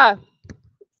 5,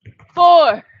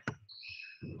 4,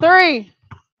 3,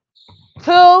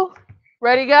 2.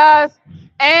 Ready, guys?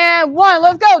 And 1.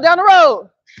 Let's go down the road.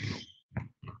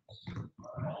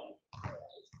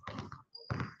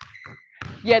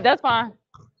 Yeah, that's fine.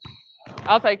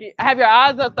 I'll take it. Have your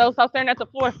eyes up, though. Stop staring at the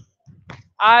floor.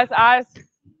 Eyes, eyes.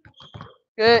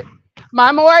 Good.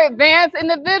 My more advanced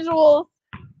individuals,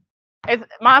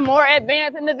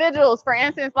 for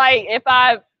instance, like if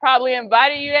I probably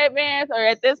invited you to advance, or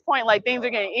at this point, like things are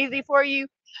getting easy for you,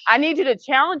 I need you to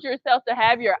challenge yourself to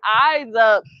have your eyes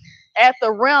up at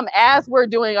the rim as we're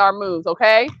doing our moves,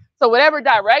 okay? So whatever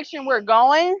direction we're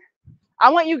going, I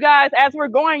want you guys, as we're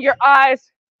going, your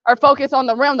eyes are focused on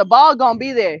the rim. The ball gonna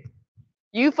be there.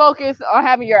 You focus on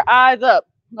having your eyes up,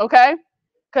 okay?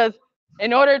 Because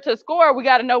in order to score, we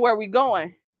got to know where we're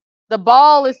going. The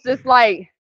ball is just like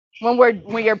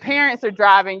when your parents are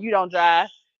driving, you don't drive.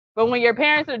 But when your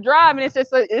parents are driving, it's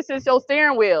just your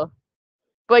steering wheel.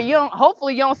 But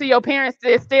hopefully you don't see your parents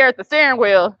stare at the steering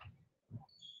wheel.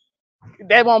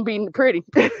 That won't be pretty,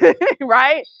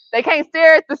 right? They can't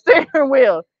stare at the steering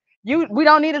wheel. We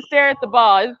don't need to stare at the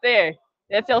ball. It's there.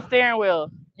 That's your steering wheel.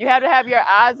 You have to have your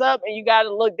eyes up and you got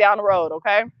to look down the road,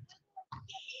 okay?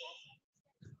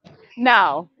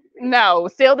 No,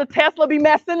 still the Tesla be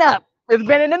messing up. It's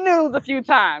been in the news a few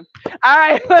times. All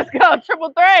right, let's go.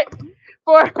 Triple threat.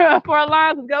 Four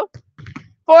lines. Let's go.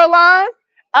 4 lines.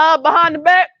 Behind the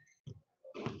back.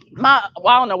 I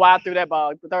don't know why I threw that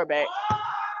ball. Throw it back.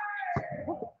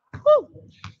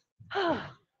 Woo.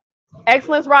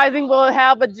 Excellence Rising will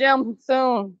have a gym soon.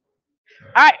 All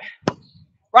right.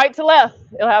 Right to left.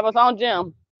 It'll have its own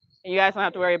gym. And you guys don't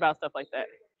have to worry about stuff like that.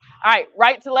 All right.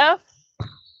 Right to left.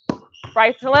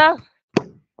 Right to left.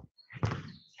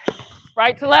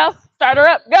 Right to left. Start her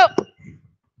up. Go.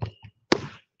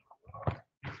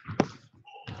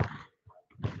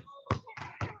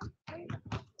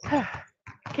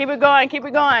 Keep it going. Keep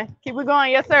it going. Keep it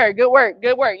going. Yes, sir. Good work.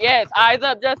 Good work. Yes. Eyes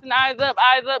up, Justin. Eyes up.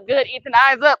 Eyes up. Good. Ethan.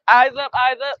 Eyes up. Eyes up.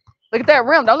 Eyes up. Look at that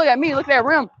rim. Don't look at me. Look at that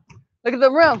rim. Look at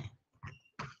the rim.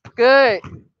 Good.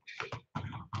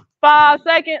 5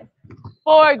 seconds.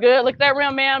 4. Good. Look at that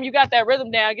rim, ma'am. You got that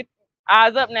rhythm down. Get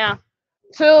eyes up now.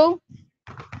 2,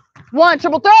 1.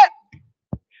 Triple threat.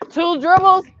 2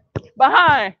 dribbles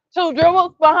behind. 2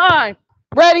 dribbles behind.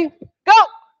 Ready? Go.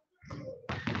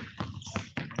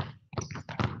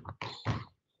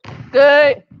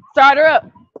 Good. Start her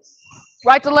up.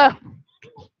 Right to left.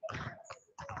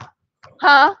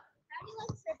 Huh? How do you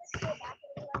like strip it to go back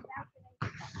and like that?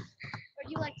 Or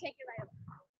do you like take it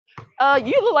right up?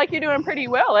 You look like you're doing pretty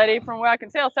well, Eddie, from what I can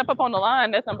tell. Step up on the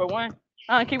line. That's number 1.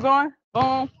 Keep going.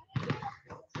 Boom.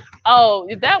 Oh,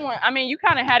 that one. I mean, you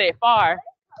kind of had it far.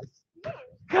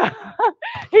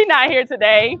 He's not here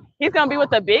today. He's gonna be with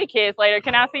the big kids later.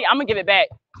 Can I see? I'm gonna give it back.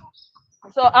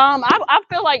 So I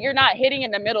feel like you're not hitting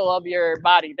in the middle of your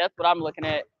body. That's what I'm looking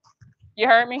at. You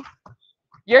heard me?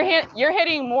 You're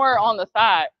hitting more on the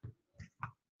side.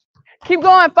 Keep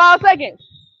going. 5 seconds.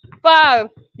 5.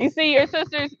 You see your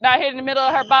sister's not hitting the middle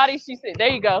of her body. She said, there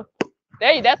you go.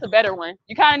 That's a better one.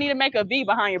 You kind of need to make a V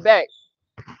behind your back.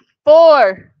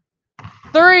 4,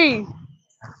 3.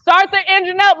 Start the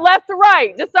engine up left to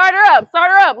right. Just start her up.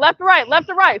 Start her up. Left to right. Left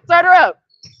to right. Start her up.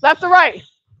 Left to right.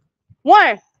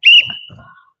 1.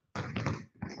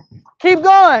 Keep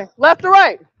going. Left to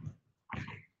right.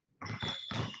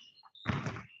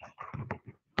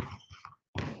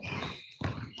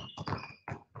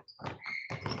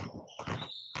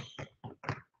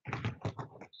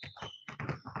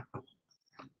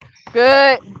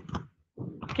 Good.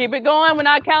 Keep it going. When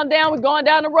I count down, we're going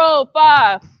down the road.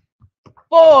 5,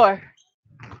 4,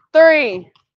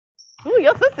 3. Ooh,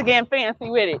 your sister getting fancy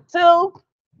with it. 2,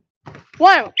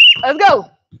 1. Let's go.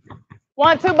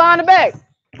 1, 2 behind the back.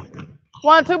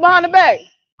 1, 2 behind the back.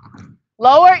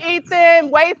 Lower,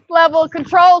 Ethan. Waist level.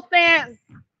 Control stance.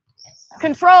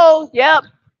 Control. Yep.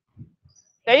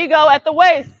 There you go. At the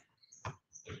waist.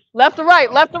 Left to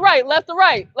right. Left to right. Left to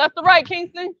right. Left to right,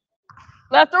 Kingston.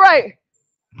 Left to right.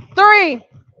 3,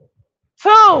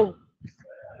 2,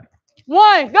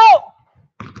 1. Go.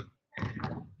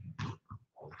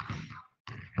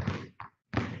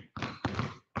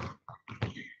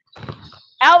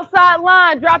 Outside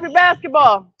line. Drop your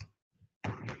basketball.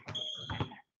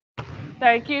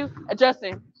 Thank you.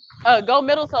 Justin, go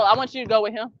middle. So I want you to go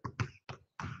with him.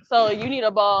 So you need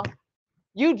a ball.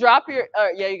 You drop your,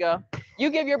 yeah, you go. You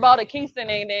give your ball to Kingston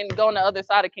and then go on the other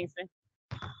side of Kingston.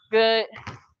 Good.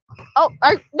 Oh,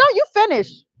 no, you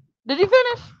finished. Did you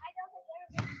finish?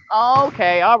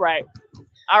 Okay, all right.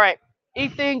 All right.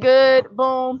 Ethan, good.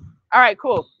 Boom. All right,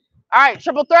 cool. All right,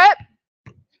 triple threat.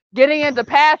 Getting into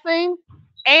passing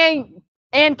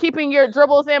and keeping your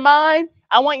dribbles in mind.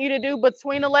 I want you to do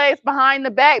between the legs, behind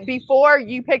the back before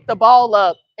you pick the ball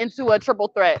up into a triple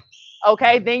threat.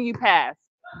 Okay, then you pass.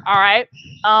 All right.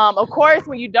 Of course,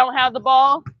 when you don't have the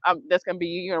ball, that's gonna be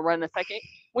you. You're gonna run in a second.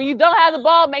 When you don't have the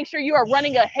ball, make sure you are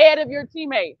running ahead of your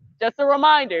teammate. Just a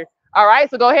reminder. All right,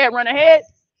 so go ahead, run ahead.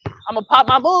 I'm gonna pop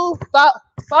my move. Stop,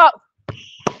 stop.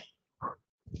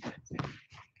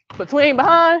 Between,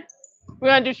 behind. We're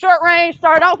gonna do short range.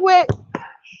 Start off with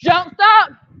jump, stop,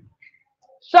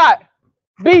 shot,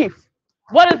 beef.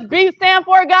 What does B stand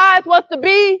for, guys? What's the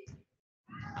B?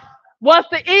 What's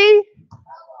the E?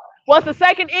 What's the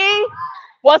second E?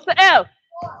 What's the F?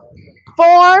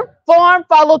 Form,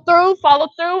 follow through. Follow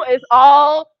through is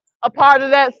all a part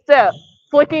of that step.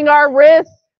 Flicking our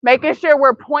wrists, making sure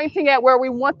we're pointing at where we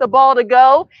want the ball to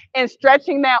go and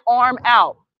stretching that arm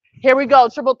out. Here we go,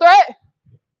 triple threat.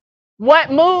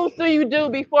 What moves do you do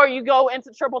before you go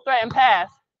into triple threat and pass?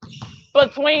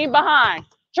 Between, behind.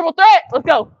 Triple threat, let's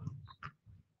go.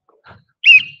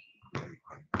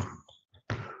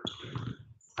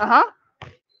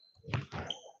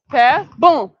 Pass,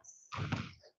 boom.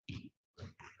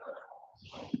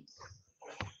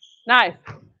 Nice.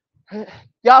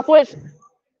 Y'all switch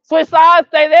sides,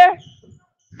 stay there.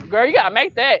 Girl, you gotta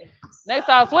make that. Next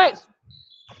time, switch.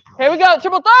 Here we go,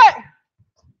 triple threat.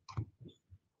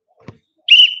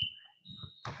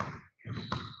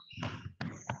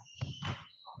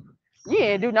 You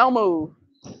didn't do no move.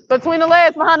 Between the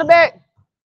legs, behind the back.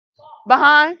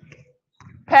 Behind.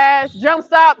 Pass, jump,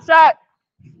 stop, shot.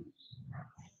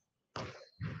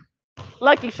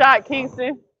 Lucky shot,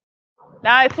 Kingston.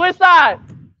 Nice, switch sides.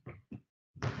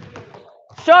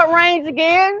 Short range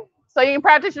again. So you can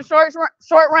practice your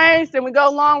short range, then we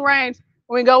go long range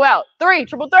when we go out. 3,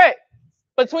 triple threat.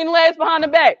 Between the legs, behind the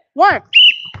back. 1.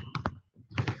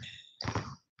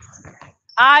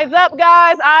 Eyes up,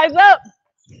 guys, eyes up.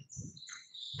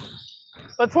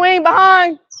 Between,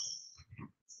 behind.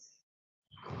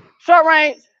 Short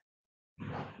range.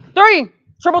 3,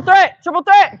 triple threat,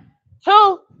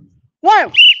 2,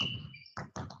 1.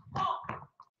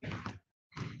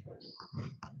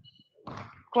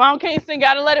 Come on, Kingston,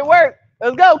 gotta let it work.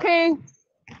 Let's go, King.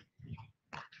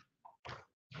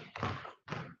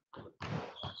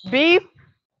 Beef.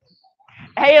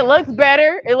 Hey, it looks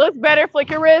better. It looks better. Flick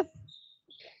your wrist.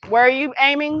 Where are you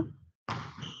aiming?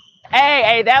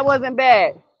 Hey, that wasn't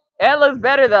bad. That looks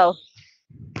better, though.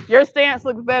 Your stance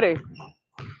looks better.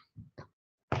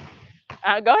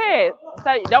 Go ahead.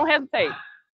 Don't hesitate.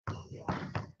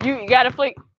 You got to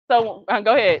flick. So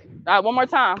go ahead. One more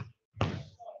time.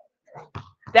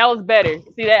 That was better.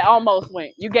 See, that almost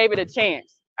went. You gave it a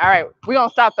chance. All right. We're going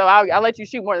to stop, though. I'll let you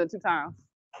shoot more than 2 times.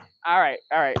 All right.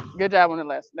 Good job on the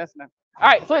last. That's enough. All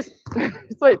right. Switch.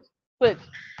 Switch. All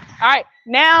right.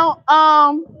 Now,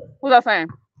 what was I saying?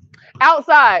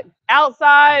 Outside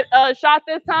shot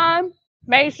this time.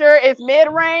 Make sure it's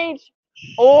mid-range,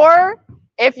 or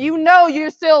if you know you're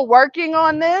still working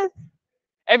on this,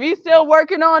 if you're still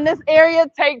working on this area,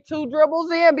 take 2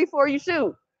 dribbles in before you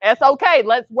shoot. That's okay.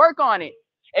 Let's work on it.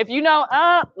 If you know,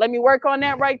 let me work on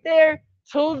that right there.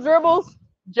 2 dribbles,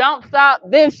 jump, stop,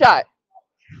 then shot.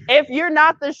 If you're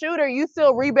not the shooter, you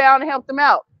still rebound and help them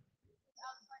out.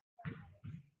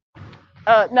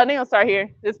 No, they gonna start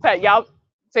here. This pass, y'all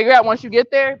figure out once you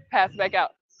get there, pass it back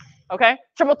out. Okay?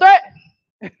 Triple threat.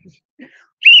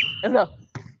 Let's go.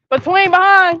 Between,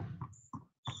 behind.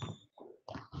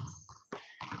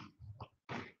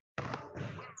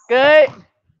 Good.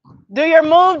 Do your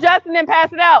move, Justin, and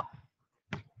pass it out.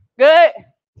 Good.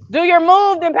 Do your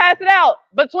move, then pass it out.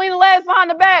 Between the legs,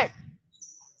 behind the back.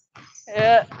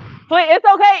 Yeah. It's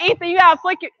okay, Ethan. You gotta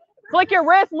flick your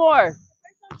wrist more.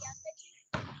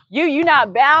 You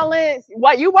not balanced.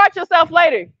 What? You watch yourself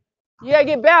later. You gotta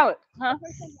get balanced, huh?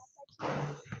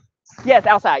 Yes,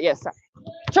 outside. Yes, sir.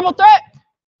 Triple threat.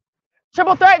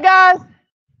 Triple threat, guys.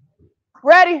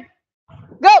 Ready?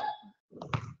 Go.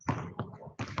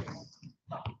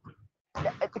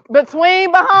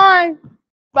 Between, behind.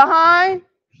 Behind.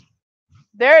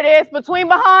 There it is. Between,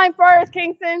 behind first,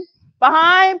 Kingston.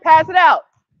 Behind, pass it out.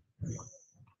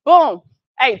 Boom.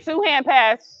 Hey, 2-hand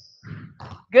pass.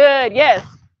 Good, yes.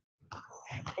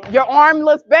 Your arm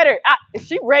looks better. Is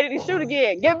she ready to shoot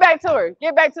again? Get back to her.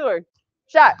 Get back to her.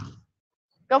 Shot.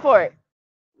 Go for it.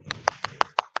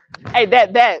 Hey,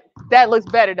 that looks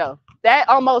better though. That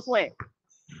almost went.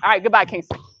 All right, goodbye,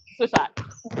 Kingston. Switch side.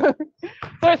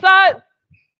 Switch side.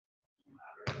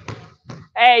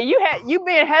 Hey, you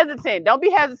being hesitant. Don't be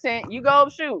hesitant. You go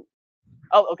shoot.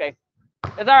 Oh, okay.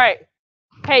 It's all right.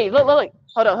 Hey, look.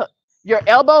 Hold on. Your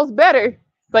elbow's better,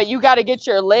 but you got to get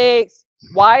your legs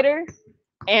wider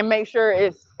and make sure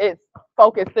it's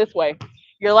focused this way.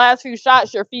 Your last few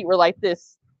shots, your feet were like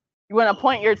this. You want to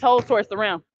point your toes towards the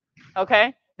rim.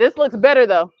 Okay? This looks better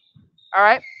though. All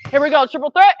right. Here we go.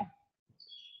 Triple threat.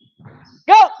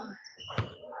 Go.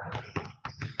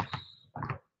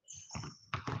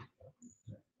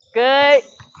 Good.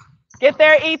 Get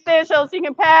there, Ethan, so she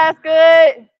can pass.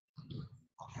 Good.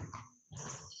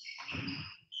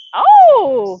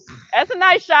 Oh, that's a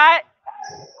nice shot.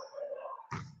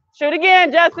 Shoot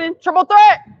again, Justin. Triple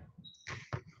threat.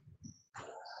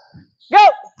 Go.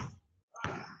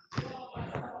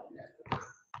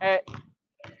 All right.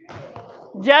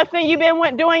 Justin, you've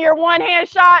been doing your one-hand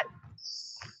shot.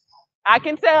 I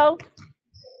can tell.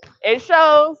 It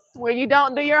shows when you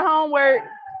don't do your homework.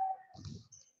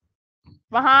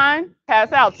 Behind,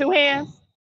 pass out. 2 hands.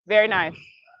 Very nice.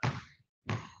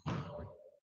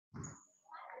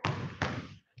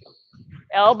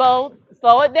 Elbow,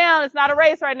 slow it down. It's not a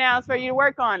race right now. It's for you to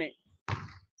work on it.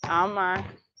 Oh my.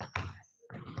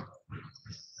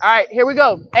 All right, here we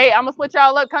go. Hey, I'm gonna switch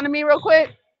y'all up. Come to me real quick.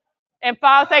 In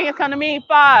 5 seconds, come to me.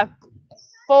 5,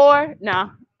 4.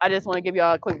 No, I just want to give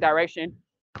y'all a quick direction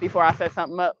before I set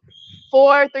something up.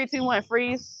 4, 3, 2, 1.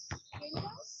 Freeze.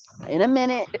 In a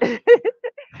minute.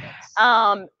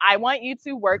 I want you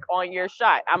to work on your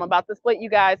shot. I'm about to split you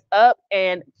guys up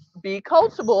and be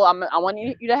coachable. I want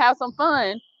you to have some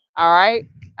fun. All right.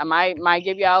 I might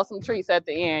give y'all some treats at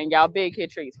the end. Y'all big kid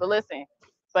treats. But listen,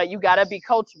 but you gotta be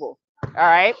coachable. All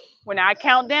right. When I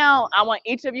count down, I want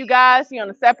each of you guys,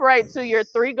 to separate to your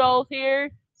 3 goals here.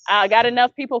 I got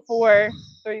enough people for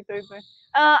 3.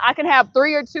 I can have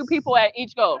 3 or 2 people at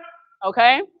each goal.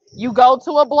 Okay. You go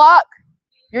to a block.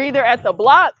 You're either at the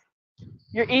block,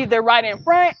 you're either right in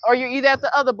front, or you're either at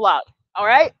the other block. All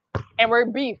right. And we're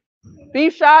beef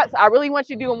shots. I really want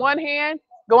you doing one hand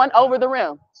going over the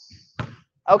rim.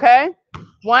 Okay.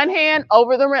 One hand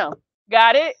over the rim.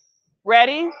 Got it?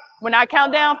 Ready? When I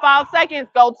count down 5 seconds,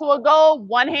 go to a goal,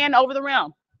 one hand over the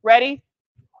rim. Ready?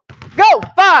 Go.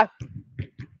 5,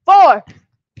 4,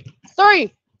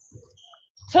 3,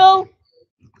 2,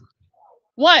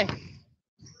 1.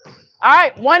 All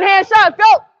right. One hand shots.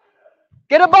 Go.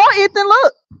 Get a ball, Ethan.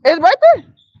 Look. It's right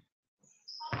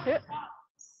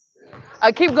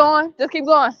there. Keep going. Just keep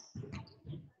going.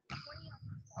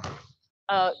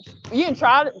 You can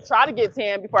try to get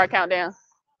 10 before I count down.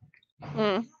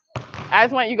 I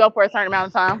just want you to go for a certain amount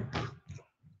of time.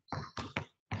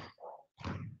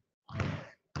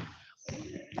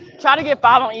 Try to get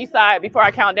 5 on each side before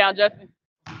I count down, Justin.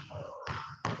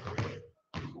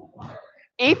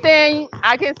 Ethan,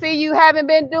 I can see you haven't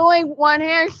been doing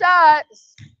one-hand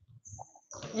shots.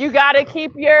 You got to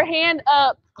keep your hand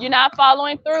up. You're not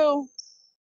following through.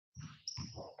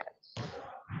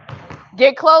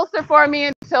 Get closer for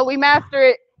me until we master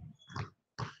it.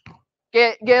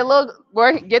 Get a little,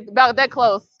 get about that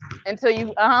close until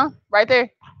you, right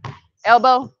there.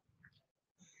 Elbow.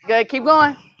 Good, keep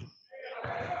going.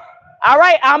 All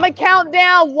right, I'm gonna count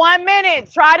down 1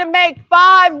 minute. Try to make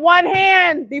 5 one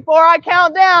hand before I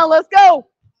count down. Let's go.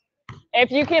 If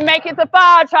you can make it to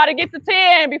 5, try to get to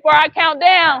 10 before I count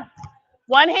down.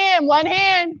 One hand, one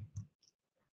hand.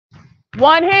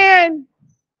 One hand.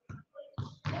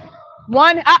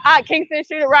 One, Kingston,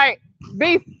 shoot it right.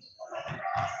 Beef.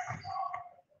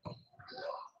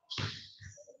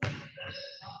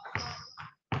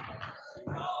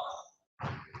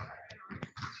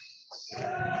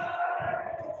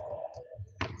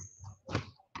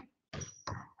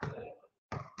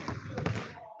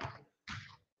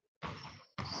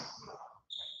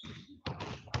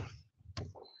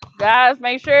 Guys,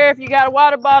 make sure if you got a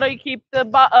water bottle, you keep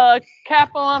the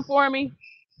cap on for me.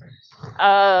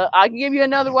 I can give you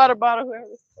another water bottle. Whoever.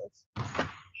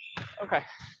 Okay.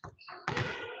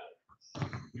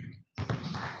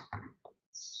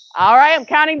 All right, I'm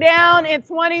counting down in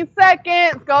 20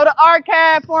 seconds. Go to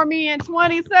archive for me in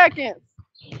 20 seconds.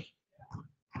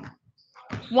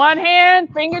 One hand,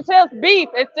 fingertips, beef.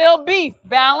 It's still beef.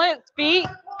 Balance, feet,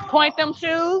 point them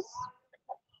shoes.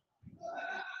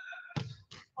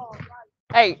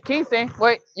 Hey, Kingston,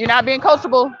 wait, you're not being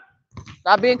coachable.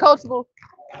 Not being coachable.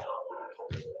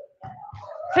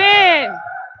 10,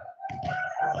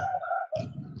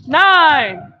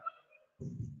 9,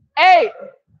 8,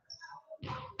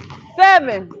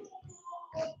 7,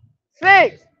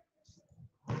 6,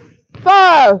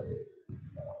 5,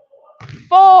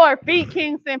 4. Feet,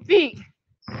 Kingston, feet.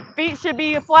 Feet should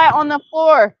be flat on the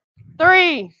floor.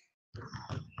 3,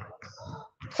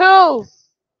 2,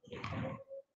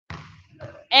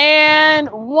 and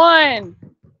 1.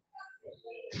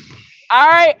 All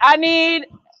right, I need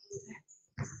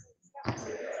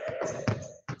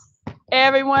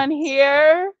everyone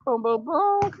here. Boom, boom,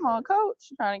 boom. Come on, coach.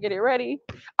 I'm trying to get it ready.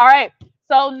 All right,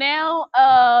 so now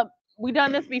we've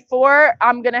done this before.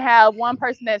 I'm going to have one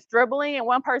person that's dribbling and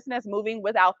one person that's moving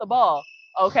without the ball.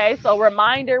 Okay, so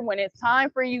reminder when it's time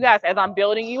for you guys, as I'm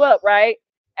building you up, right?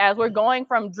 As we're going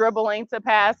from dribbling to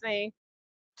passing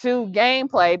to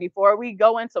gameplay, before we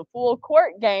go into full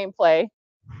court gameplay,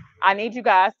 I need you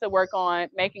guys to work on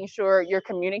making sure you're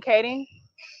communicating,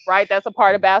 right? That's a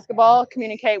part of basketball.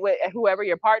 Communicate with whoever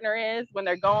your partner is when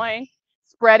they're going,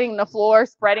 spreading the floor,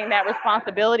 spreading that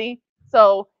responsibility.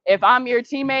 So if I'm your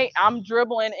teammate, I'm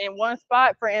dribbling in one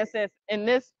spot, for instance, in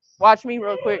this, watch me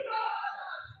real quick.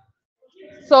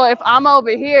 So if I'm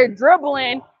over here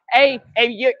dribbling,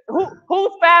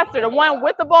 who's faster, the one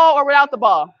with the ball or without the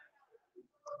ball?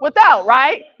 Without,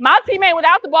 right? My teammate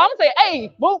without the ball, I'm gonna say,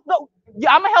 hey, move, no.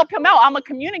 I'm gonna help him out. I'm gonna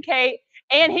communicate,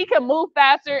 and he can move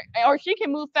faster, or she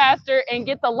can move faster and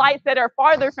get the lights that are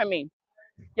farther from me.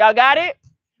 Y'all got it?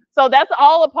 So that's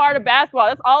all a part of basketball.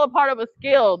 That's all a part of a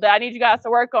skill that I need you guys to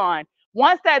work on.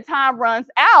 Once that time runs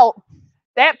out,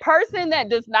 that person that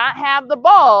does not have the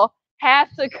ball has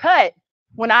to cut.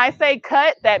 When I say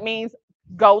cut, that means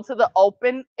go to the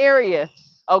open area,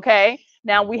 okay?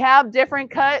 Now we have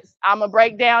different cuts. I'm gonna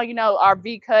break down, you know, our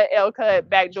V cut, L cut,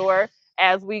 backdoor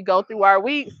as we go through our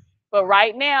weeks. But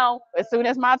right now, as soon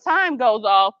as my time goes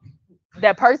off,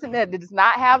 that person that does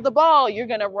not have the ball, you're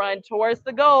gonna run towards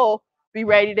the goal, be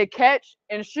ready to catch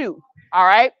and shoot. All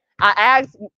right. I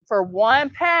asked for one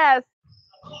pass,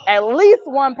 at least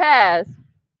one pass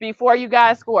before you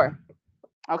guys score.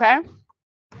 Okay.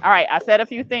 All right. I said a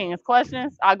few things.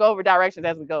 Questions? I'll go over directions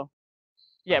as we go.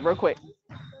 Yeah, real quick.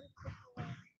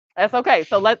 That's okay.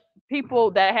 So let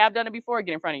people that have done it before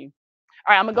get in front of you.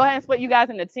 All right, I'm gonna go ahead and split you guys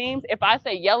into teams. If I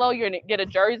say yellow, you're gonna get a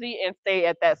jersey and stay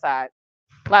at that side.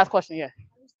 Last question, yeah.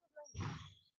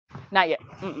 Not yet.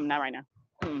 Not right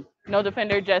now. No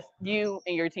defender, just you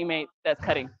and your teammate that's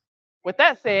cutting. With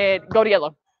that said, go to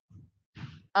yellow.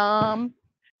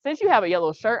 Since you have a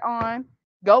yellow shirt on,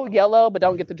 go yellow, but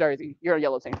don't get the jersey. You're a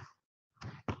yellow team.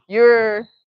 Your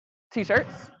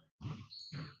t-shirts,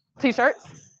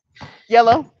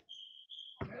 yellow.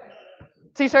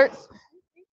 T-shirts.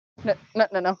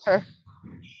 No, her.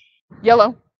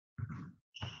 Yellow.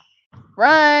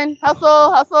 Run,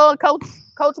 hustle,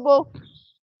 coachable.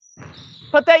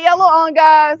 Put that yellow on,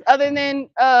 guys. Other than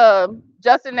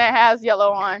Justin that has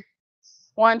yellow on.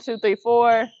 1, 2, 3,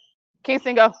 4.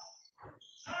 Kingston, go.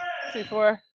 2,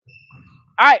 4.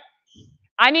 All right.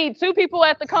 I need 2 people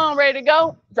at the cone ready to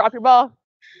go. Drop your ball.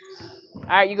 All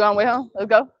right, you going with him? Let's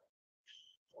go.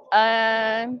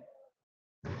 And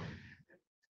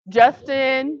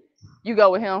Justin, you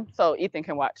go with him so Ethan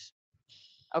can watch.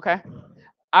 Okay.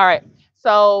 All right.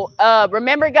 So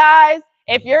remember, guys,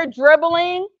 if you're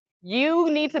dribbling, you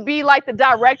need to be like the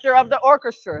director of the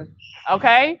orchestra.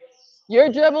 Okay. You're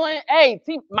dribbling. Hey,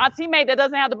 my teammate that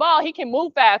doesn't have the ball, he can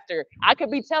move faster. I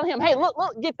could be telling him, hey, look,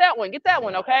 get that one.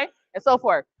 Okay. And so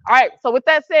forth. All right. So with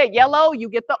that said, yellow, you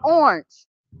get the orange.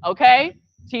 Okay.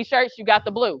 T-shirts, you got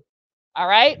the blue. All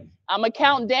right. I'm going to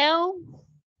count down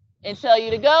and tell you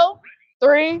to go.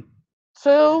 3,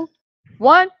 2,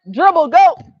 1, dribble,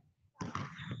 go.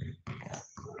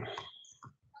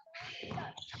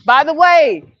 By the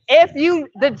way, if you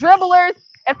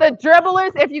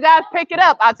guys pick it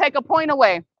up, I'll take a point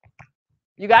away.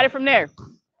 You got it from there.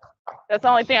 That's the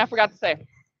only thing I forgot to say.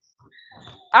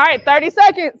 All right, 30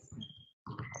 seconds.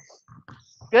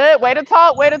 Good, way to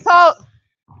talk.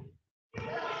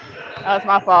 That's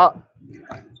my fault.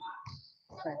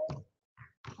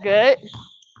 Good,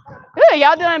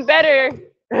 y'all doing better.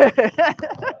 All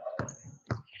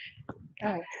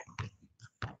right.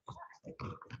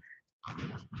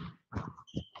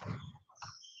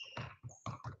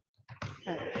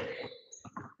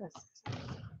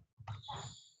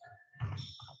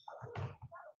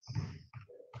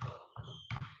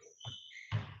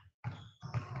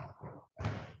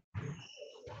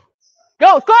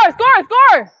 Go, score.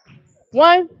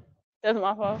 1. That's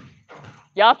my fault.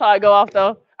 Y'all saw it go off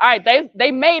though. All right,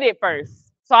 they made it first.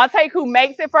 So I'll take who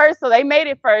makes it first. So they made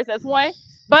it first. That's 1.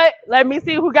 But let me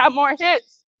see who got more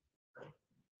hits.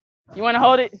 You want to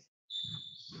hold it?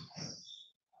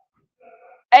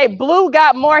 Hey, blue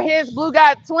got more hits. Blue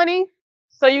got 20.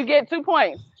 So you get 2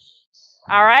 points.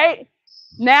 All right.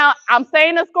 Now, I'm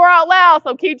saying the score out loud,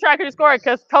 so keep track of the score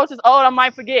because coach is old, I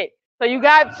might forget. So you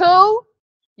got 2.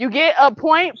 You get a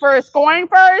point for scoring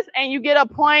first, and you get a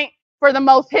point for the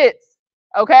most hits.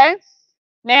 Okay?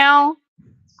 Now,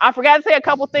 I forgot to say a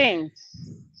couple things.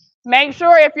 Make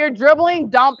sure if you're dribbling,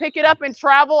 don't pick it up and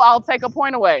travel. I'll take a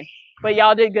point away. But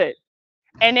y'all did good.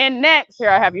 And then next, here,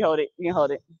 I have you hold it. You can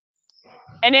hold it.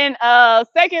 And then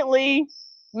secondly,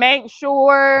 make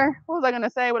sure, what was I going to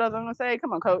say? What else was I going to say?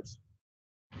 Come on, coach.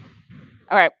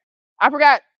 All right. I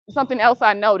forgot something else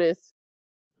I noticed.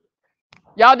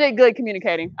 Y'all did good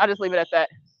communicating. I'll just leave it at that.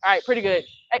 All right, pretty good.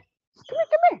 Hey, come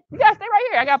here. You guys stay right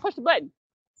here. I got to push the button.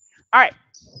 All right.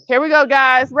 Here we go,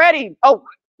 guys. Ready? Oh,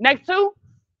 next 2.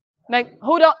 Next,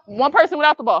 who don't? One person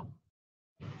without the ball.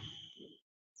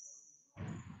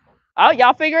 Oh,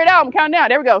 y'all figure it out. I'm counting down.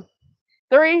 There we go.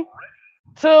 3,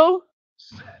 2,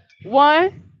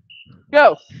 1,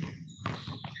 go.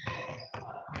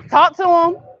 Talk to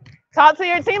him. Talk to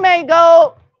your teammate.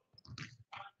 Go.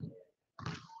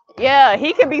 Yeah,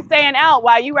 he could be staying out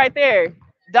while you right there.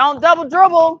 Don't double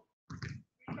dribble.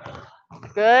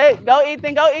 Good. Go,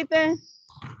 Ethan. Go, Ethan.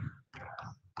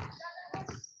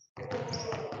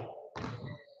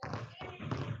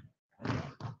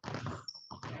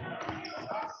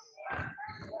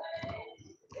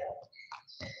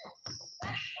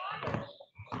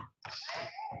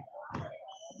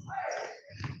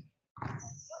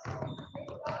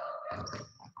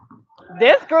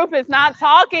 This group is not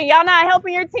talking. Y'all not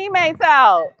helping your teammates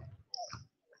out.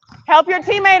 Help your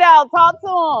teammate out. Talk to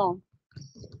him.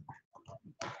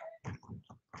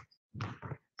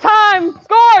 Time.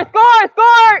 Score, score,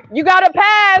 score. You got to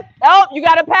pass. Oh, you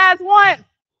got to pass once.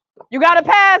 You got to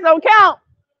pass. Don't count.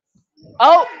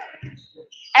 Oh.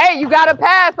 Hey, you got to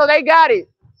pass, so they got it.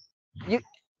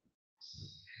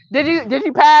 Did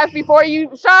you pass before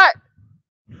you shot?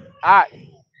 All right.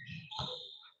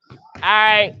 All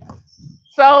right.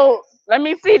 So let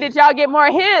me see. Did y'all get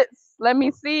more hits? Let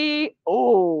me see.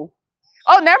 Oh,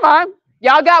 never mind.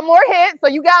 Y'all got more hits. So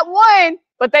you got 1,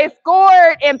 but they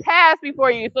scored and passed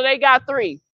before you. So they got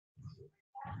 3.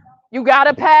 You got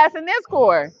to pass and then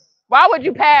score. Why would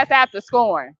you pass after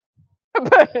scoring? All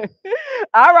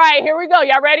right, here we go.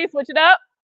 Y'all ready? Switch it up.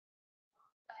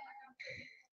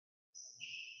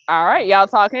 All right, y'all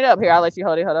talking it up. Here, I'll let you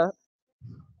hold it. Hold up.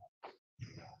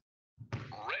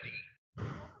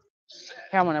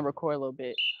 Here, I'm gonna record a little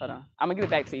bit. Hold on. I'm gonna give it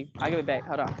back to you. I'll give it back.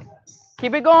 Hold on.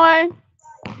 Keep it going.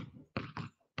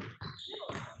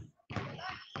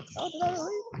 Oh, did I leave?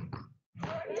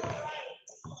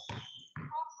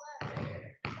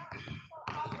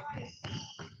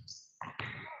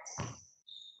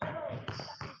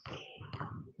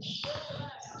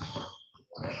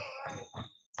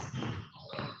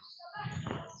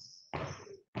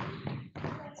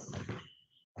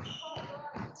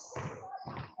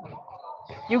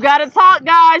 You gotta talk,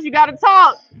 guys. You gotta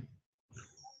talk.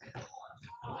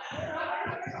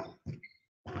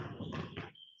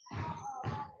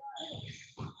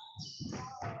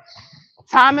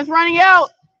 Time is running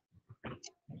out.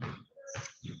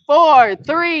 4,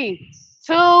 3,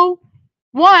 2,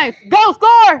 1. Go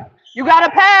score. You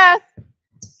gotta pass.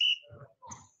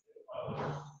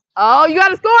 Oh, you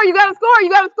gotta score. You gotta score. You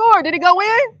gotta score. Did it go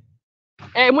in?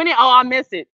 And when it, oh, I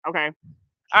missed it. Okay.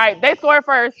 All right, they scored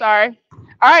first. Sorry.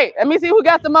 All right, let me see who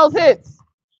got the most hits.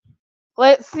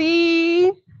 Let's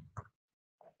see.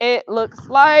 It looks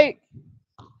like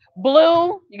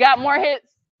blue. You got more hits,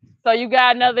 so you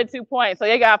got another 2 points. So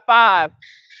you got 5.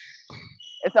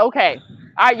 It's okay.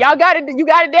 All right, y'all got it. You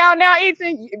got it down now,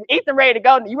 Ethan. Ethan ready to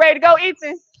go. You ready to go,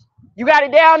 Ethan? You got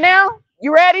it down now?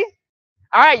 You ready?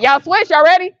 All right, y'all switch. Y'all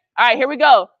ready? All right, here we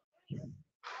go.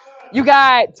 You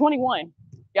got 21.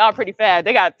 Y'all pretty fast.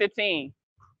 They got 15.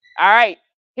 All right,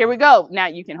 here we go. Now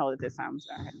you can hold it this time. I'm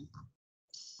sorry.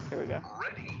 Here we go.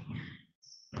 Ready,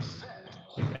 set.